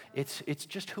 It's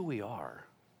just who we are.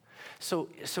 So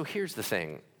here's the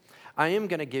thing. I am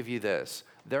going to give you this.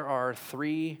 There are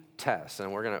 3 tests,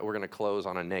 and we're going to close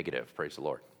on a negative. Praise the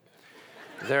Lord.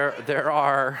 There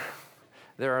are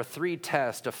 3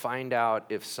 tests to find out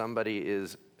if somebody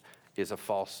is a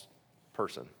false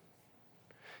person.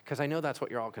 Because I know that's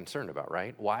what you're all concerned about,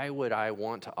 right? Why would I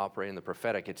want to operate in the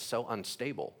prophetic? It's so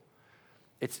unstable.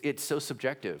 It's so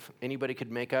subjective. Anybody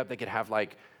could make up. They could have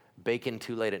like bacon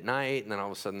too late at night, and then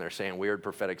all of a sudden they're saying weird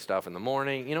prophetic stuff in the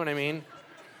morning. You know what I mean?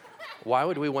 Why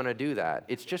would we want to do that?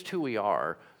 It's just who we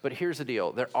are. But here's the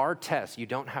deal. There are tests you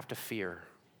don't have to fear.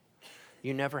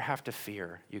 You never have to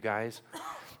fear, you guys.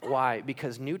 Why?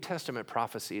 Because New Testament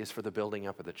prophecy is for the building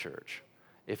up of the church.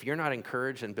 If you're not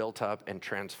encouraged and built up and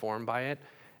transformed by it,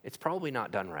 it's probably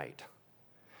not done right.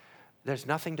 There's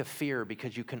nothing to fear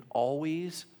because you can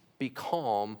always be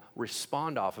calm,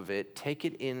 respond off of it, take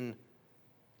it in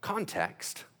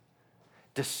context,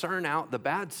 discern out the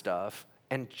bad stuff,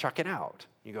 and chuck it out.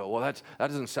 You go, well, that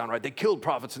doesn't sound right. They killed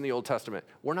prophets in the Old Testament.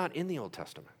 We're not in the Old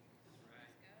Testament.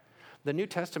 The New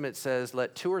Testament says,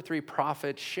 let 2 or 3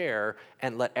 prophets share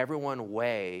and let everyone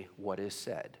weigh what is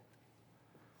said.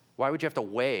 Why would you have to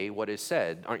weigh what is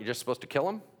said? Aren't you just supposed to kill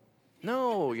them?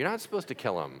 No, you're not supposed to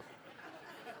kill them.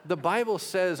 The Bible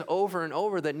says over and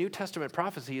over that New Testament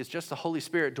prophecy is just the Holy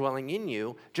Spirit dwelling in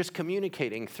you, just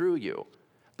communicating through you.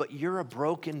 But you're a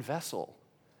broken vessel.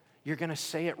 You're going to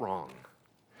say it wrong.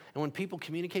 And when people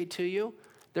communicate to you,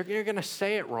 they're going to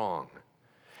say it wrong.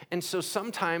 And so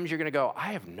sometimes you're going to go,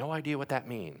 I have no idea what that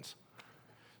means.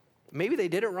 Maybe they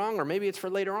did it wrong, or maybe it's for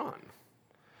later on.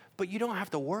 But you don't have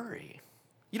to worry.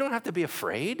 You don't have to be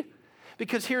afraid.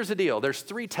 Because here's the deal. There's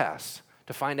 3 tests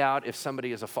to find out if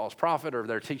somebody is a false prophet or if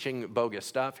they're teaching bogus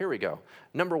stuff. Here we go.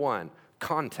 Number 1,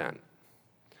 content.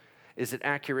 Is it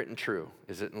accurate and true?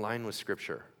 Is it in line with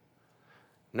Scripture?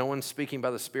 No one speaking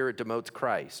by the Spirit demotes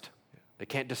Christ. They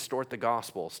can't distort the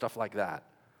gospel, stuff like that.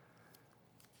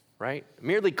 Right?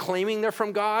 Merely claiming they're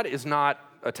from God is not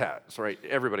a test, right?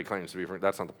 Everybody claims to be from God.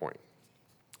 That's not the point.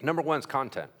 Number 1 is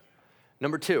content.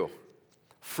 Number 2,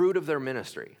 fruit of their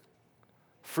ministry.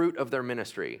 Fruit of their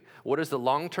ministry. What is the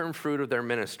long-term fruit of their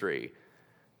ministry?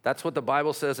 That's what the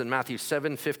Bible says in Matthew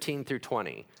 7:15 through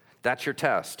 20. That's your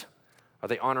test. Are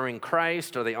they honoring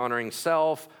Christ? Are they honoring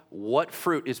self? What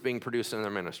fruit is being produced in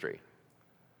their ministry?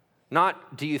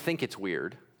 Not, do you think it's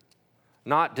weird?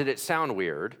 Not, did it sound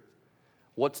weird?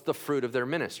 What's the fruit of their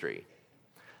ministry?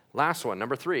 Last one,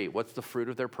 number 3, what's the fruit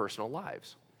of their personal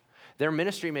lives? Their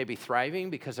ministry may be thriving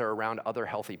because they're around other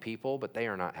healthy people, but they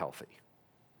are not healthy.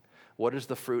 What is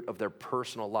the fruit of their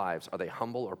personal lives? Are they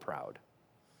humble or proud?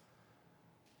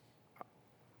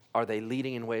 Are they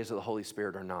leading in ways of the Holy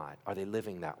Spirit or not? Are they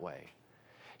living that way?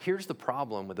 Here's the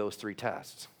problem with those 3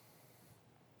 tests.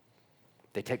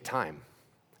 They take time,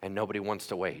 and nobody wants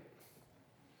to wait.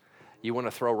 You want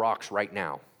to throw rocks right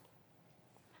now.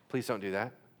 Please don't do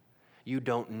that. You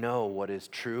don't know what is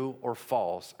true or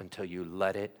false until you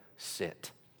let it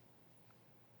sit.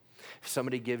 If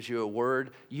somebody gives you a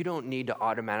word, you don't need to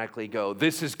automatically go,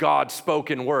 this is God's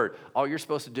spoken word. All you're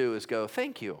supposed to do is go,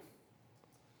 thank you.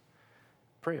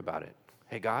 Pray about it.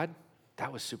 Hey, God,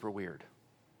 that was super weird.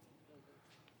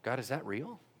 God, is that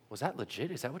real? Was that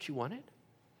legit? Is that what you wanted?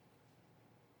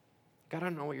 God, I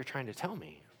don't know what you're trying to tell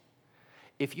me.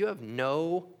 If you have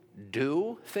no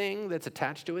do thing that's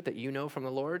attached to it that you know from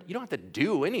the Lord, you don't have to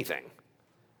do anything.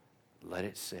 Let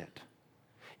it sit.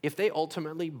 If they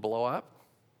ultimately blow up,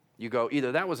 you go,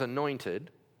 either that was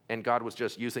anointed and God was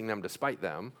just using them to spite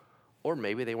them, or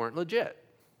maybe they weren't legit.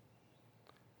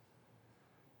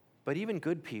 But even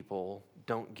good people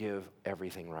don't give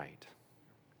everything right.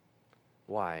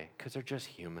 Why? Because they're just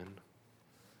human.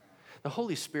 The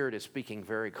Holy Spirit is speaking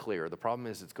very clear. The problem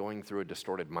is it's going through a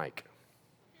distorted mic.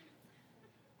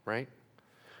 Right?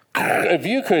 If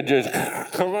you could just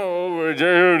come over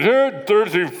to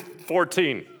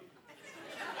 13:14.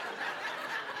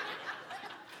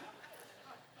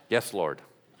 Yes, Lord.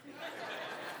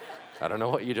 I don't know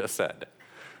what you just said,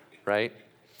 right?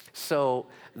 So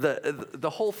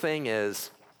the whole thing is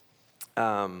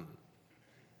a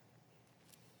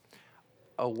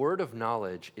word of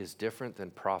knowledge is different than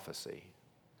prophecy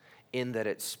in that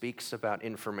it speaks about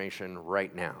information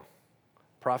right now.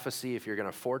 Prophecy, if you're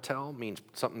going to foretell, means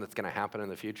something that's going to happen in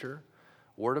the future.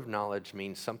 Word of knowledge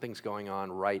means something's going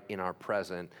on right in our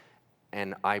present,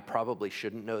 and I probably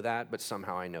shouldn't know that, but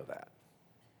somehow I know that.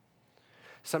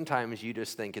 Sometimes you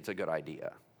just think it's a good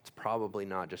idea. It's probably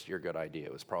not just your good idea.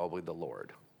 It was probably the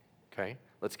Lord, okay?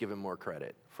 Let's give him more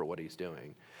credit for what he's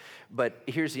doing. But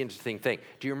here's the interesting thing.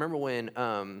 Do you remember when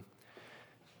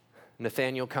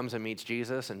Nathanael comes and meets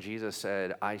Jesus, and Jesus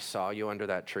said, I saw you under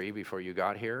that tree before you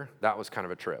got here? That was kind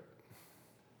of a trip.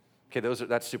 Okay,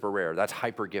 that's super rare. That's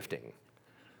hyper gifting,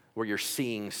 where you're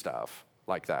seeing stuff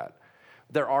like that.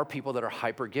 There are people that are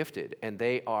hyper gifted, and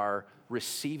they are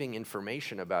receiving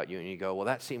information about you, and you go, well,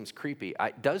 that seems creepy.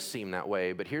 It does seem that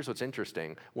way, but here's what's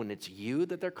interesting. When it's you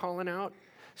that they're calling out,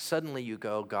 suddenly you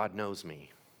go, God knows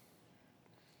me.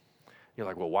 You're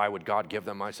like, well, why would God give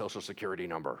them my social security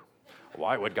number?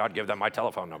 Why would God give them my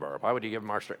telephone number? Why would he give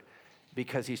them our straight?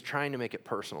 Because he's trying to make it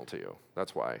personal to you.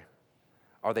 That's why.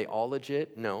 Are they all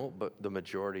legit? No, but the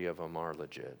majority of them are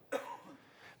legit.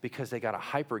 Because they got a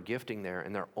hyper gifting there,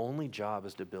 and their only job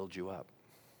is to build you up.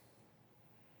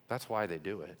 That's why they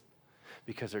do it.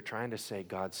 Because they're trying to say,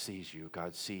 God sees you,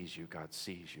 God sees you, God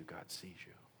sees you, God sees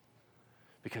you.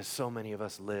 Because so many of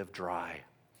us live dry,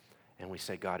 and we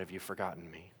say, God, have you forgotten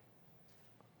me?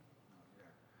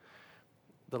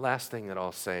 The last thing that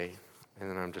I'll say, and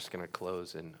then I'm just going to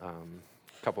close in a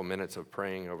couple minutes of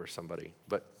praying over somebody.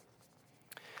 But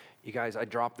you guys, I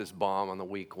dropped this bomb on the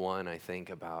week one, I think,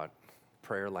 about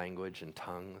prayer language and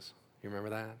tongues. You remember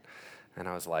that? And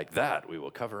I was like, that we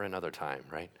will cover another time,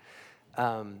 right?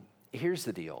 Here's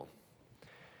the deal.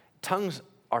 Tongues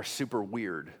are super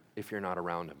weird if you're not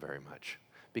around them very much,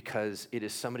 because it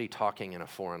is somebody talking in a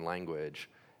foreign language,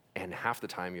 and half the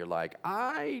time you're like,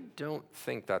 I don't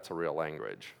think that's a real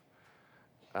language.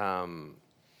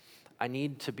 I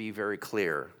need to be very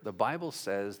clear. The Bible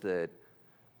says that,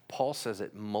 Paul says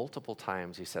it multiple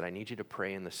times. He said, I need you to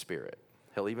pray in the Spirit.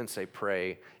 He'll even say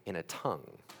pray in a tongue.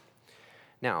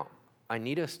 Now, I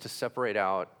need us to separate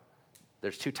out,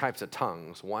 there's two types of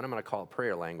tongues. One I'm going to call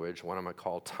prayer language, one I'm going to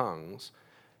call tongues,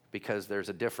 because there's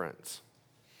a difference.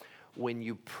 When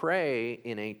you pray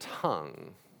in a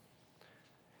tongue,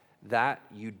 that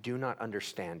you do not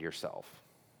understand yourself.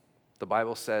 The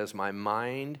Bible says, my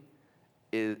mind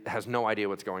has no idea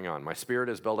what's going on. My spirit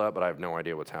is built up, but I have no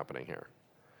idea what's happening here.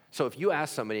 So if you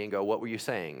ask somebody and go, what were you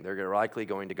saying? They're likely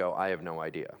going to go, I have no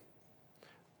idea.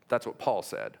 That's what Paul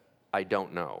said. I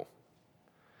don't know.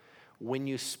 When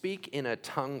you speak in a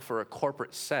tongue for a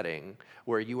corporate setting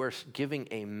where you are giving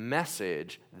a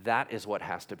message, that is what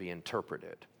has to be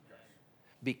interpreted.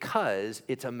 Because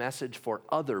it's a message for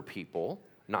other people,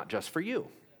 not just for you.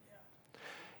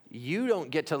 You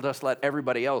don't get to just let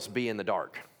everybody else be in the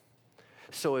dark.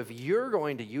 So if you're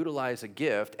going to utilize a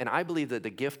gift, and I believe that the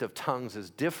gift of tongues is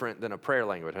different than a prayer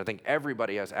language. I think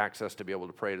everybody has access to be able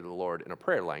to pray to the Lord in a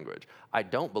prayer language. I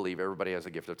don't believe everybody has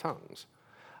a gift of tongues.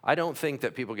 I don't think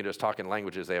that people can just talk in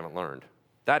languages they haven't learned.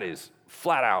 That is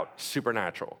flat out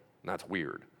supernatural, and that's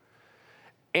weird.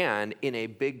 And in a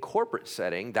big corporate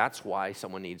setting, that's why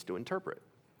someone needs to interpret.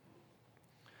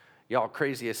 Y'all,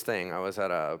 craziest thing, I was at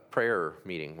a prayer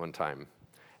meeting one time,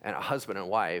 and a husband and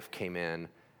wife came in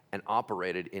and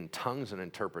operated in tongues and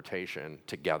interpretation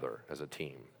together as a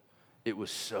team. It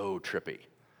was so trippy.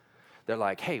 They're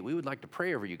like, hey, we would like to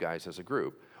pray over you guys as a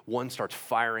group. One starts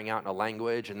firing out in a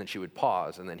language, and then she would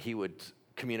pause, and then he would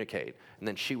communicate, and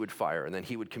then she would fire, and then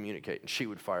he would communicate, and she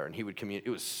would fire, and he would communicate.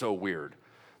 It was so weird.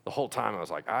 The whole time I was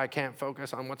like, I can't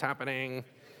focus on what's happening.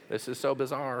 This is so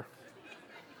bizarre.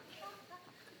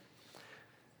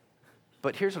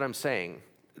 But here's what I'm saying.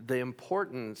 The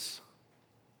importance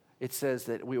It says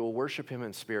that we will worship him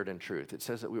in spirit and truth. It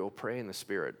says that we will pray in the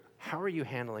spirit. How are you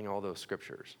handling all those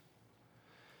scriptures?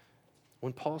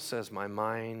 When Paul says, my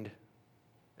mind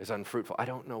is unfruitful, I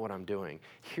don't know what I'm doing.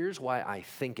 Here's why I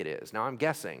think it is. Now I'm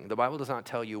guessing. The Bible does not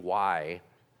tell you why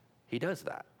he does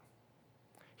that.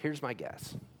 Here's my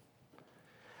guess.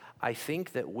 I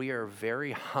think that we are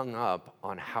very hung up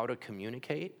on how to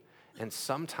communicate, and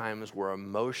sometimes we're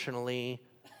emotionally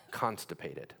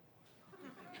constipated.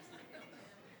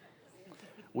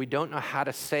 We don't know how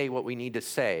to say what we need to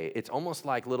say. It's almost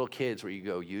like little kids where you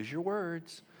go, use your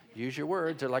words, use your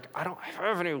words. They're like, I don't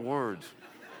have any words.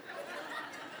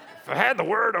 If I had the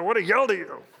word, I would have yelled at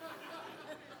you.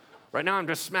 Right now, I'm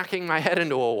just smacking my head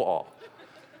into a wall.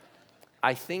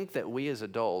 I think that we as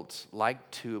adults like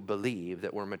to believe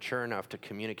that we're mature enough to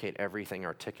communicate everything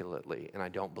articulately, and I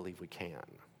don't believe we can.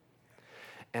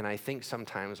 And I think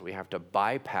sometimes we have to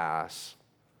bypass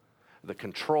the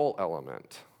control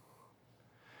element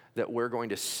that we're going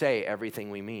to say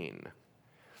everything we mean.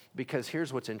 Because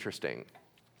here's what's interesting.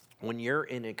 When you're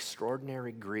in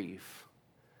extraordinary grief,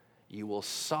 you will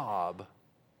sob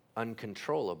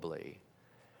uncontrollably,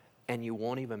 and you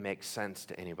won't even make sense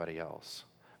to anybody else.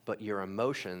 But your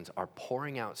emotions are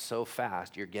pouring out so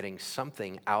fast, you're getting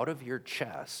something out of your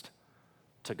chest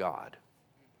to God.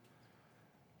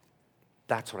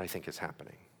 That's what I think is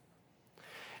happening.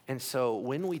 And so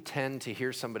when we tend to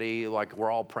hear somebody, like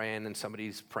we're all praying and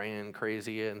somebody's praying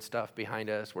crazy and stuff behind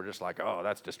us, we're just like, oh,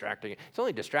 that's distracting. It's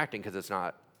only distracting because it's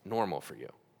not normal for you.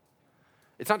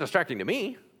 It's not distracting to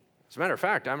me. As a matter of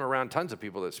fact, I'm around tons of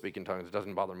people that speak in tongues. It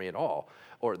doesn't bother me at all,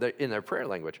 or in their prayer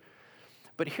language.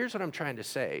 But here's what I'm trying to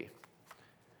say.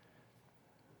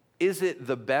 Is it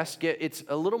the best gift? It's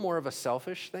a little more of a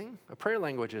selfish thing. A prayer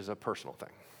language is a personal thing.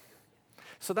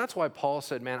 So that's why Paul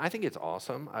said, man, I think it's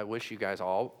awesome. I wish you guys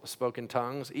all spoke in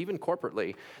tongues, even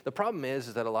corporately. The problem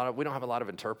is that we don't have a lot of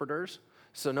interpreters,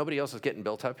 so nobody else is getting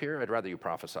built up here. I'd rather you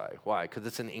prophesy. Why? Because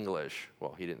it's in English.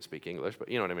 Well, he didn't speak English, but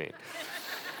you know what I mean.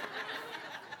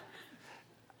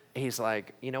 He's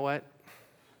like, you know what?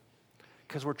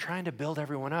 Because we're trying to build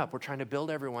everyone up. We're trying to build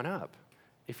everyone up.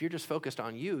 If you're just focused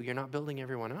on you, you're not building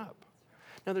everyone up.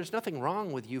 Now, there's nothing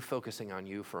wrong with you focusing on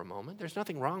you for a moment. There's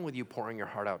nothing wrong with you pouring your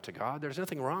heart out to God. There's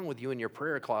nothing wrong with you in your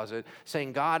prayer closet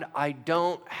saying, God, I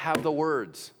don't have the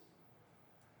words.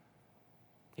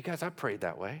 You guys, I've prayed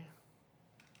that way.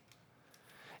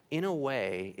 In a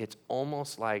way, it's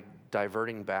almost like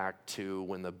diverting back to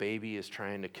when the baby is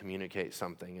trying to communicate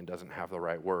something and doesn't have the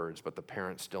right words, but the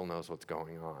parent still knows what's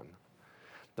going on.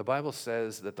 The Bible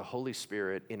says that the Holy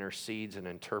Spirit intercedes and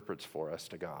interprets for us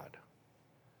to God.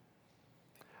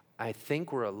 I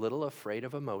think we're a little afraid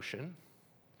of emotion.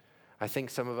 I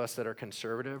think some of us that are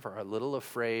conservative are a little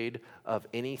afraid of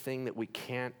anything that we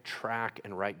can't track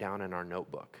and write down in our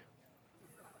notebook.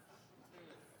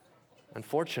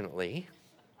 Unfortunately,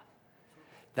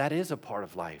 that is a part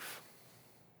of life.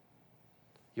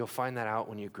 You'll find that out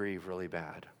when you grieve really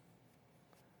bad,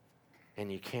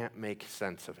 and you can't make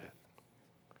sense of it.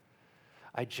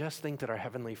 I just think that our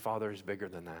Heavenly Father is bigger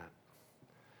than that.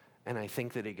 And I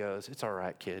think that he goes, it's all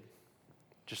right, kid.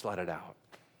 Just let it out.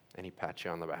 And he pats you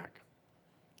on the back.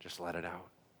 Just let it out.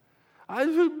 I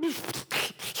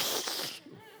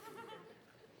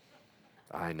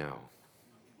know.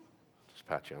 Just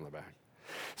pat you on the back.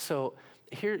 So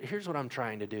here's what I'm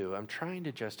trying to do. I'm trying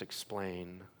to just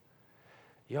explain,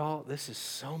 y'all, this is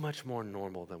so much more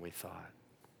normal than we thought.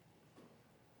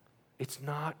 It's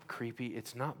not creepy.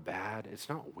 It's not bad. It's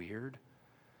not weird.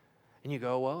 And you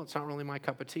go, well, it's not really my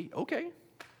cup of tea. Okay.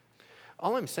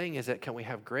 All I'm saying is that can we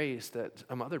have grace that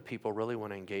some other people really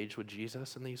want to engage with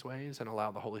Jesus in these ways and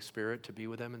allow the Holy Spirit to be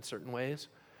with them in certain ways?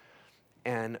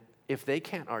 And if they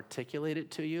can't articulate it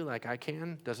to you like I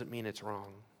can, doesn't mean it's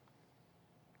wrong.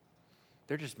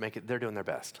 They're doing their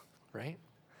best, right?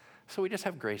 So we just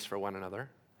have grace for one another.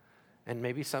 And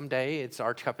maybe someday it's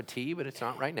our cup of tea, but it's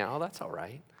not right now. That's all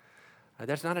right.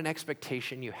 There's not an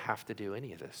expectation you have to do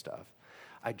any of this stuff.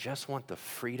 I just want the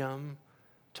freedom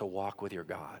to walk with your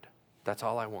God. That's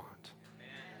all I want.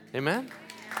 Amen? Amen?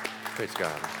 Praise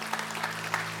God.